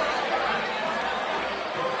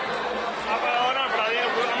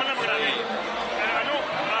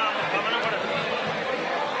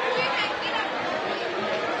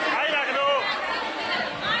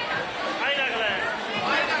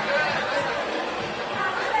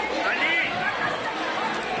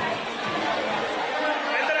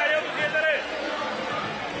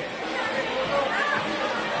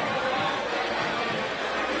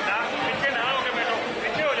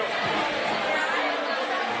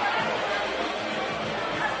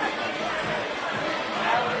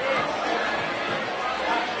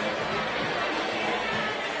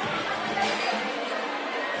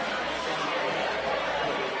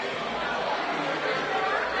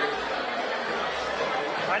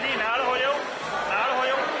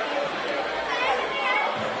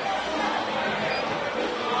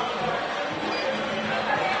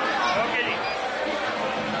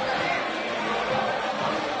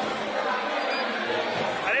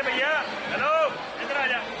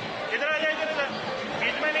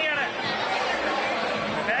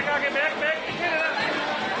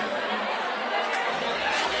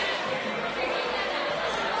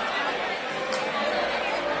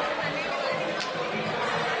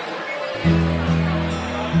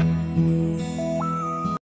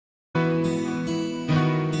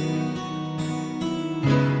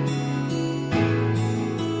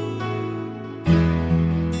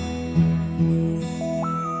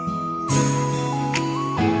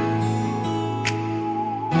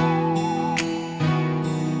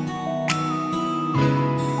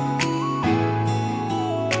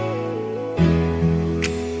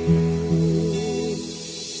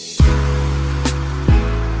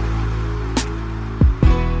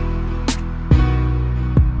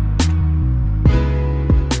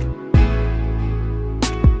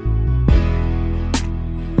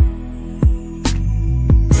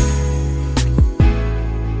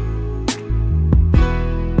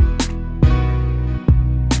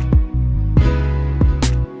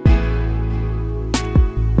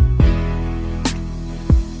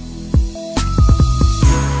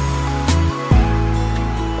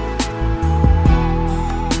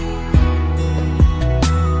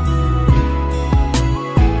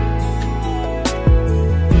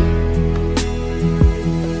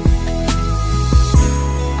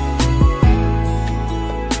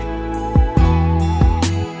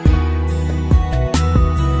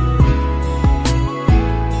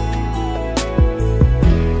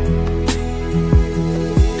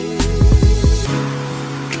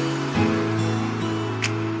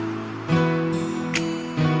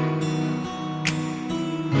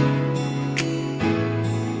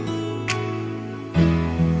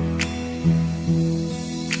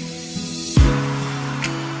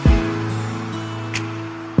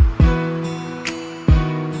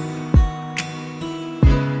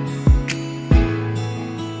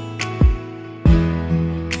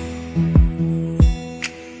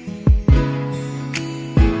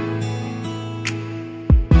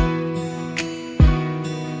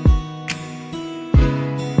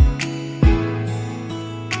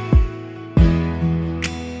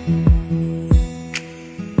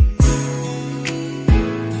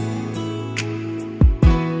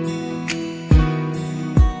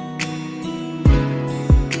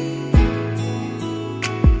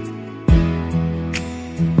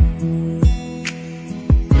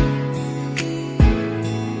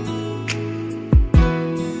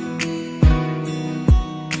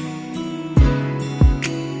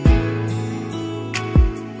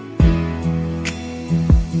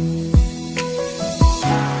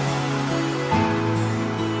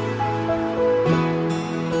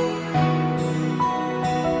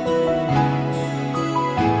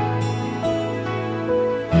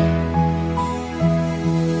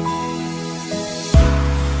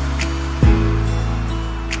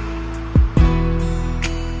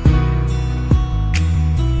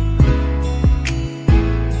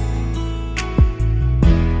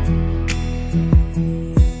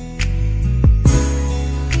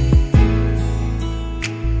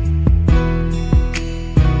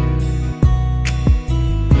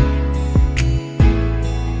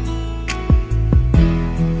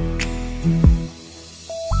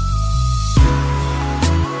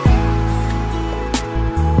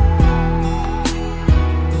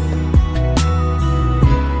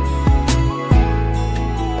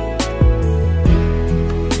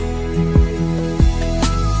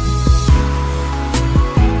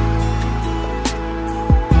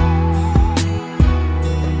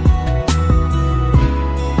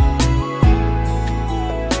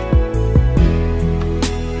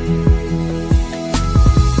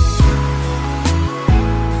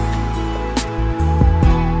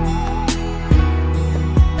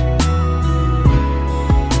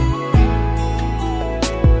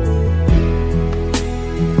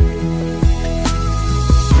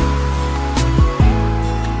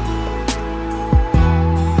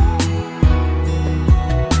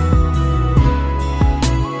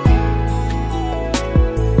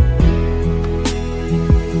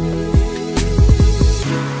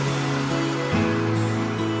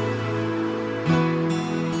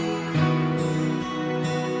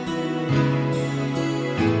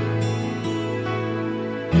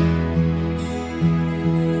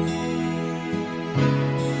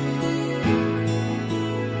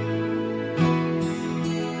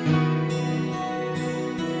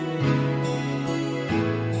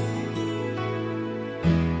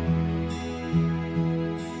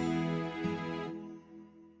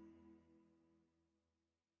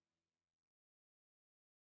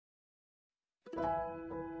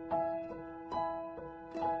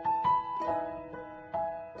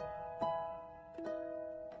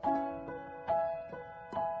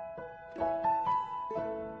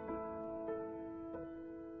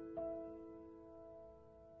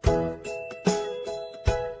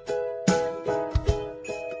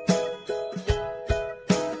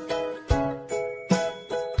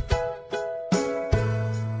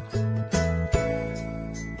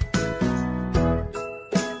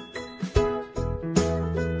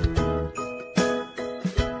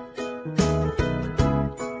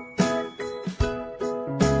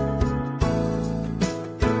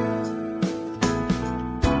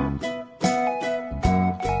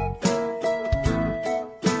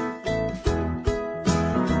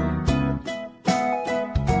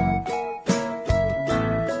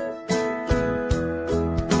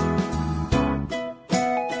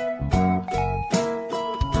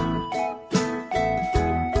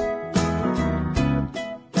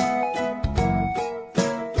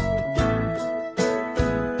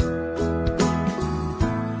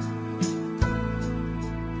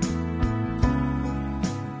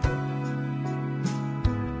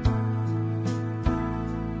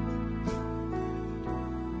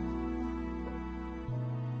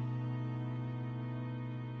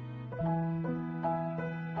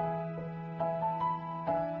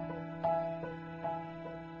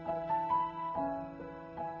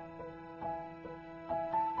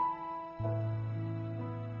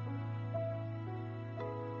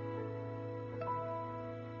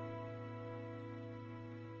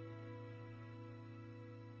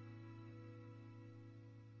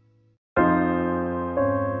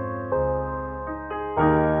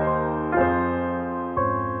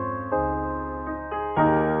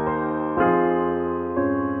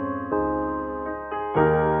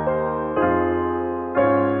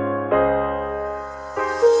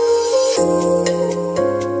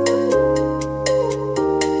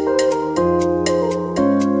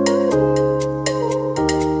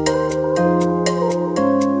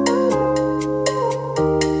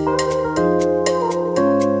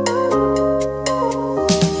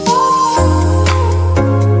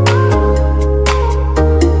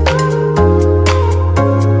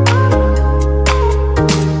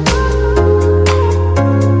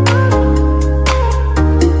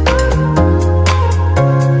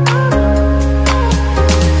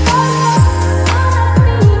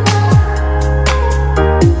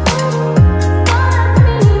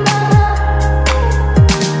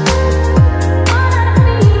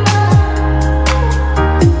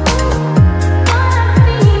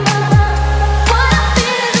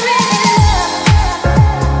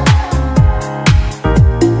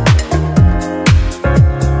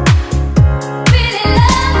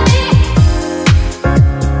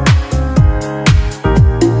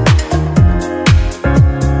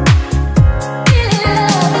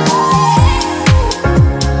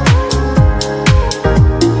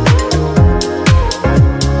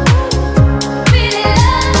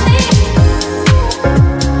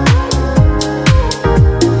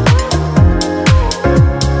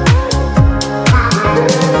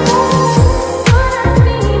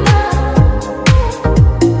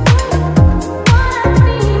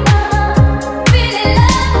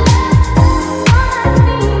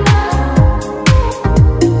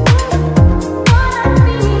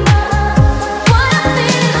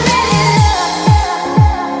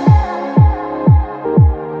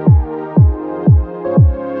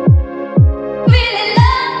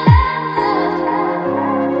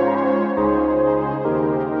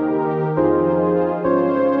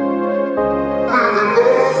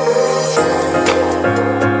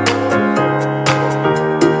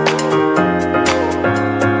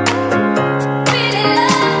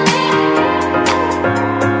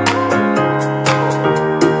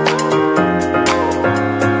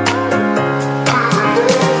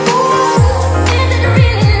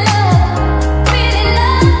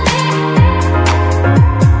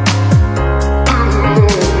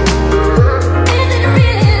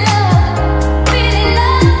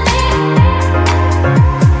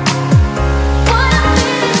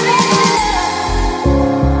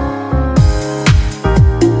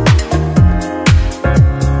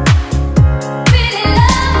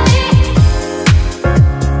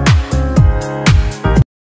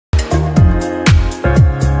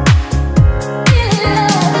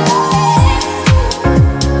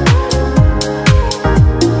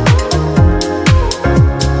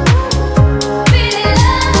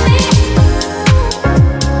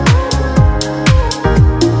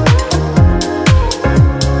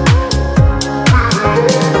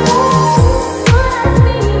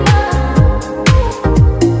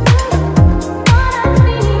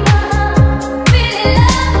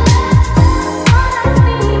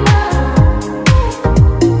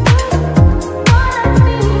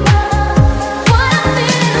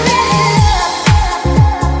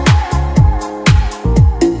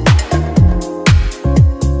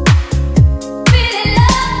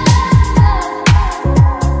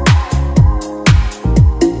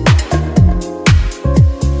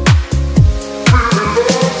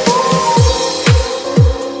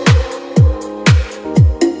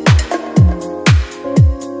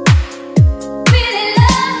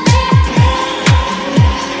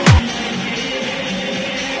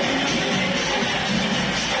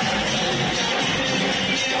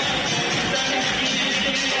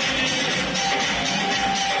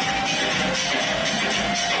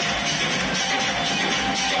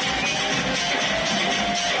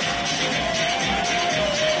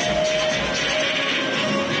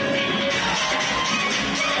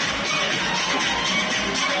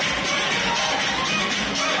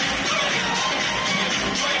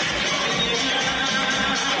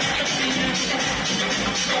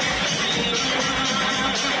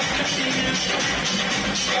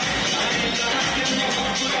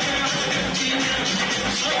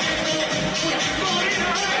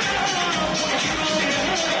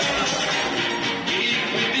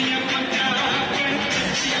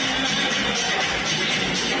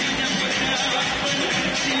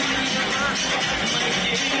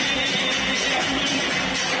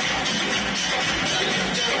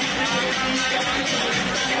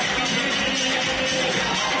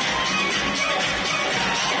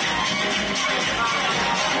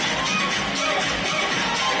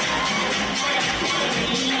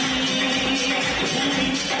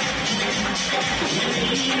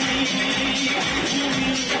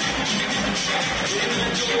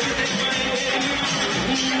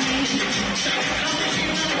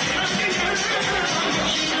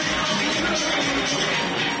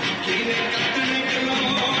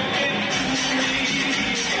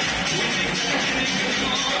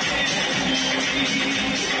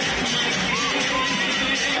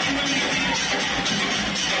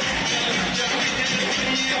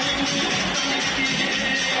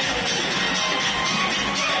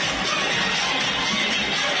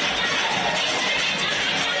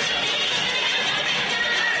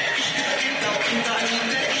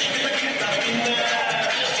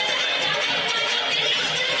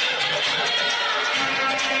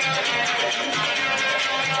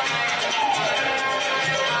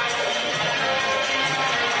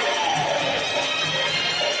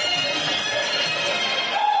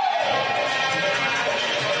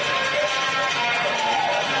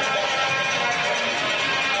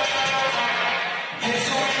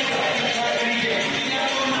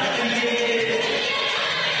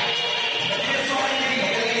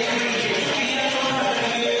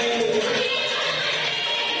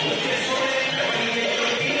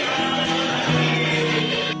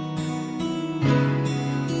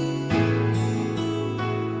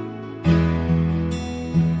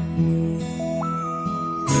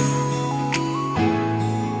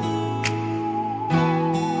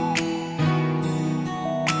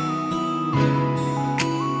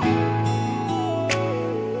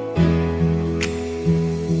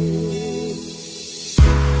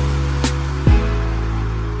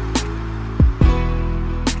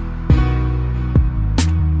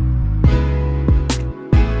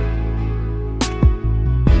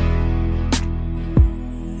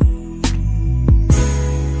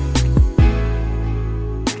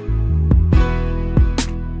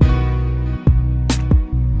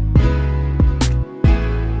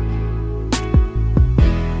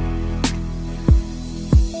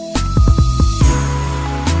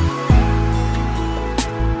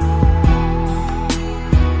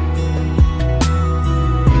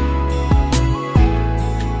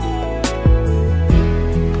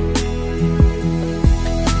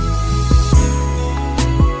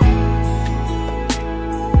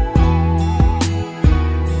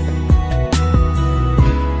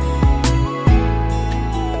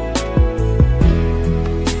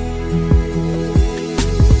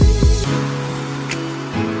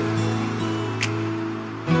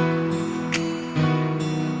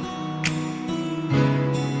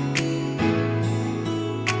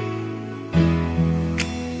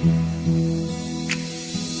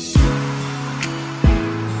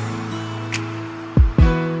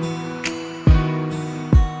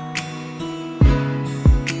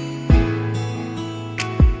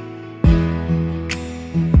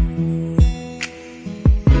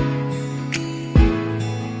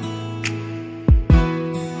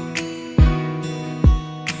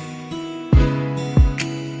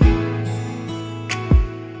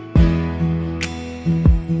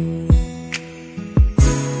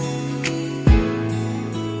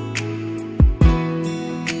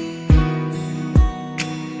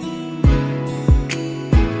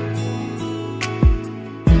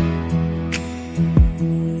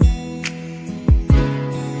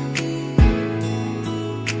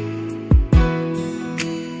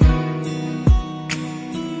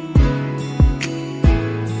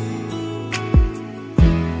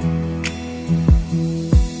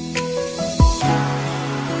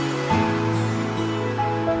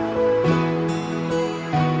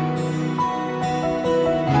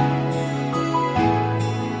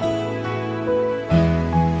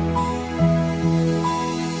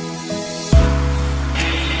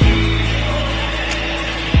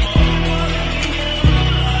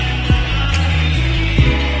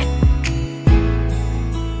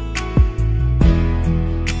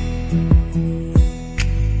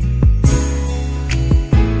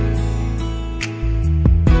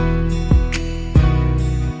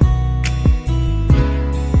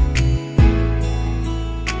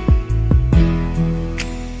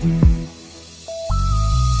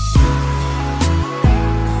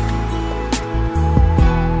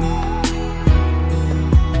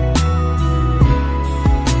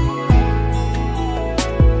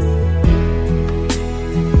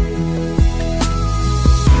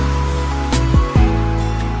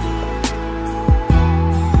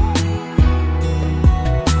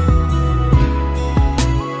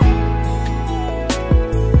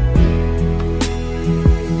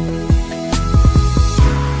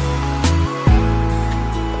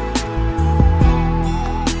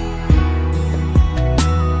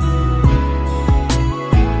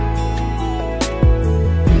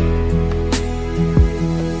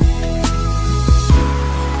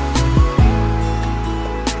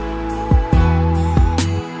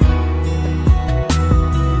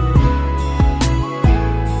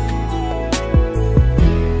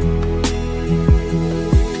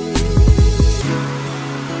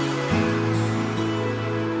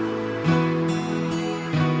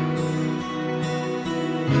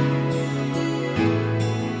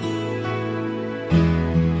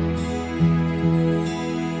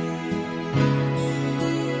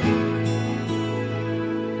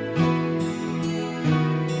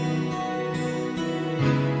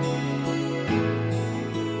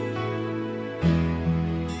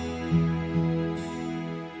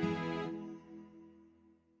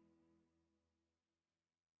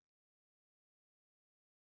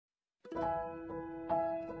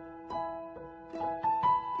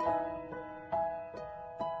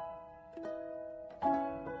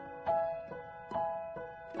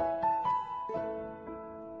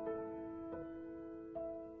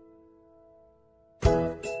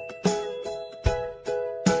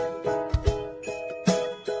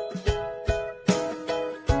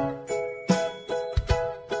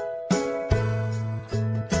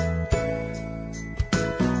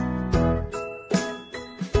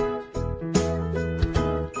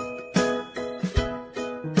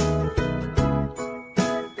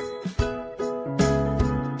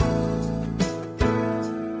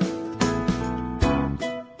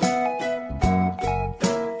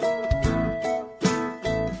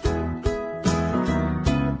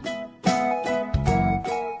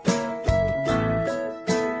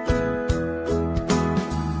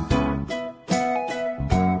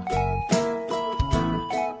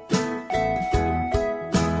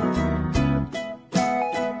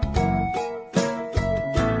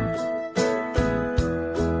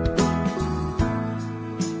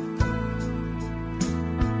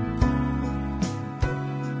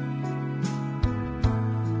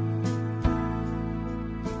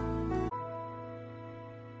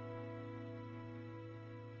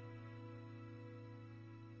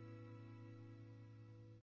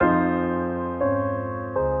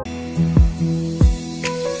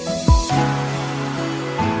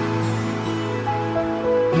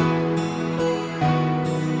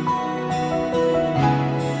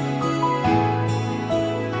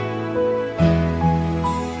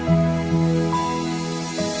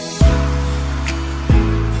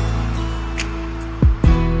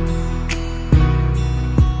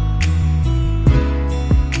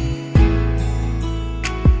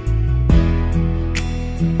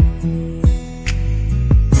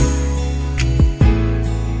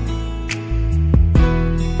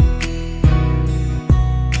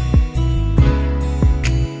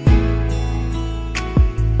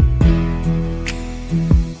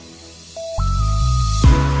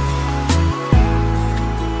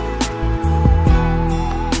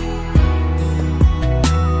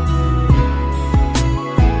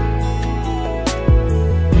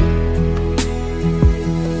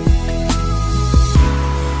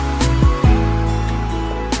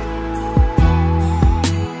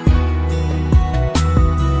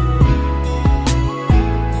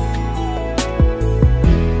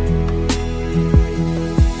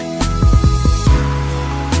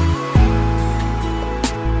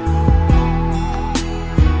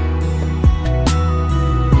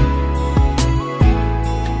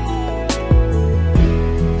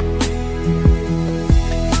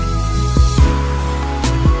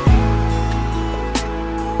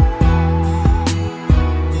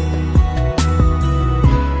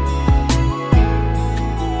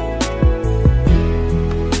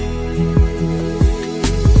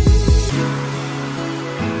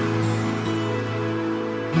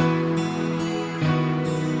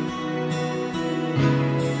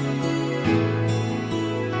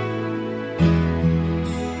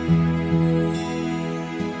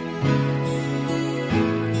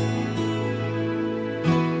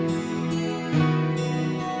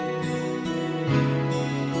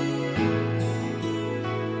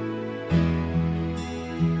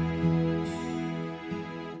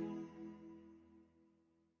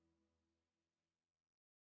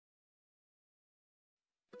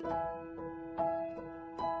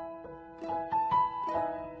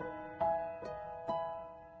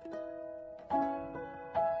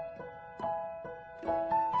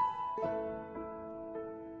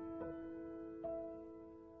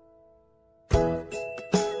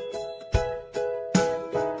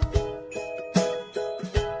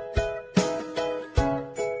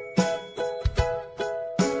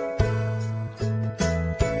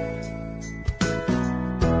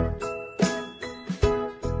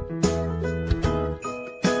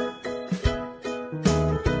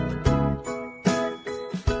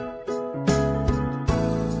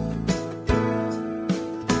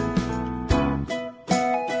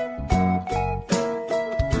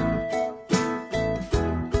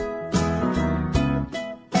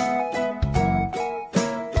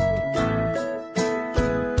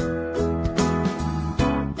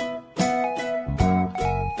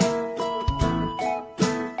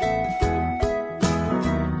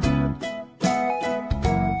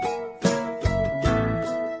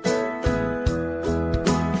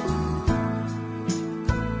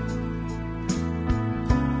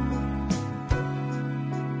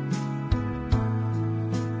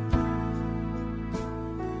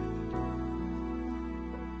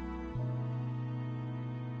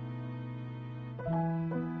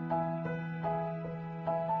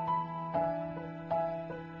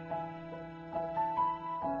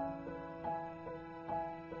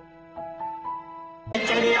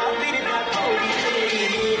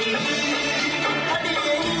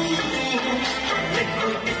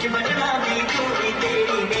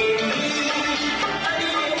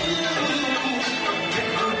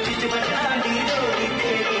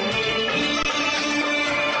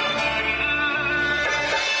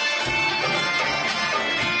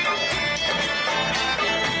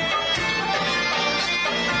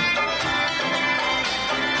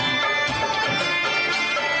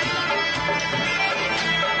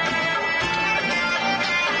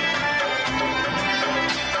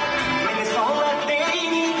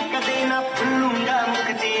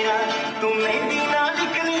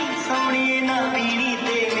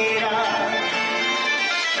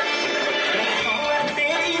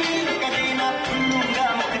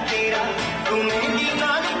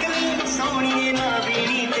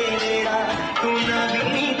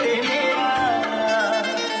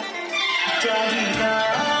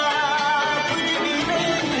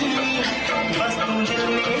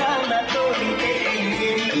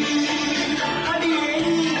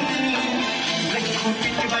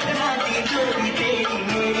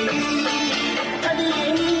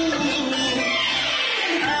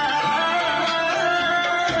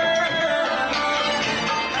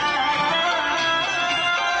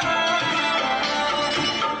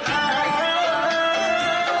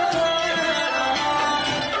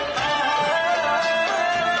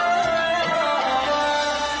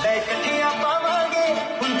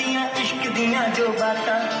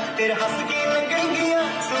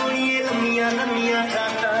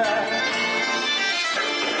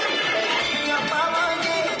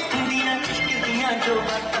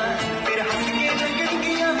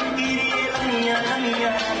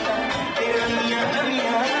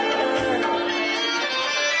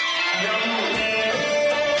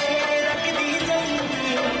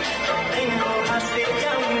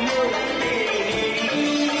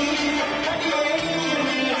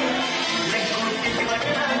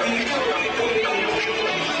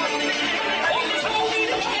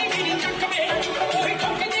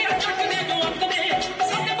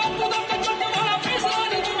Satte babu da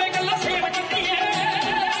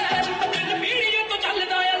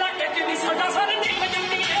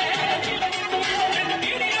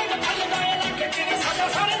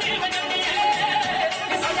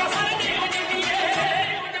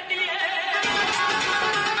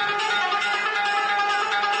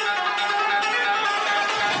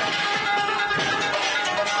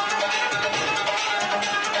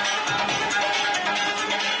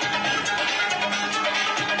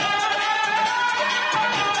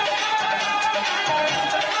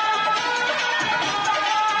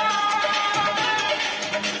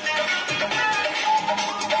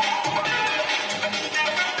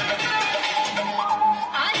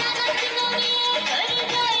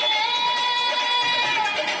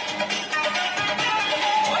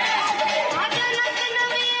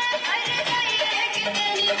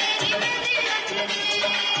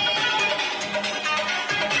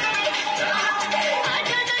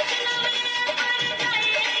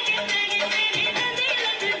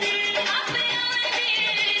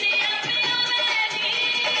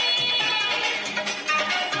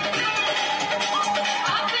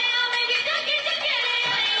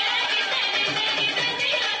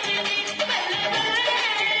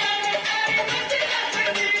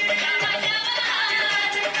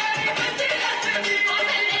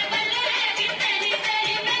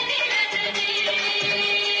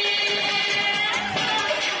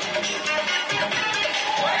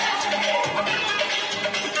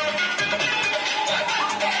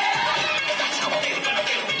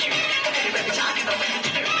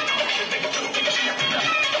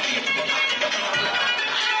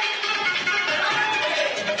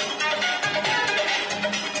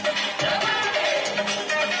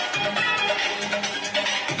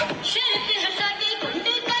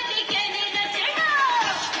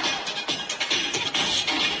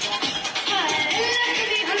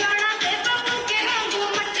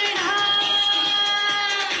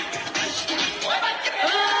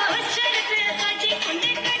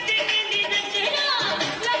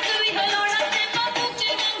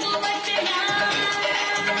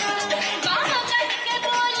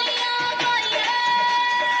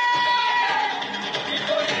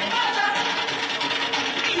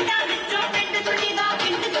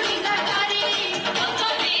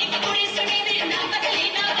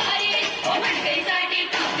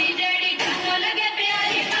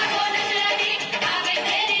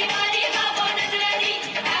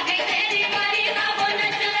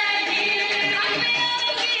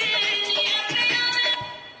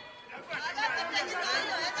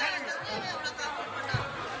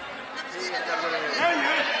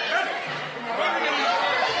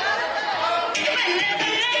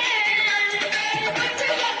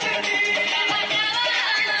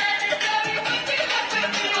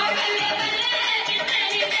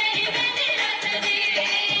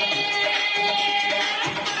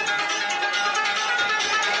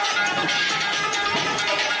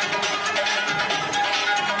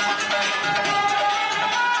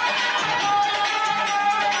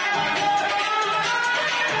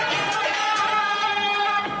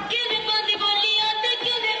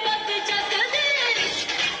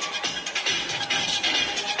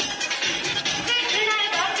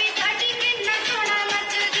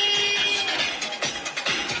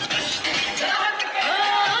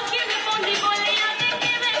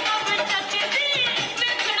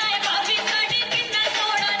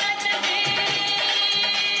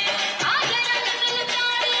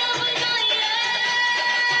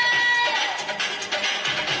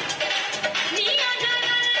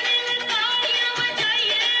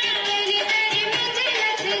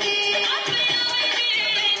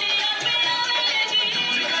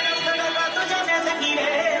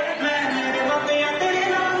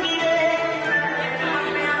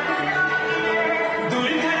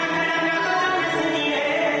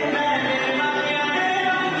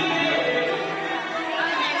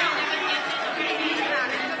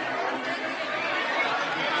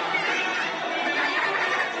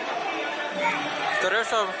करो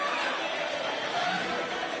सब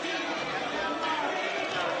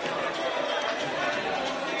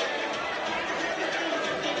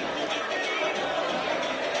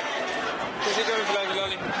किसी को भी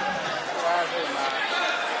फिलहाल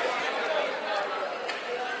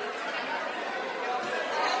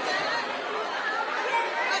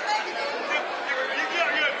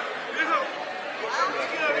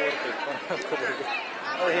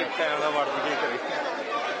नहीं कैमरा मार दी करी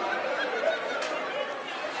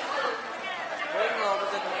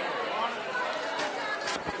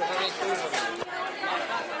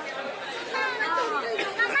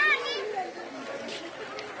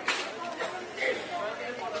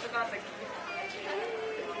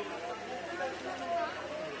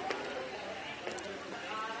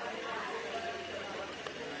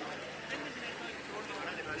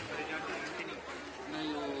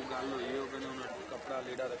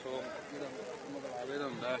ਲੀੜਾ ਦੱਸੋ ਮਗਲਾਵੇ ਦਾ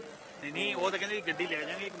ਹੁੰਦਾ ਨਹੀਂ ਉਹ ਤਾਂ ਕਹਿੰਦੇ ਗੱਡੀ ਲੈ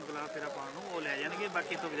ਜਾਣਗੇ ਇੱਕ ਮਗਲਾ ਤੇਰਾ ਪਾਉਣ ਨੂੰ ਉਹ ਲੈ ਜਾਣਗੇ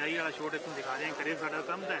ਬਾਕੀ ਤੋਂ ਬਜਾਈ ਵਾਲਾ ਸ਼ੋਟ ਇੱਥੋਂ ਦਿਖਾ ਦਿਆਂ ਕਰੇ ਸਾਡਾ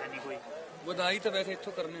ਕੰਮ ਤਾਂ ਹੈ ਨਹੀਂ ਕੋਈ ਵਧਾਈ ਤਾਂ ਵੈਸੇ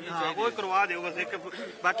ਇੱਥੋਂ ਕਰਨੀ ਨਹੀਂ ਹਾਂ ਉਹ ਕਰਵਾ ਦਿਓ ਬਸ ਇੱਕ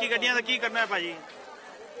ਬਾਕੀ ਗੱਡੀਆਂ ਦਾ ਕੀ ਕਰਨਾ ਹੈ ਭਾਜੀ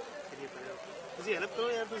ਤੁਸੀਂ ਹੈਲਪ ਕਰੋ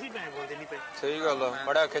ਯਾਰ ਤੁਸੀਂ ਭੈਣ ਬੋਲਦੇ ਨਹੀਂ ਪਏ ਸਹੀ ਗੱਲ ਆ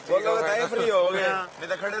ਬੜਾ ਖਿੱਚ ਕੇ ਤਾਂ ਫ੍ਰੀ ਹੋ ਗਏ ਨਹੀਂ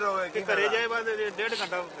ਤਾਂ ਖੜੇ ਰਹੋਗੇ ਕਿ ਘਰੇ ਜਾਏ ਬਾਅਦ 1.5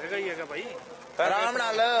 ਘੰਟਾ ਹੈਗਾ ਹੀ ਹੈਗਾ ਭਾਈ ਆਰਾਮ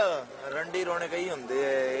ਨਾਲ ਰੰਡੀ ਰੋਣੇ ਕਈ ਹੁੰਦੇ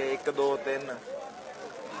ਆ 1 2 3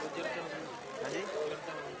 ਹਾਂਜੀ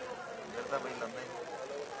ਜਰਦਾ ਬਈ ਲੰਦਾ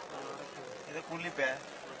ਇਹਦਾ ਕੂਲ ਨਹੀਂ ਪਿਆ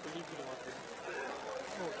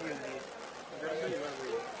ਉਹ ਕੀ ਹੁੰਦੀ ਹੈ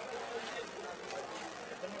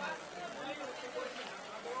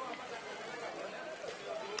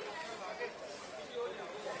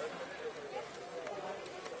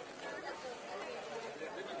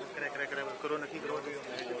करो नकी करो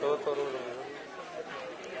तो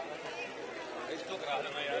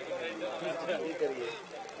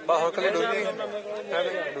बाहर कली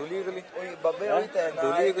डोली गली ਬਾਬੇ ਹੋਈ ਤੈ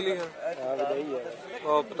डोली गली हां ਵਧਾਈ ਹੈ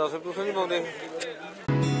ਉਹ ਪਤਾ ਸਭ ਕੁਝ ਨਹੀਂ ਪਾਉਂਦੇ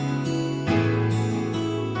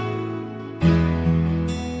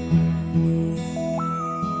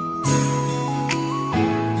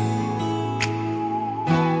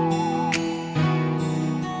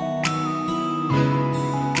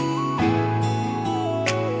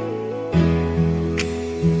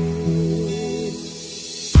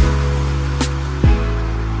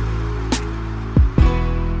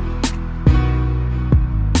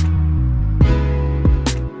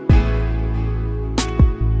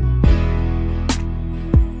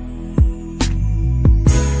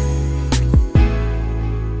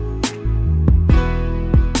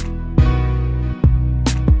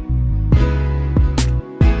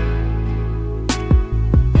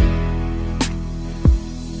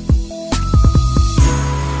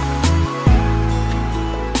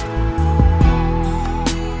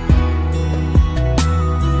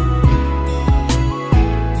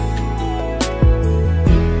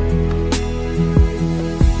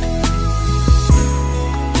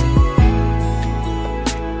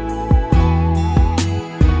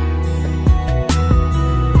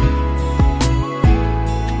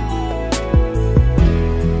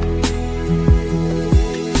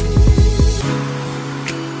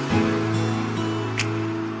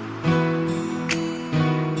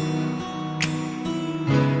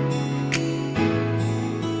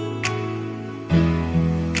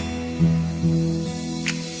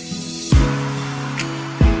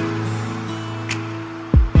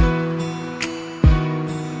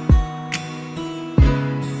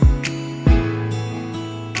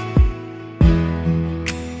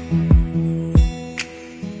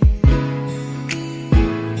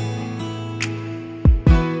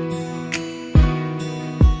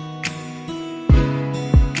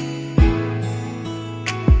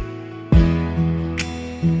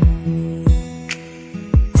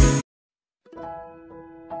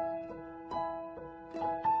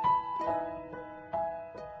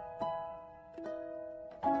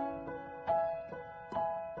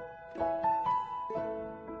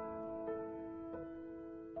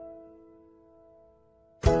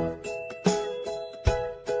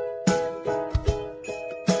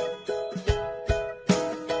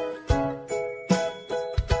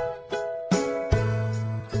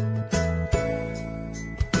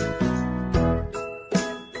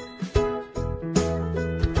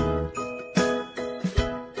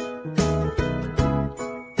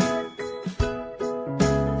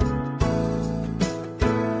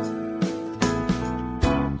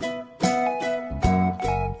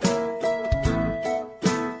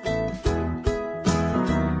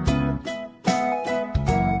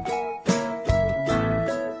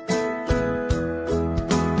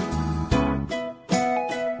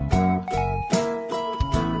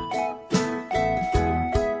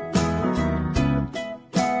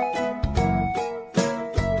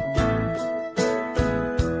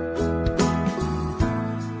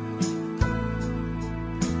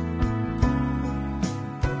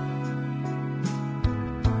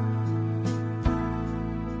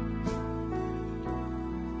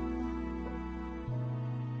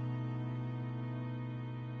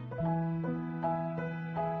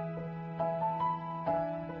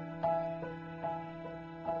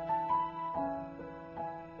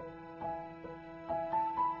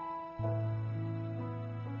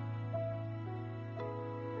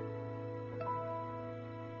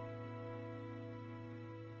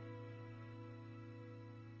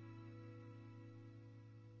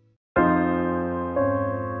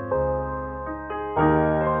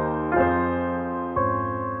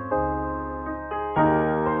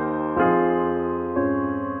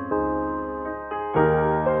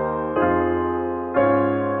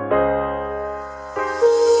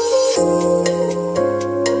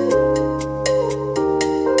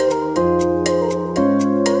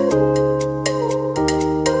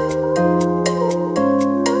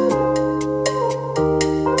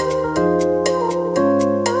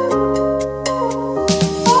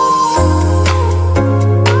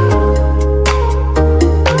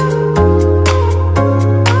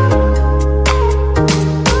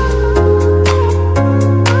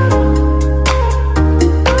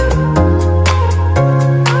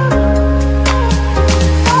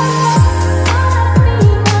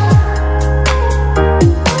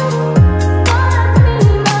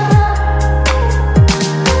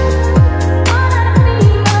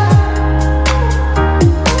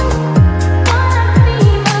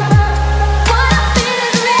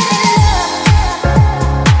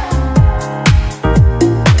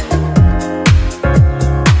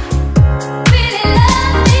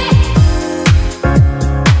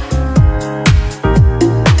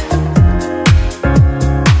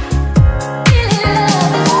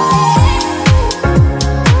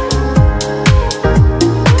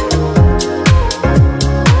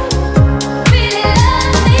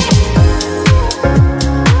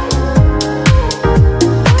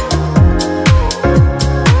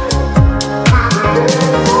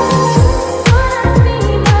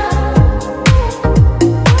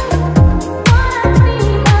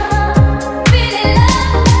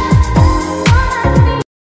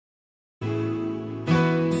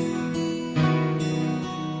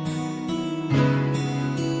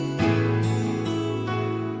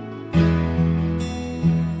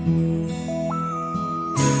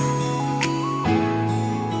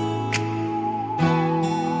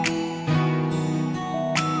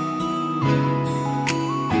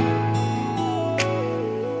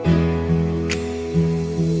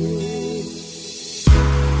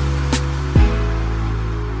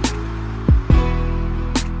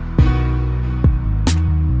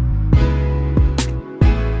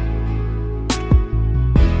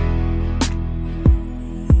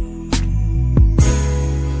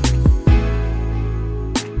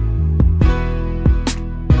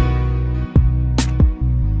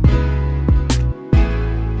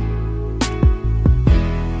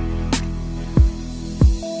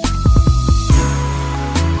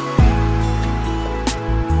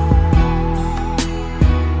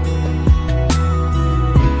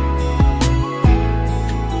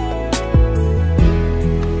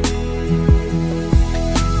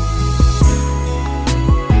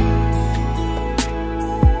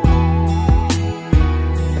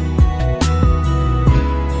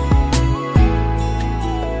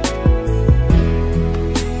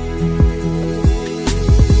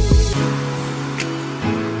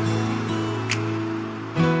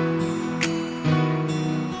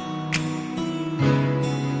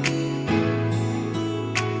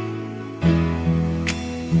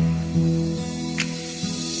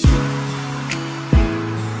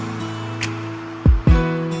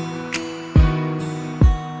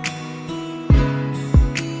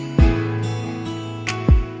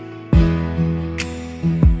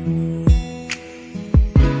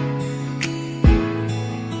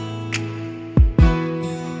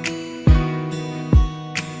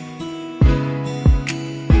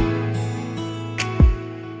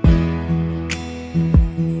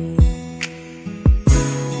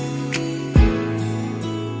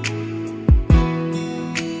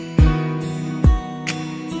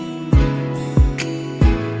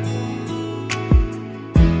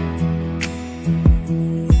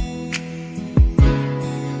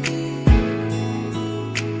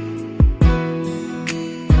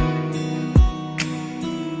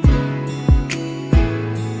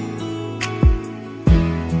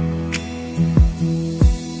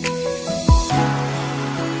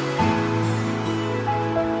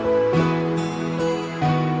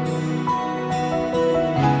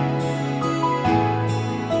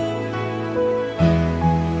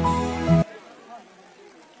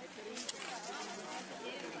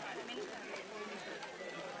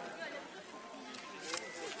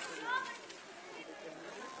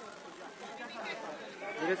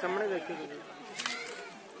मेरे सामने देखे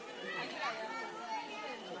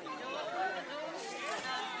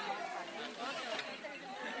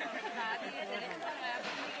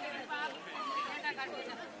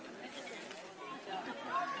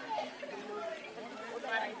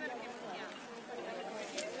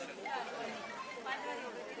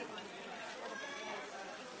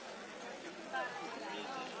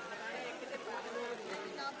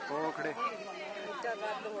ਉਹ ਖੜੇ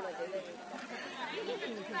ਹੋਣਾ ਚਾਹੀਦਾ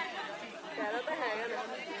ਕਹਿਣਾ ਤਾਂ ਹੈਗਾ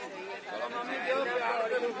ਨਾ ਚਲੋ ਮਾਮੀ ਦਿਓ ਪਿਆਰ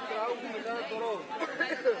ਦੇ ਨੂੰ ਕਰਾਓ ਮਿਲਦਾ ਤੋੜੋ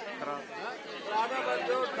ਰਾਦਾ ਬਸ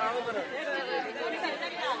ਦਿਓ ਕਰਾਓ ਫਿਰ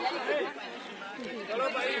ਚਲੋ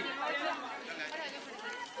ਭਾਈ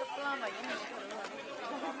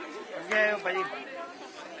ਅੱਗੇ ਆਇਓ ਭਾਈ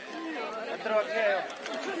ਇੱਧਰ ਅੱਗੇ ਆਇਓ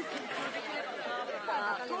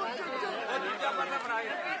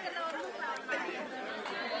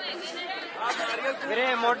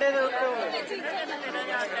ਵੀਰੇ ਮੋਢੇ ਦੇ ਉੱਤੇ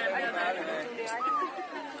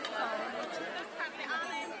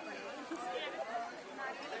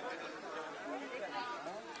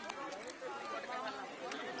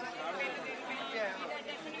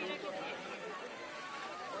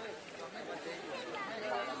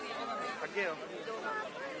ਅੱਗੇ ਹੋ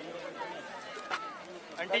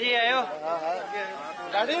आंटी जी आयो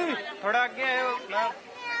दादी थोड़ा आगे आयो ना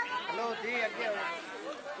हेलो जी आगे आओ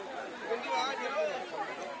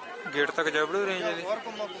गेट तक जा बड़ो रेंज दी और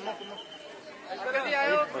घुमो घुमो घुमो आंटी जी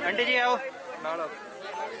आयो आंटी जी आओ नाल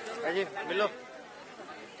आओ जी मिलो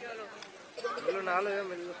मिलो नाल हो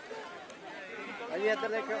मिलो आइए इधर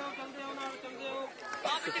देखो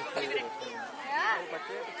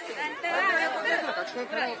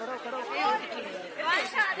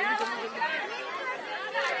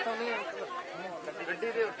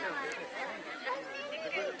ਗੱਡੀ ਦੇ ਉੱਤੇ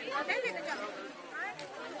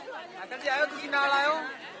ਅੰਕਲ ਜੀ ਆਇਓ ਤੁਸੀਂ ਨਾਲ ਆਇਓ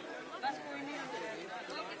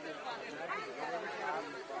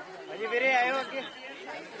ਅਜੀ ਵੀਰੇ ਆਇਓ ਅੱਗੇ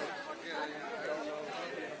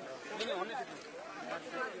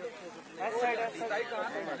ਇਸ ਸਾਈਡ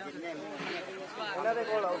ਇਹਨਾਂ ਦੇ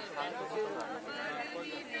ਕੋਲ ਆਓ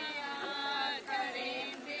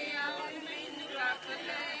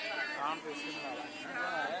ਆਮ ਪੇਸ਼ੀ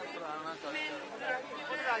ਪੁਰਾਣਾ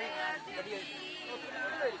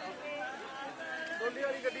ਦੋਲੀ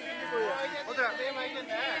ਵਾਲੀ ਗੱਡੀ ਕਿੰਨੀ ਕੋਈ ਹੈ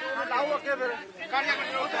ਉਧਰ ਲਾਓ ਅੱਗੇ ਫਿਰ ਕੱਢ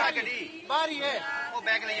ਜਾ ਉਧਰ ਗੱਡੀ ਬਾਹਰ ਹੀ ਹੈ ਉਹ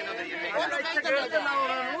ਬੈਗ ਲਈ ਜਾਂਦਾ ਉਧਰ ਹੀ ਇੱਥੇ ਕਹਿ ਦੇਣਾ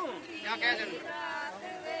ਉਹਨਾਂ ਨੂੰ ਕਿਆ ਕਹਿ ਦੇਣ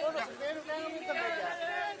ਉਹ ਸਵੇਰ ਨੂੰ ਕਹਿੰਗਾ ਮੈਂ ਤਾਂ ਬੈਠ ਜਾ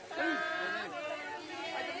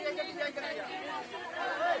ਅੱਜ ਗੱਡੀ ਜਾਈ ਕਰ ਜਾ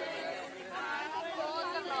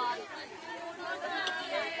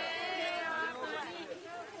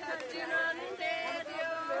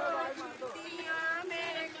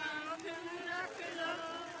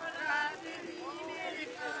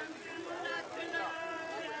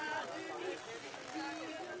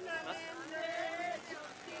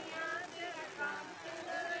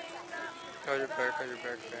How's your back? How's your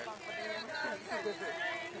back, man?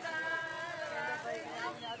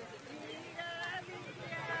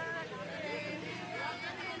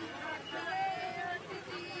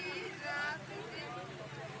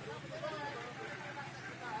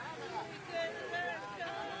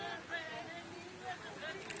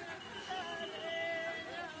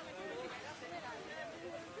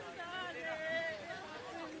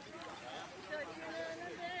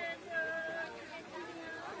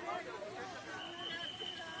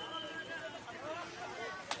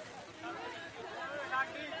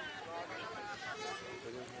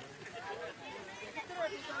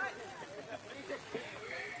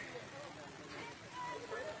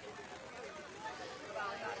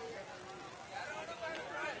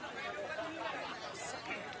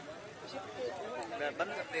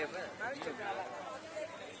 बंद करते हैं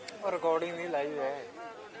और रिकॉर्डिंग नहीं लाइव है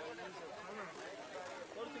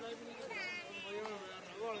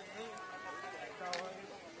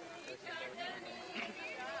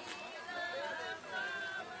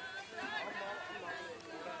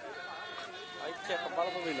चेक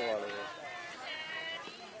बल्ब भी लगा लो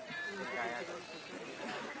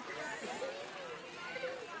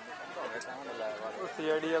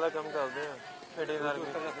सीआईडी वाला काम करते हैं इंडियन आर्मी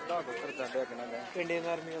इंडियन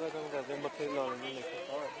आर्मी वाला काम करते हैं मत्थे ला लेंगे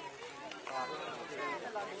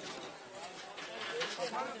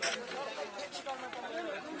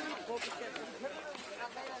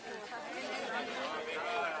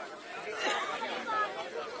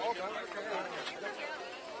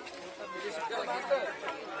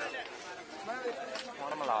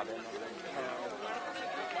ਹੁਣ ਮਿਲਾ ਦੇਣਾ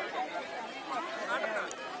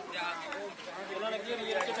ਉਹਨਾਂ ਨੇ ਕੀ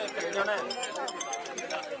ਰੀਅਰ ਚ ਕਰੇ ਜਾਣਾ ਹੈ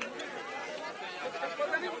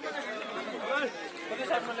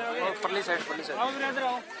परली साइड आओ मेरे इधर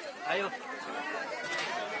आओ आयो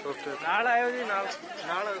ओके नाल आयो जी नाल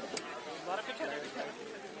नाल बाहर पीछे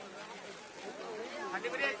हां जी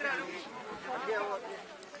मेरे इधर आ लो आगे आओ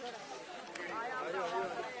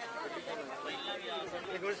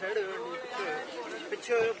एक और साइड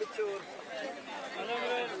पीछे पीछे हेलो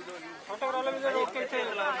मेरे फोटो करा लो मेरे रोक के थे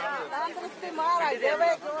तंदुरुस्ती मार आई देवे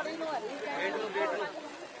जोड़ी नु गेट नु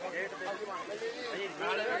गेट पे जी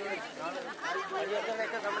नाल जी इधर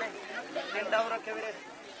देखो सामने टेंट डाउन रखे मेरे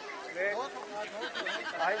वेट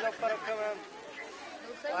आइज ऊपर रखे मैम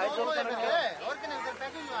आइज ऊपर रखे और किने उधर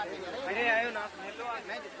पैकिंग आ गई मेरे आयो ना हेलो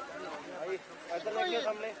मैं भाई इधर देखिए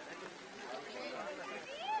सामने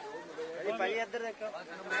भाई भाई इधर देखो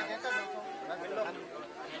मैं कहता दोस्तों मिलो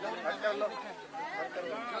कर लो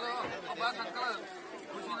चलो बस अंकल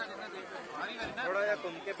खुशी ना जितने देख हमारी गाड़ी ना थोड़ा जा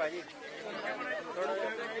घूम के भाई थोड़ा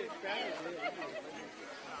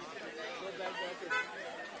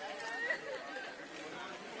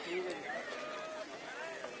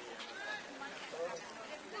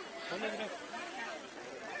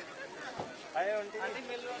आए आंटी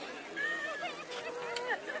मिल लो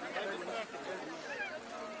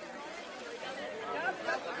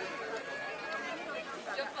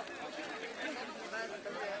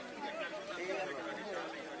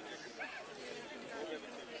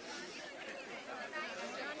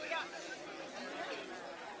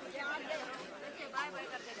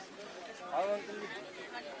आओ अंकल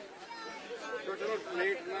चलो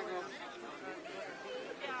लेट ना करो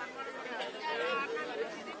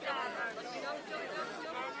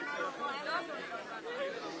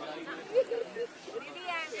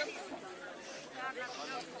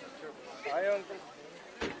आयो अंकल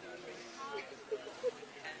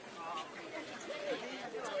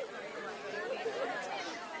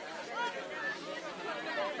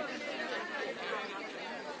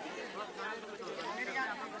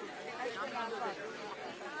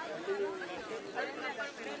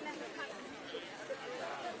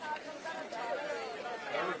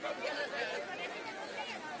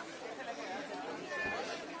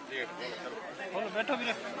बोलो बैठो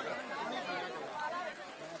मेरे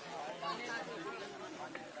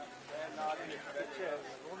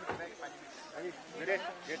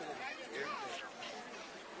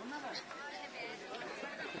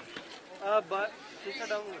शीशा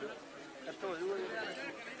डाउन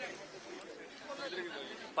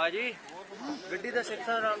भाजी गड्डी का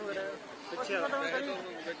शीशा डाउन हो रहा है पीछे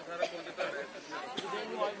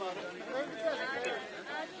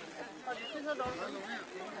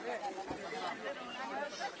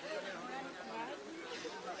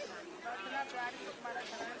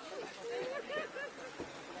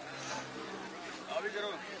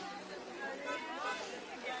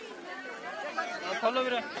खोलो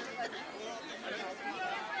मेरे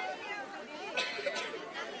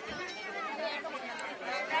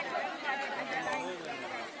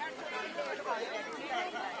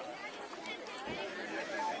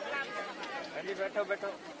हाँ जी बैठो बैठो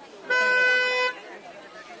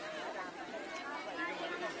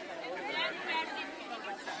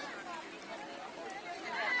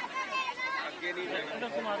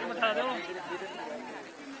सामान बैठा दो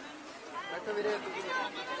बैठो वीरे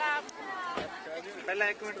पहला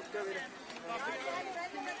 1 मिनट रुक जाओ वीरे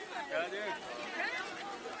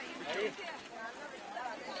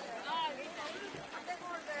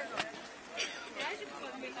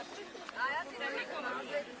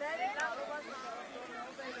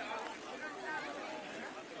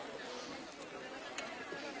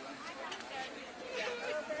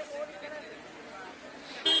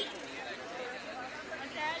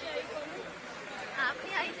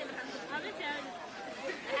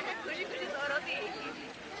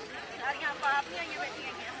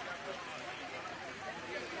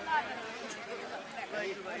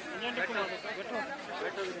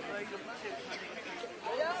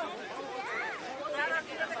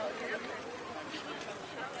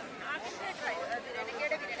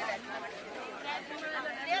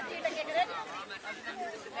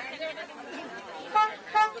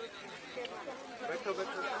बैठो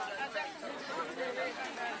बैठो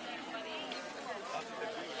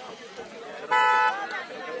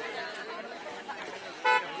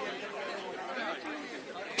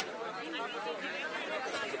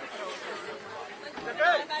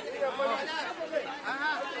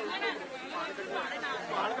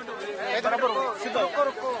बराबर सीधा रुको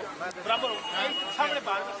रुको बराबर सामने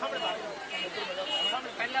बाहर सामने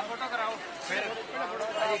पहला फोटो कराओ फिर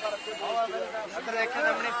अंदर देखो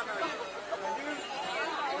सामने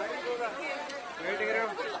वेट करो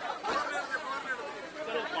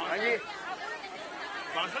हाँ जी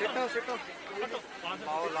ਸਿੱਟੋ ਸਿੱਟੋ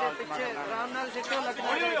ਪਿੱਛੇ ਆਰਾਮ ਨਾਲ ਸਿੱਟੋ ਲੱਗਣਾ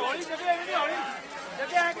ਹੌਲੀ ਜਗ੍ਹਾ ਨਹੀਂ ਹੌਲੀ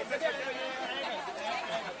ਜਗ੍ਹਾ ਹੈ ਜਗ੍ਹਾ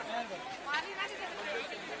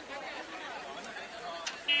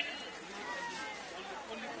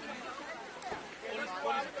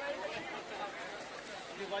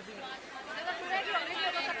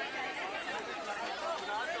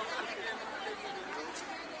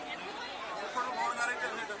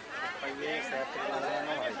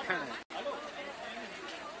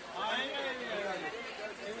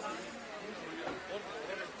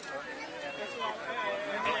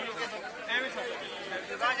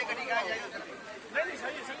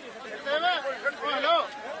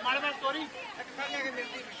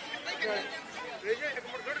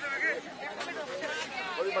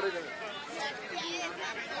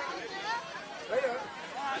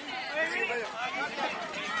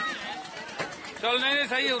चल नहीं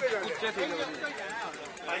सही उच्चे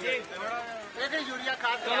ठीक है यूरिया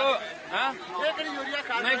खाद चलो हाँ यूरिया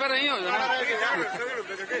खाद नहीं पर नहीं हो जाना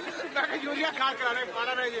यूरिया खाद करा रहे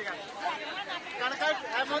पारा रह जाएगा कणका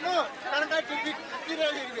मनु कणका टिक्की रह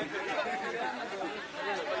जाएगी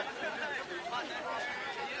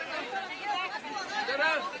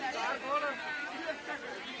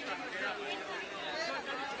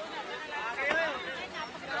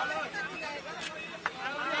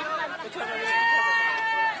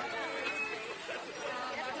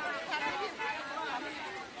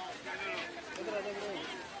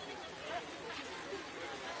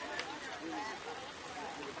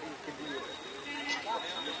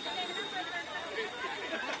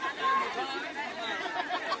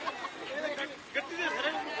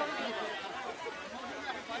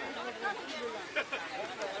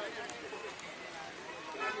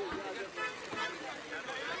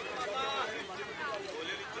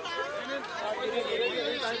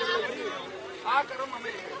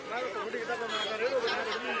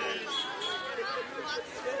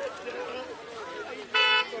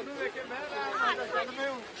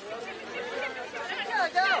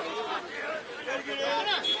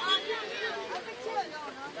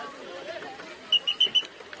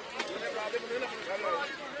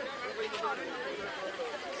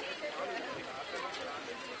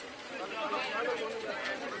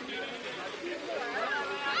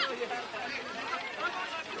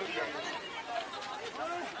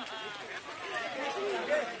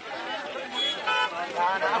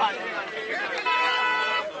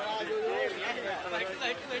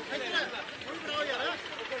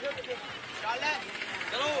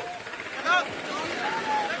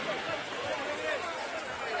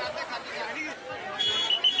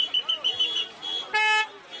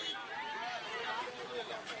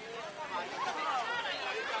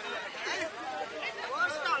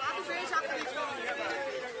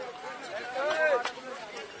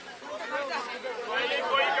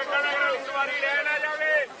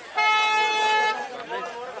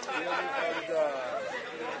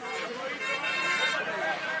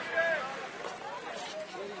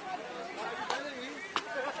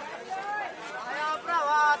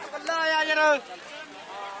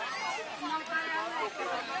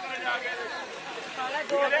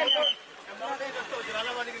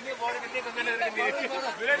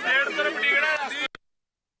मेरे 150 रुपये